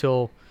go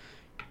till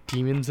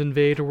demons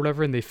invade or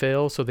whatever and they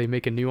fail, so they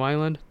make a new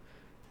island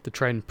to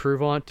try and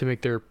improve on it to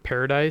make their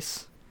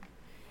paradise.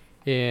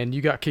 And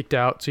you got kicked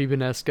out, so you've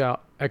been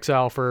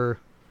exile for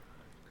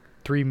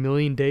 3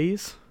 million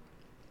days.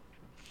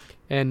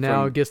 And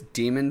now From I guess,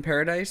 Demon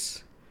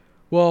Paradise?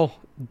 well,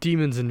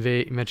 demons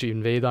eventually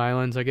invade the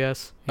islands, I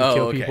guess. You Oh,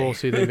 kill okay. people,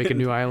 so they make a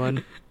new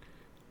island.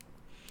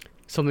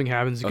 Something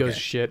happens, it goes Okay. to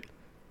shit.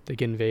 They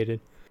get invaded.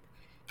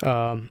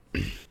 So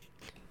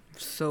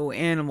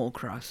Animal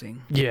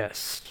Crossing.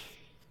 Yes.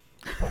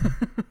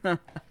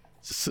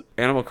 So,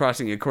 Animal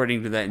Crossing,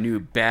 according to that new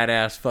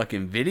badass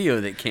fucking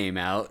video that came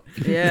out.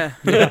 Yeah.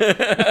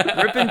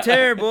 Rip and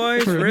tear,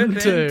 boys. Rip and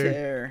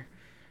tear.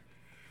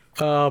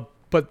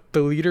 but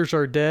the leaders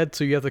are dead,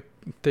 so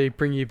they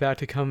bring you back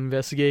to come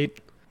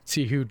investigate,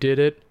 see who did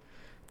it.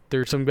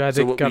 There's some guy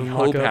So that what got we him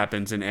hope locked up.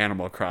 happens in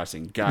Animal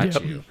Crossing. Got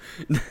Yep. you.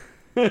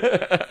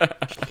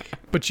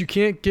 But you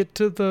can't get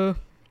to the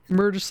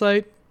murder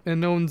site, and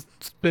no one's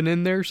been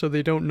in there, so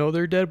they don't know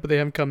they're dead, but they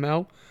haven't come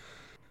out.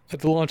 At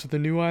the launch of the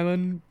new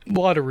island, a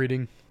lot of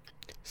reading.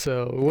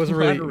 So it wasn't A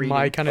lot really of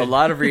my reading. kind A of...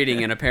 lot of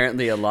reading and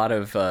apparently a lot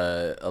of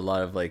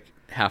like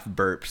half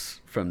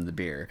burps from the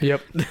beer.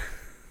 Yep.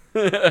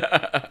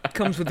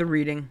 Comes with the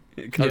reading.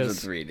 It comes Yes.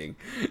 with reading.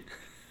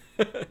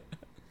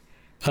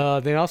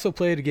 They also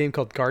played a game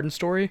called Garden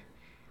Story,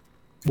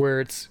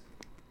 where it's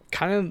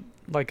kind of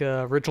like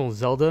a original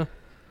Zelda.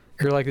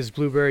 You're like this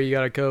blueberry, you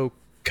gotta go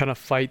kind of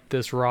fight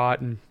this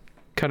rot and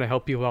kind of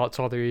help people out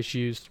solve their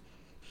issues.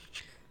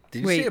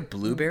 Did you Wait. say a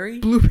blueberry?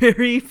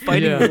 Blueberry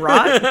fighting Yeah.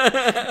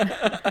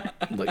 rot?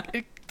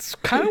 Like, it's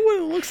kind of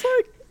what it looks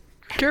like.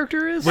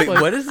 Character is Wait,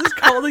 like what is this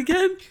called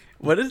again?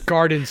 What is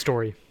Garden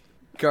Story.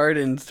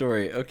 Garden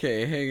Story?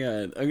 Okay, hang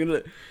on. I'm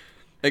gonna.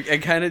 I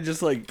kind of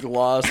just like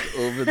glossed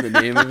over the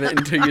name of it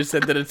until you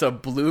said that it's a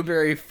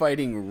blueberry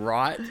fighting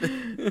rot.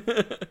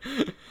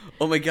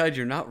 Oh my god,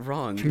 you're not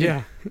wrong.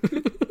 Yeah.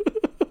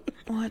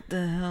 What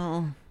the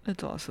hell?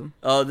 That's awesome.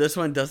 Oh, this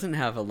one doesn't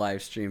have a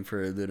live stream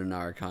for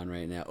Lunaricon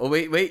right now. Oh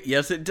wait,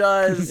 yes it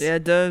does. Yeah,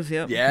 it does.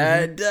 Yep. Yeah,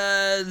 it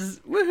does.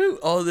 Woohoo!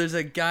 Oh, there's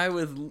a guy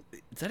with.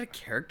 Is that a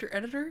character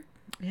editor?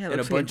 Yeah. And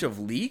a bunch of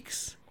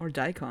leaks? or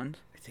daikons.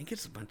 I think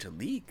it's a bunch of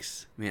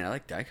leaks. I mean, I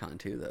like Daikon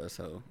too, though,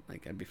 so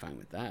like I'd be fine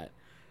with that.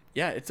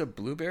 Yeah, it's a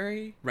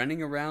blueberry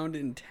running around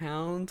in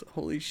towns.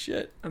 Holy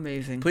shit!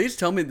 Amazing. Please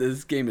tell me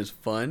this game is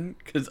fun,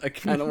 because I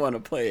kind of want to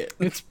play it.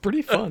 It's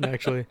pretty fun,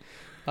 actually.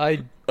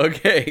 I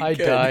Okay, I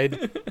good.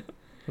 died.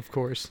 of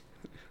course.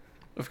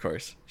 Of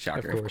course.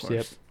 Shocker. Of course,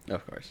 yep.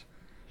 Of course.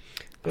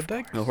 But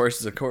that, A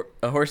horse is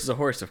a horse is a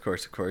horse, of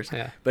course.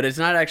 Yeah. But it's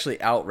not actually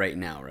out right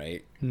now,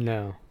 right?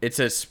 no. It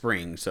says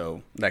spring,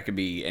 so that could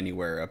be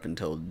anywhere up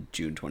until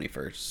June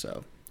 21st.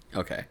 So,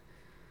 okay.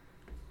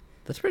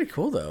 That's pretty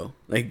cool, though.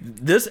 Like,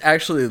 this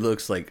actually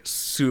looks like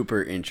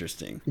super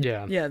interesting.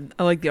 Yeah. Yeah,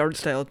 I like the art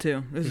style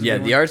too. This is a Yeah,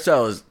 good the one. art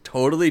style is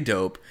totally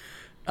dope.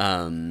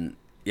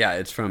 Yeah,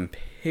 it's from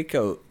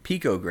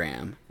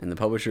Picogram, and the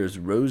publisher is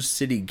Rose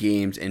City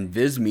Games and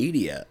Viz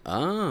Media.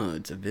 Oh,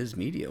 it's a Viz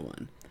Media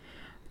one.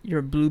 You're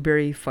a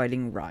blueberry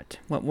fighting rot.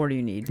 What more do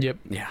you need? Yep.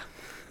 Yeah.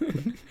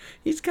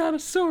 He's got a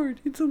sword.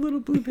 It's a little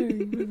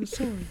blueberry with a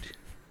sword.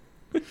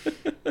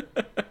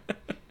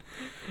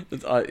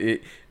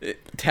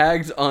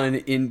 Tags on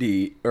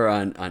indie or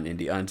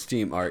on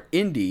Steam are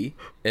indie,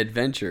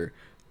 adventure,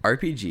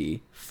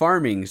 RPG,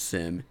 farming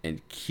sim,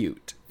 and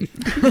cute.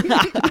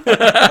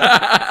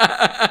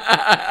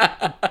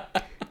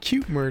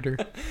 Cute murder.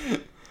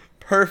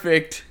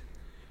 Perfect.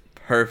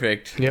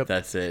 Yep.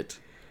 That's it.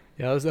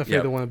 Yeah, that was definitely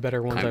Yep. the one of the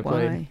better ones I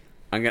played. Why?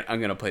 I'm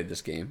gonna play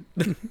this game.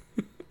 I'm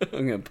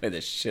gonna play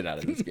the shit out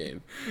of this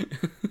game.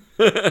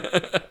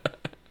 But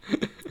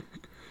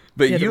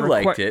Yeah, the you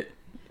requi- liked it,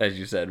 as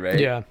you said, right?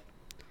 Yeah.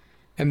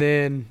 And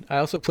then I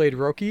also played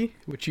Roki,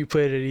 which you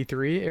played at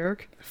E3,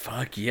 Eric.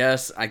 Fuck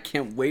yes! I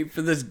can't wait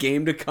for this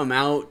game to come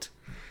out.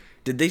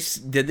 Did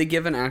they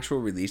give an actual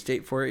release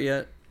date for it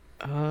yet?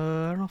 I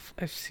don't know if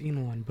I've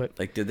seen one, but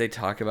Like, did they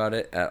talk about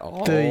it at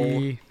all?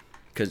 the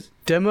Because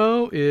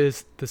demo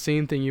is the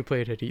same thing you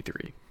played at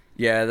E3.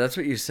 yeah, that's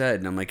what you said,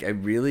 and I'm like, I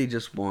really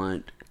just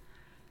want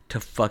to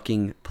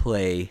fucking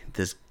play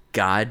this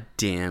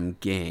goddamn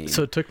game.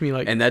 So it took me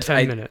like And that's- 10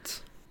 I-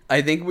 minutes.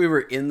 I think we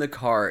were in the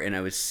car and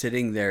I was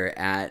sitting there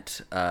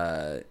at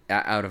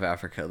Out of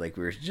Africa. Like,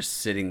 we were just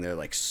sitting there,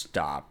 like,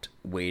 stopped,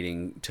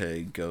 waiting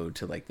to go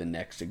to, like, the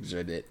next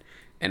exhibit.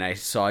 And I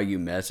saw you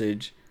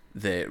message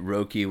that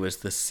Roki was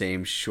the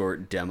same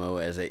short demo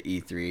as at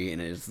E3.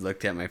 And I just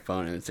looked at my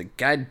phone and it's like,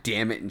 God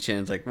damn it. And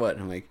Shannon's like, what?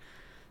 And I'm like,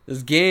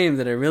 this game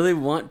that I really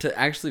want to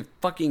actually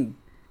fucking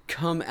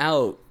come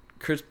out.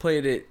 Chris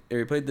played it, or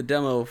he played the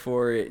demo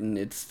for it, and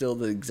it's still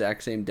the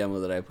exact same demo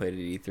that I played at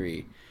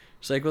E3.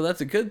 She's like, well, that's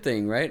a good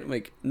thing, right? I'm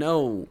like,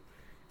 no,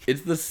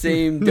 it's the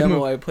same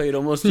demo I played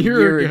almost a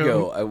year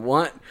ago. I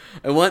want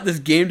this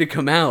game to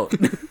come out.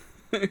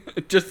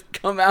 Just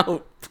come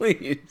out,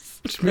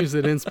 please. Which means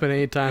they didn't spend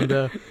any time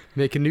to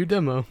make a new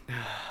demo.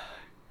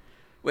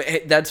 Wait,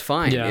 hey, that's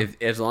fine. Yeah.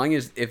 As long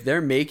as if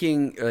they're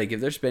making, like, if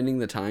they're spending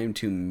the time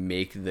to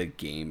make the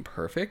game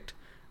perfect,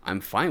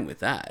 I'm fine with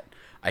that.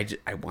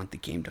 I want the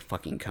game to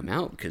fucking come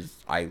out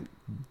because I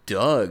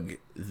dug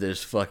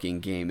this fucking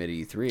game at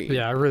E3.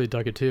 Yeah, I really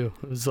dug it too.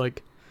 It was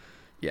like,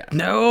 Yeah.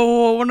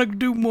 no, I want to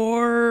do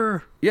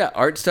more. Yeah,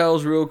 art style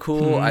is real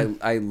cool. Mhm.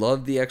 I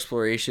love the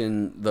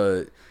exploration,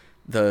 the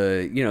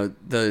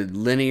the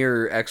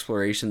linear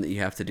exploration that you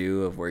have to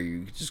do of where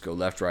you just go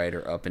left, right,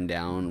 or up and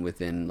down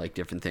within like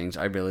different things.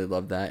 I really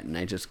love that, and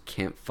I just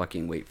can't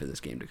fucking wait for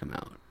this game to come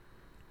out.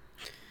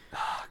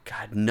 Oh,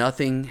 God,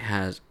 nothing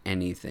has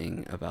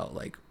anything about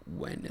like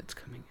when it's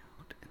coming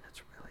out, and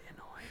that's really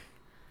annoying.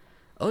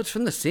 Oh, it's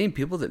from the same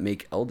people that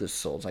make Eldest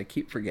Souls. I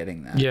keep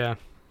forgetting that. Yeah.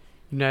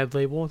 United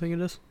Label, I think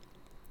it is.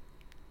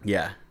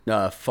 Yeah.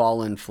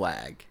 Fallen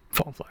Flag.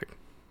 Fallen Flag.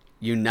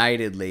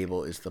 United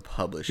Label is the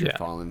publisher. Yeah.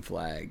 Fallen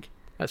Flag.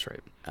 That's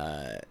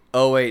right.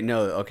 Oh wait,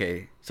 no.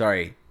 Okay,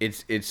 sorry.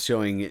 It's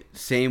showing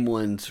same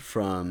ones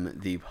from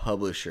the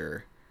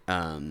publisher,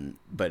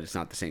 but it's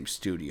not the same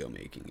studio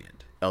making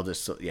it.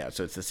 Eldest, yeah.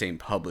 So it's the same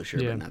publisher,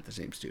 Yeah. but not the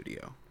same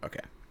studio. Okay,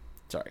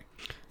 sorry.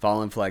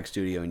 Fallen Flag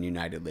Studio and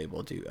United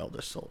Label do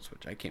Eldest Souls,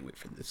 which I can't wait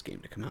for this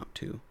game to come out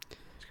too.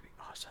 It's gonna be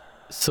awesome.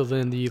 So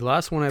then the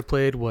last one I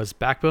played was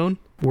Backbone,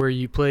 where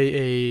you play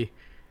a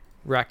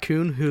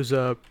raccoon who's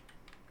a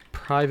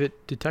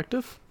private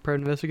detective,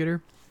 private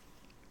investigator.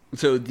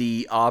 So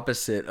the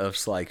opposite of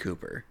Sly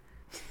Cooper.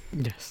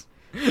 Yes.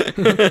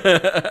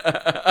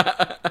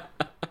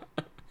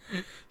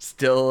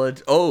 Still,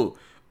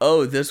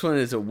 this one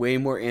is a way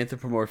more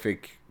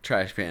anthropomorphic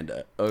trash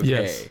panda. Okay.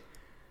 Yes.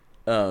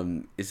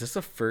 Is this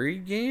a furry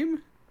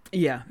game?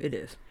 Yeah, it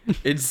is.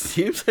 It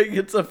seems like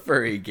it's a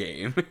furry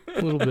game.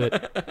 A little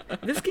bit.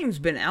 This game's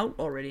been out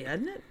already,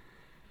 hasn't it?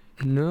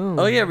 No.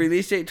 Oh yeah,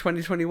 release date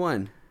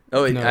 2021.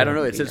 Oh, No, I don't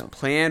know. It you says know.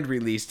 planned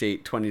release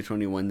date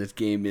 2021. This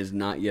game is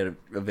not yet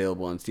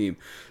available on Steam.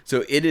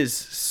 So it is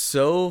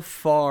so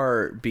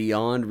far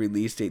beyond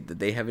release date that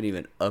they haven't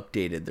even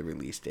updated the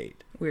release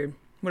date. Weird.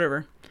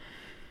 Whatever.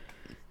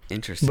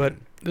 Interesting. But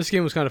this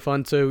game was kind of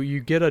fun. So you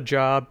get a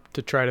job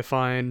to try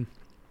to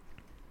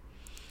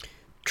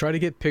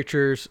get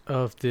pictures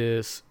of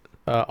this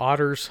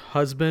otter's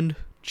husband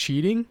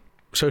cheating,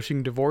 so she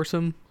can divorce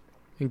him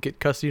and get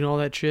custody and all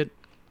that shit.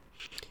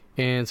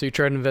 And so you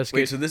try to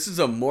investigate. Wait, so this is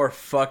a more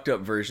fucked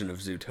up version of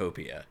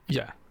Zootopia.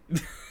 Yeah.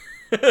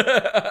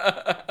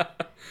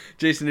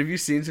 Jason, have you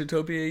seen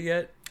Zootopia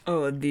yet?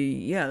 Oh,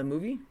 the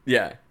movie?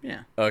 Yeah.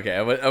 Yeah. Okay,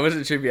 I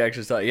wasn't sure if you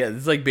actually saw it. Yeah,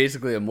 it's like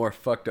basically a more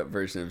fucked up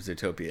version of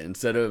Zootopia.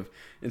 Instead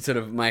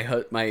of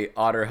my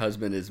otter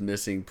husband is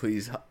missing,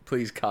 please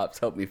cops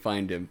help me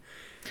find him.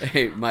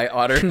 Hey, my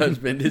otter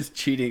husband is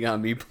cheating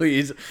on me.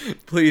 Please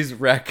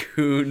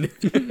raccoon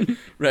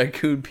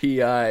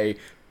PI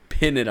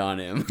pin it on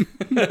him.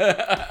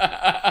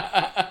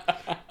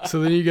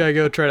 So then you gotta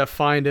go try to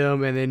find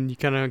him, and then you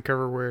kind of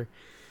uncover where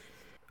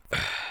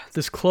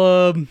this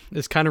club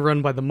is kind of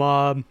run by the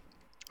mob.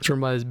 It's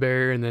run by this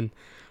bear, and then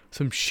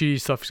some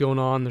shitty stuff's going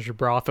on. There's a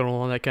brothel and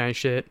all that kind of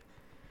shit.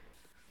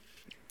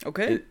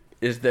 Okay.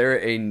 Is there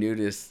an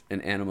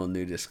animal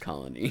nudist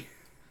colony?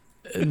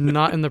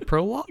 Not in the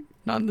prologue?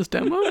 Not in this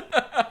demo?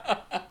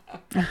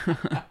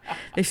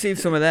 They saved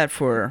some of that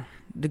for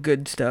the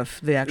good stuff,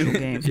 the actual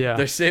game. Yeah.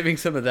 They're saving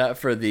some of that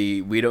for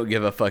the we don't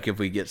give a fuck if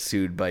we get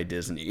sued by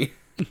Disney.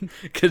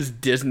 Because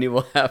Disney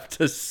will have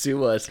to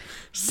sue us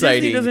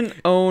citing... Disney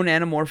doesn't own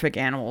anamorphic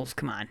animals.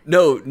 Come on.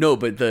 No,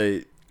 but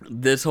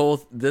this whole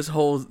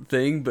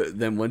thing, but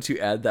then once you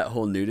add that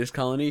whole nudist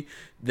colony,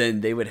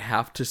 then they would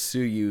have to sue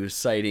you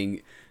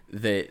citing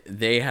that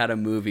they had a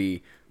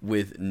movie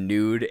with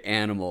nude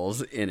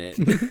animals in it.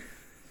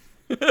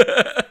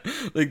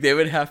 Like they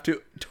would have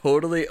to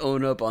totally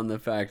own up on the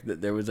fact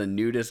that there was a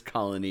nudist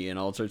colony and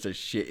all sorts of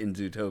shit in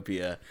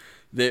Zootopia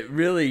that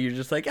really you're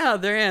just like,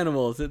 they're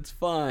animals, it's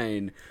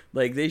fine.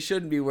 Like they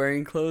shouldn't be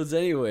wearing clothes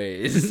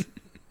anyways.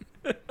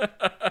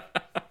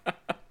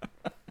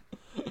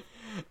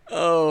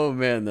 Oh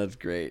man, that's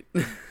great.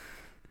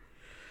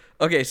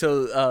 Okay,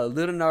 so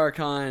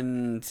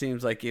Ludonarracon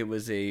seems like it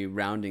was a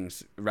rousing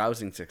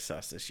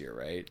success this year,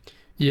 right?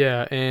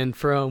 Yeah, and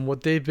from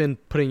what they've been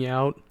putting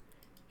out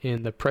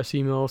in the press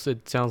emails,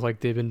 it sounds like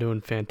they've been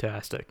doing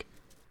fantastic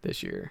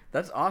this year.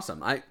 That's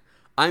awesome.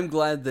 I'm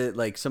glad that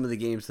like some of the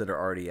games that are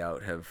already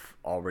out have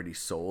already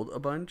sold a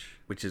bunch,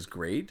 which is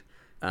great.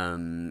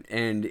 And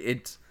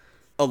it's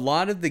a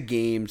lot of the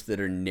games that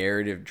are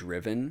narrative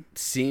driven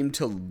seem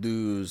to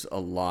lose a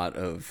lot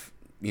of,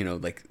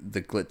 like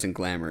the glitz and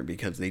glamour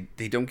because they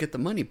don't get the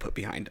money put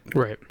behind them.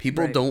 Right.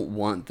 People don't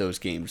want those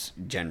games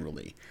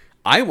generally.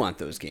 I want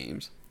those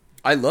games.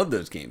 I love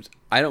those games.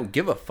 I don't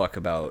give a fuck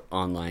about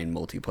online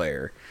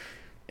multiplayer.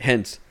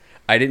 Hence,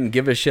 I didn't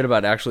give a shit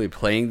about actually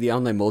playing the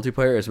online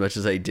multiplayer as much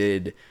as I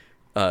did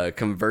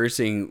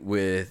conversing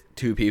with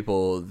two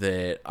people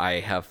that I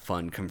have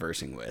fun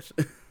conversing with.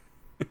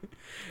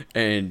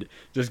 And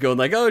just going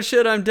like, oh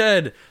shit, I'm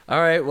dead. All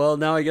right, well,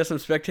 now I guess I'm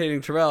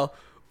spectating Terrell.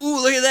 Ooh,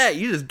 look at that.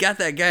 You just got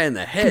that guy in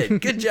the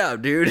head. Good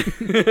job, dude.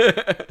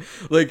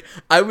 Like,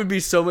 I would be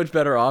so much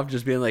better off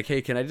just being like,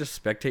 hey, can I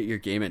just spectate your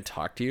game and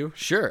talk to you?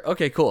 Sure.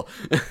 Okay, cool.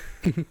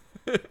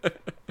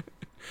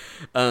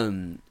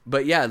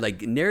 But yeah,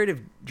 like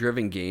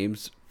narrative-driven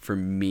games for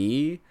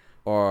me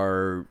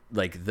are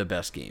like the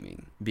best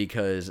gaming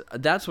because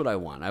that's what I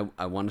want.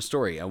 I want a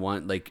story. I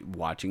want like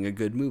watching a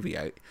good movie.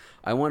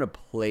 I want to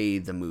play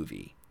the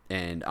movie,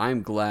 and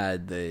I'm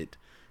glad that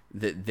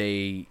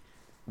they...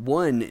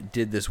 one,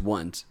 did this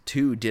once,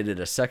 two, did it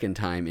a second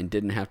time and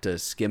didn't have to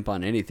skimp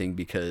on anything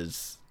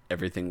because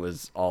everything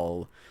was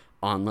all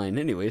online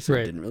anyway, so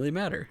it didn't really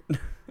matter.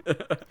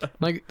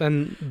 Like,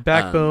 then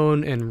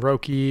Backbone and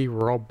Roki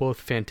were all both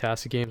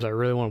fantastic games I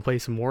really want to play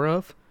some more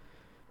of,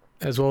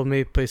 as well as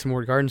maybe play some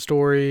more Garden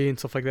Story and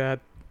stuff like that.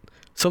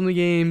 Some of the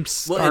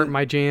games aren't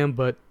my jam,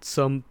 but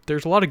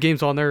there's a lot of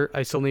games on there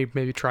I still need to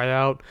maybe try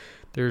out.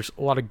 There's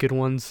a lot of good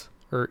ones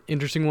or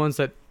interesting ones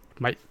that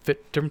might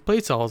fit different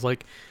play styles,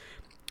 like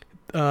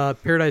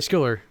Paradise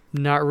Killer.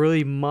 Not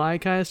really my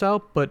kind of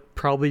style, but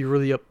probably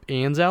really up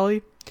Anne's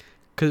alley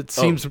because it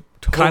seems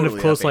kind of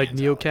close, like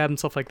Neocab and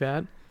stuff like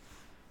that.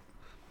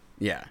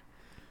 Yeah,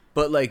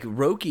 but like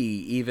Roki,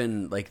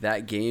 even like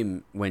that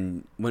game,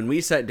 when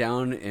we sat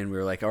down and we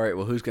were like, all right,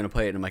 well, who's gonna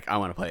play it? And I'm like, I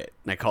want to play it,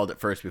 and I called it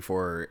first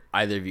before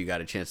either of you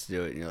got a chance to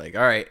do it. And you're like,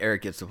 all right,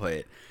 Eric gets to play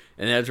it.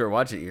 And as we're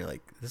watching it, you're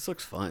like, this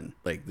looks fun.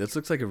 Like this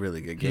looks like a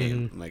really good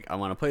game. Mm-hmm. I'm like, I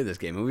want to play this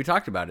game, and we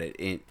talked about it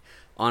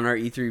on our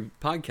E3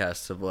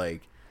 podcasts of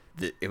like.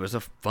 It was a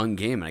fun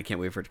game and I can't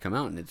wait for it to come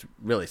out, and it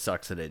really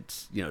sucks that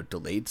it's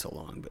delayed so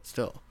long, but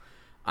still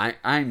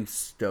I'm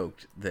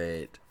stoked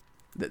that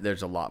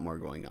there's a lot more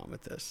going on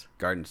with this.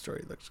 Garden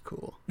Story looks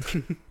cool.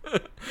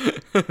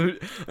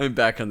 I'm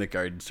back on the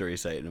Garden Story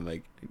site and I'm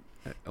like,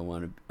 I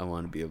want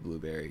to be a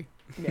blueberry.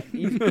 Yeah,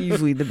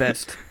 easily the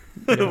best.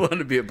 I want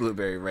to be a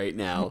blueberry right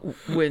now.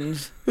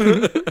 Wins.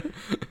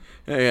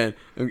 And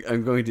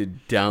I'm going to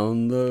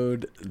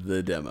download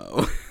the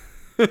demo.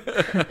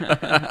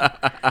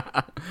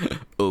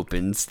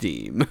 Open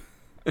Steam.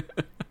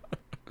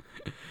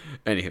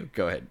 Anywho,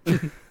 go ahead.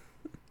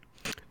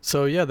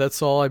 So yeah,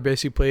 that's all I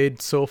basically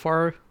played so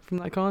far from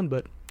that con,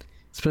 but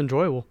it's been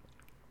enjoyable.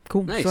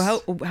 Cool. Nice.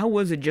 So how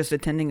was it just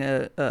attending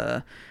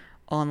a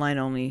online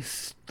only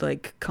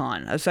like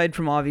con? Aside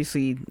from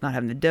obviously not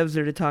having the devs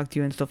there to talk to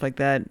you and stuff like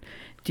that,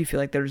 do you feel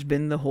like there's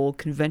been the whole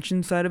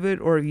convention side of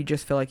it, or have you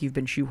just feel like you've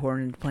been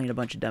shoehorned into playing a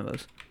bunch of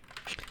demos?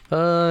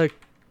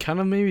 Kind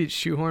of maybe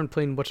shoehorn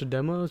playing a bunch of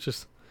demos.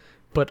 Just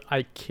but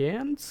I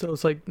can. So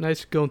it's like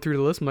nice going through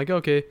the list. I'm like,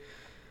 okay,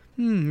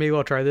 maybe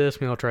I'll try this,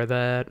 maybe I'll try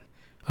that.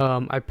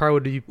 I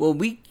probably would. Well,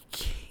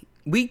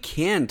 we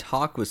can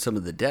talk with some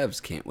of the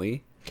devs, can't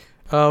we?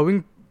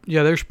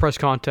 There's press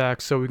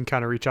contacts, so we can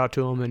kind of reach out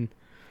to them and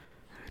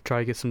try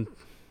to get some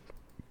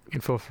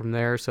info from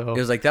there. So It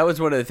was like that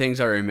was one of the things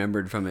I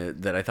remembered from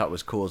it that I thought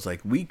was cool. Is like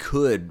we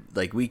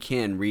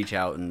can reach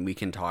out and we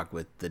can talk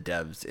with the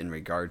devs in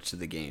regards to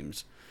the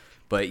games.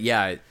 But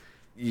yeah,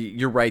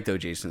 you're right though,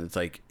 Jason. It's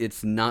like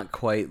it's not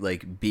quite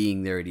like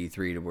being there at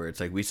E3 to where it's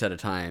like we set a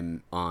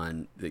time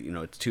on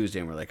it's Tuesday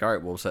and we're like, all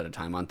right, we'll set a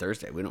time on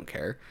Thursday. We don't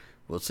care.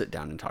 We'll sit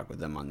down and talk with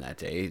them on that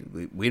day.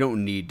 We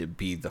don't need to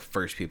be the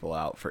first people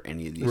out for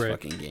any of these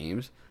fucking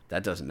games.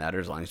 That doesn't matter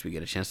as long as we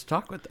get a chance to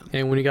talk with them.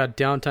 And when you got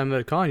downtime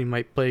at a con, you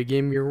might play a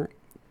game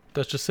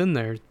that's just in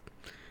there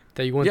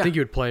that you wouldn't think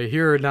you would play.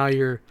 Here now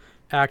you're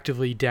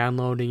actively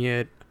downloading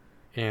it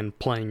and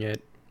playing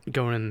it,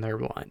 going in there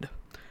blind.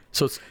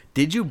 So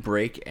did you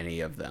break any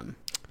of them?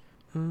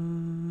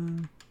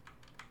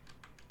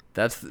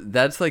 That's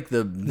like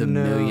the $1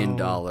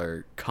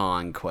 million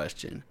con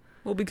question.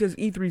 Well, because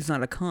E3's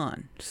not a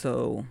con,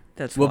 so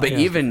that's well. why. But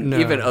even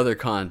other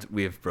cons,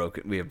 we have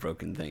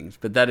broken things.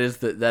 But that is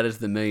the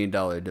 $1 million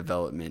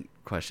development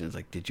question. Is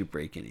like, did you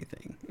break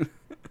anything?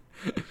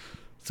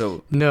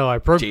 So no, I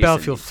broke Jason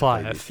Battlefield needs to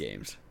play 5 these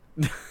games.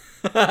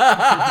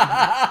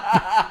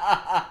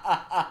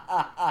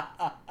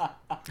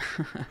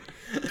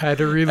 I had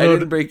to I reload.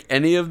 didn't break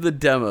any of the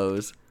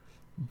demos,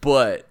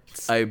 but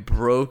I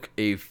broke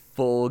a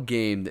full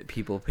game that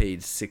people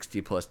paid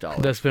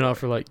 $60+ That's been out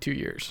for like 2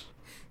 years.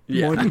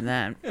 More than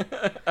that.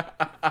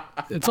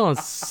 It's on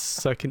its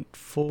second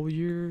full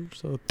year,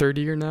 so third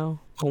year now,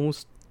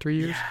 almost 3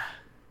 years.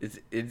 It's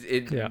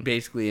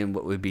basically in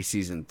what would be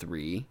season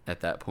 3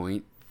 at that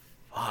point.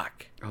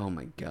 Fuck. Oh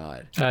my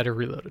god. I had to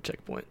reload a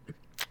checkpoint.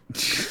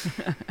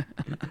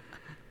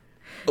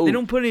 Oh. They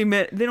don't put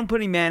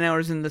any man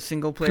hours in the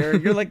single player.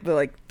 You're like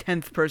the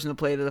 10th person to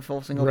play to the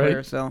full single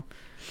player. So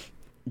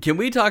can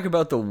we talk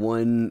about the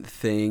one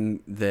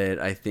thing that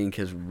I think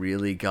has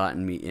really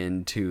gotten me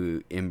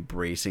into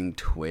embracing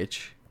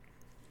Twitch,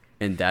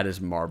 and that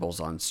is Marbles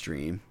on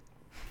Stream.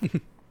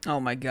 oh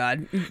my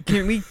god,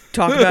 can we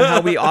talk about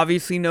how we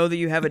obviously know that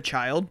you have a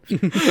child?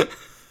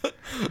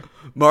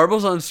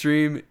 Marbles on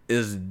Stream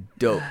is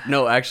dope.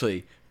 No,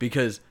 actually,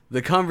 because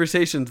the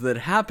conversations that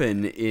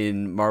happen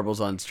in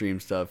Marbles on Stream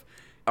stuff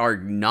are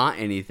not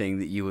anything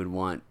that you would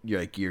want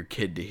your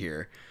kid to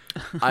hear.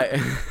 I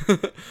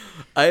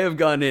have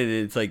gone in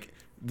and it's like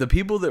the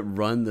people that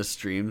run the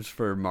streams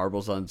for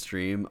Marbles on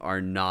Stream are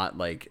not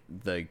like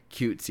the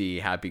cutesy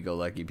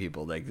happy-go-lucky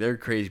people. Like they're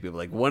crazy people.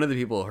 Like one of the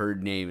people, her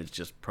name is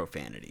just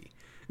profanity.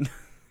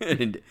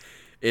 And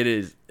it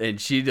is,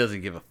 and she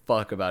doesn't give a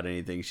fuck about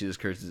anything. She just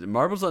curses.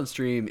 Marbles on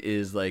Stream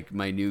is like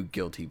my new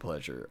guilty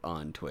pleasure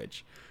on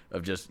Twitch.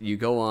 Of just, you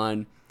go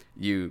on,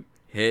 you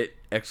hit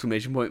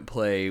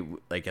 !play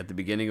like at the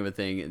beginning of a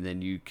thing, and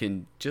then you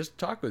can just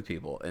talk with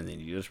people, and then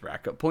you just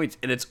rack up points,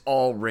 and it's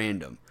all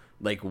random.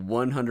 Like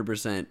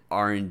 100%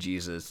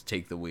 RNGesus,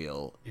 take the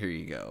wheel. Here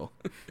you go.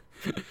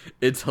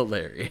 It's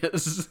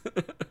hilarious.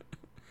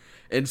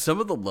 And some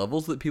of the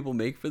levels that people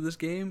make for this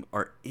game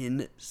are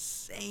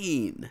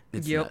insane.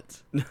 It's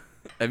nuts.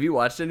 Have you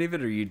watched any of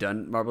it, or you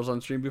done Marbles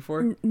on Stream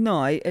before? No,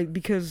 I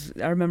because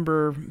I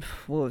remember,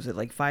 what was it,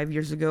 like 5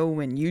 years ago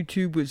when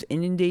YouTube was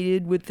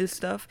inundated with this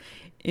stuff,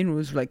 and it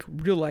was like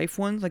real life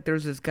ones. Like there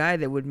was this guy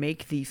that would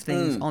make these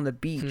things on the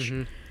beach.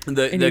 Mm-hmm.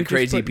 The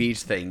crazy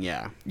beach thing,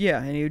 yeah.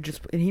 Yeah,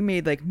 and he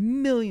made like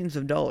millions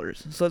of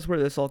dollars. So that's where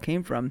this all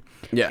came from.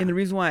 Yeah. And the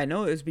reason why I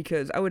know it is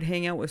because I would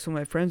hang out with some of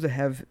my friends that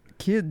have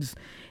kids,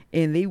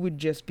 and they would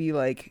just be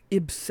like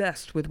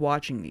obsessed with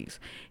watching these,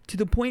 to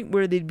the point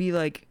where they'd be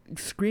like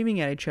screaming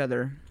at each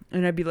other.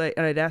 And I'd be like,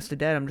 and I'd ask the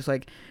dad, I'm just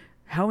like,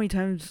 how many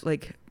times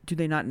like do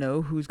they not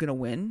know who's gonna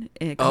win?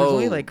 And cause there's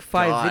only like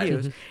 5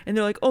 videos, and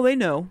they're like, oh, they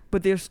know,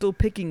 but they're still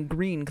picking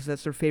green because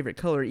that's their favorite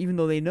color, even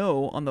though they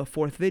know on the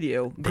 4th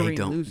video green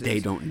loses. They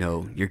don't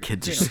know. Your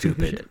kids are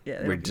stupid.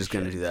 Yeah, we're just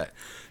gonna do that.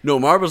 No,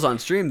 Marbles on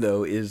Stream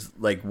though is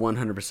like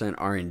 100%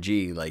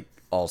 RNG, like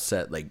all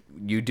set. Like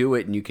you do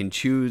it, and you can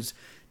choose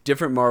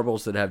different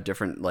marbles that have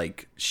different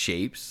like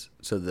shapes,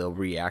 so they'll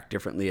react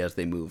differently as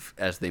they move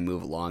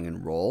along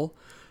and roll.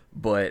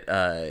 But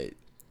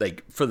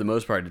like for the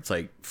most part, it's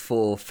like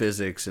full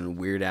physics and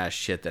weird ass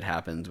shit that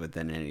happens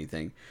within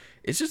anything.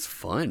 It's just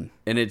fun,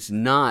 and it's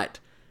not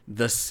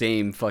the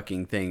same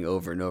fucking thing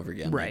over and over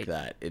again like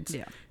that.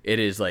 It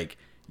is like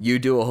you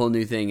do a whole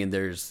new thing, and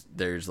there's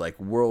like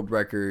world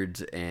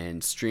records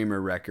and streamer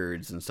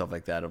records and stuff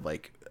like that. Of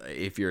like,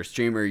 if you're a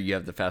streamer, you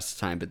have the fastest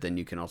time, but then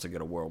you can also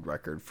get a world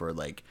record for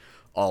like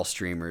all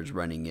streamers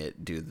running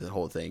it, do the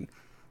whole thing.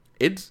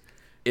 It's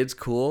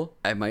cool.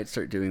 I might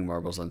start doing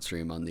Marbles on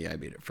Stream on the I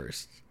Beat It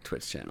First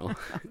Twitch channel,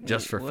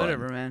 just for fun.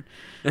 Whatever, man.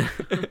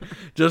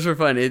 Just for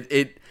fun.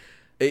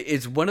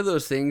 It's one of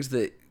those things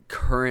that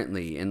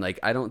currently, and like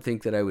I don't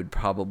think that I would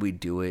probably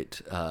do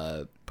it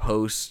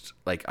post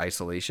like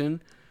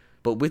isolation,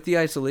 But with the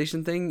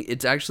isolation thing,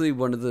 it's actually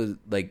one of the,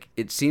 like,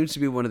 it seems to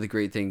be one of the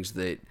great things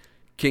that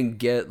can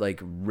get, like,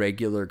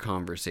 regular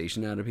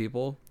conversation out of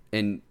people.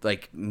 And,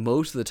 like,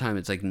 most of the time,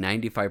 it's like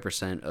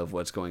 95% of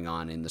what's going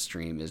on in the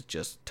stream is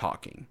just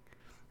talking.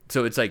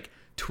 So it's like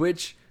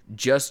Twitch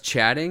just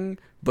chatting,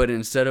 but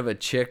instead of a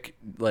chick,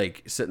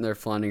 like, sitting there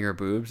flaunting her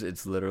boobs,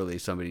 it's literally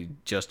somebody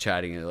just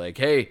chatting and like,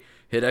 hey,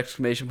 hit !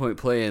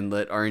 Play and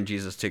let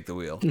RNGesus take the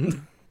wheel.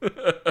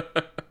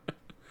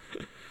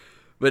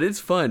 But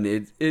it's fun.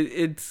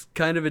 It's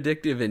kind of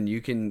addictive, and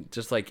you can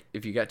just, like,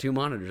 if you got two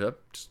monitors up,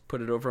 just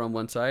put it over on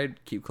one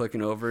side, keep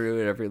clicking over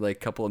it every, like,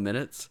 couple of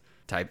minutes,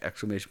 type !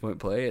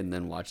 Play, and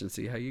then watch and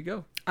see how you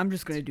go. I'm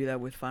just gonna do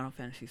that with Final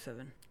Fantasy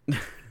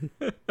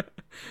VII.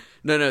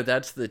 No,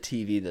 that's the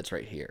TV that's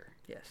right here.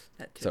 Yes,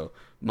 that too. So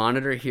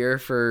monitor here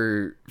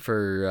for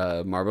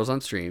Marbles on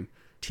Stream,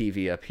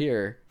 TV up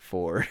here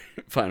for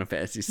Final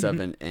Fantasy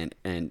VII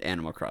and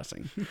Animal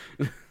Crossing.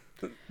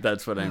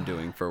 That's what I'm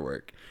doing for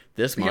work.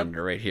 This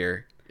monitor right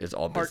here is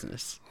all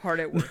business. Hard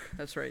at work.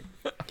 That's right.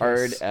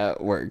 Hard at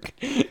work.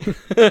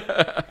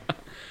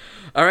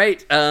 All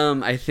right.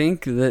 I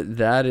think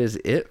that is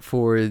it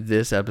for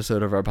this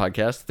episode of our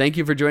podcast. Thank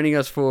you for joining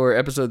us for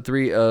episode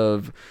 3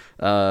 of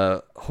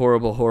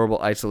Horrible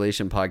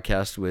Isolation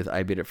Podcast with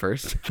I Beat It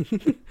First.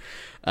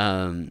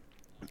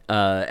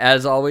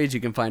 As always,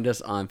 you can find us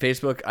on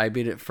Facebook, I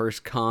Beat It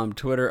First com,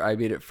 Twitter, I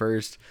Beat It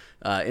First,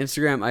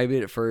 Instagram, I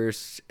Beat It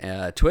First,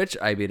 Twitch,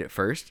 I Beat It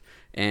First,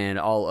 and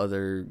all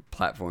other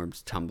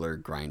platforms,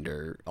 Tumblr,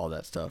 Grindr, all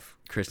that stuff.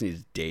 Chris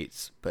needs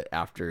dates, but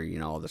after,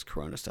 all this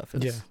Corona stuff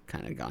has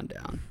kind of gone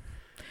down.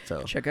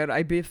 So check out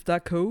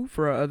ibeef.co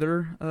for our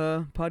other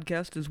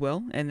podcast as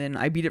well, and then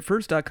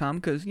ibeatitfirst.com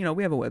because we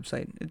have a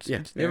website. It's we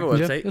there. have a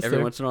website. Yeah, it's Every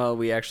there. once in a while,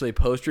 we actually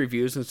post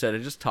reviews instead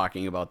of just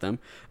talking about them.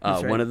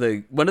 That's right.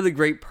 One of the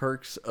great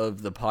perks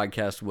of the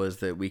podcast was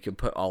that we could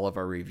put all of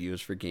our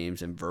reviews for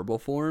games in verbal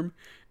form,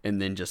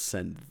 and then just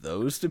send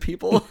those to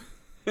people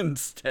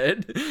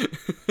instead.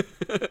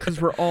 Because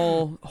we're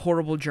all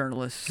horrible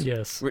journalists.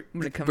 Yes. When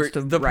it comes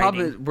to the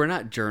problem writing. is we're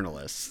not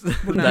journalists.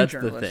 We're not That's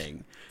journalists. the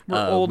thing.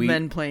 We're old we-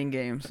 men playing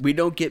games. We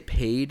don't get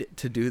paid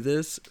to do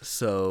this,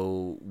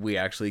 so we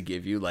actually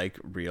give you, like,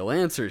 real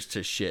answers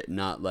to shit,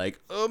 not like,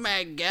 oh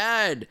my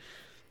god,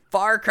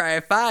 Far Cry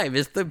 5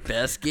 is the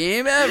best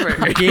game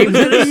ever. Games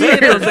of the year.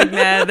 I was like,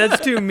 nah, that's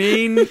too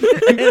mean.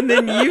 And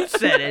then you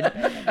said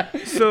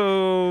it.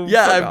 So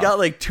Yeah, fuck I've off. got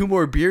like 2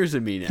 more beers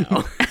in me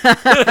now.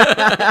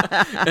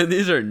 And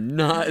these are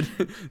not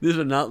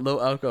low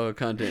alcohol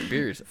content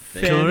beers.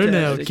 Coming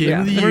out, Fantastic. Game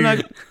of the We're Year.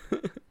 not.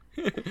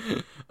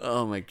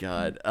 Oh my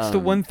god. It's the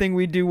one thing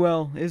we do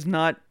well is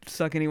not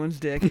suck anyone's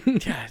dick.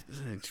 Yeah,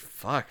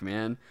 fuck,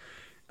 man.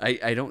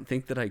 I don't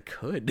think that I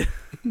could.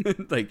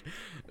 Like,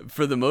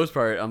 for the most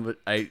part,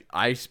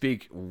 I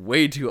speak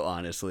way too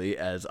honestly,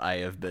 as I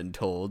have been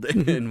told,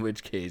 in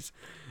which case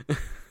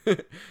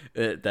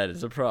that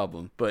is a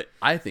problem. But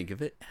I think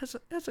of it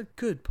as a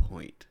good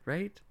point,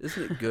 right?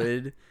 Isn't it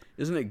good?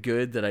 Isn't it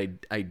good that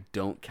I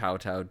don't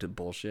kowtow to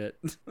bullshit?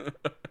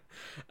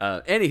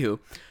 Anywho,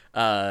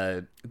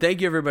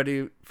 thank you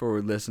everybody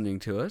for listening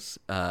to us.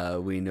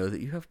 We know that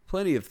you have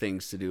plenty of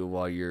things to do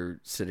while you're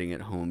sitting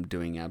at home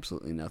doing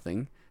absolutely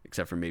nothing,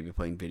 except for maybe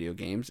playing video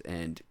games,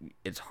 and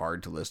it's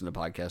hard to listen to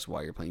podcasts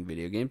while you're playing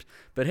video games.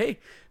 But hey,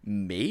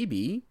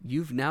 maybe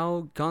you've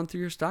now gone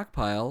through your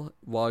stockpile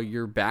while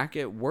you're back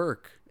at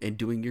work and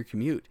doing your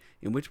commute,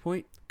 in which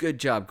point, good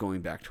job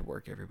going back to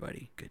work,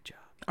 everybody. Good job.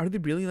 Are they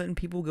really letting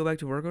people go back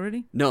to work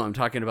already? No, I'm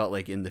talking about,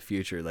 like, in the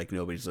future, like,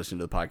 nobody's listening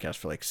to the podcast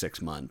for like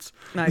 6 months.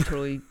 No, I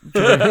totally. 6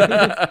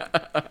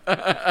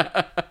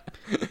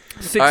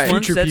 All right.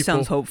 months. Future That people.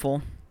 sounds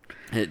hopeful.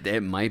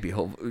 It might be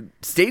hopeful.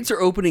 States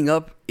are opening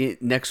up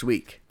next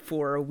week.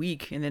 For a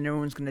week, and then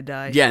everyone's gonna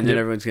die. Yeah, and then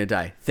everyone's going to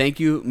die. Thank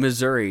you,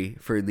 Missouri,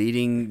 for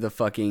leading the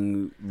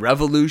fucking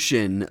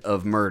revolution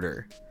of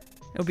murder.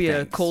 It'll be a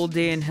Thanks. cold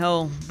day in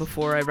hell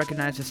before I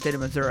recognize the state of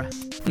Missouri.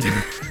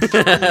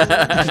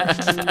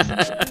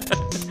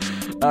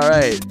 All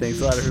right.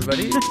 Thanks a lot,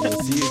 everybody. We'll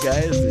see you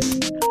guys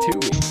in 2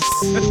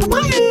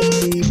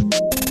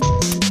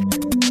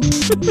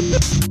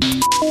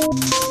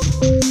 weeks.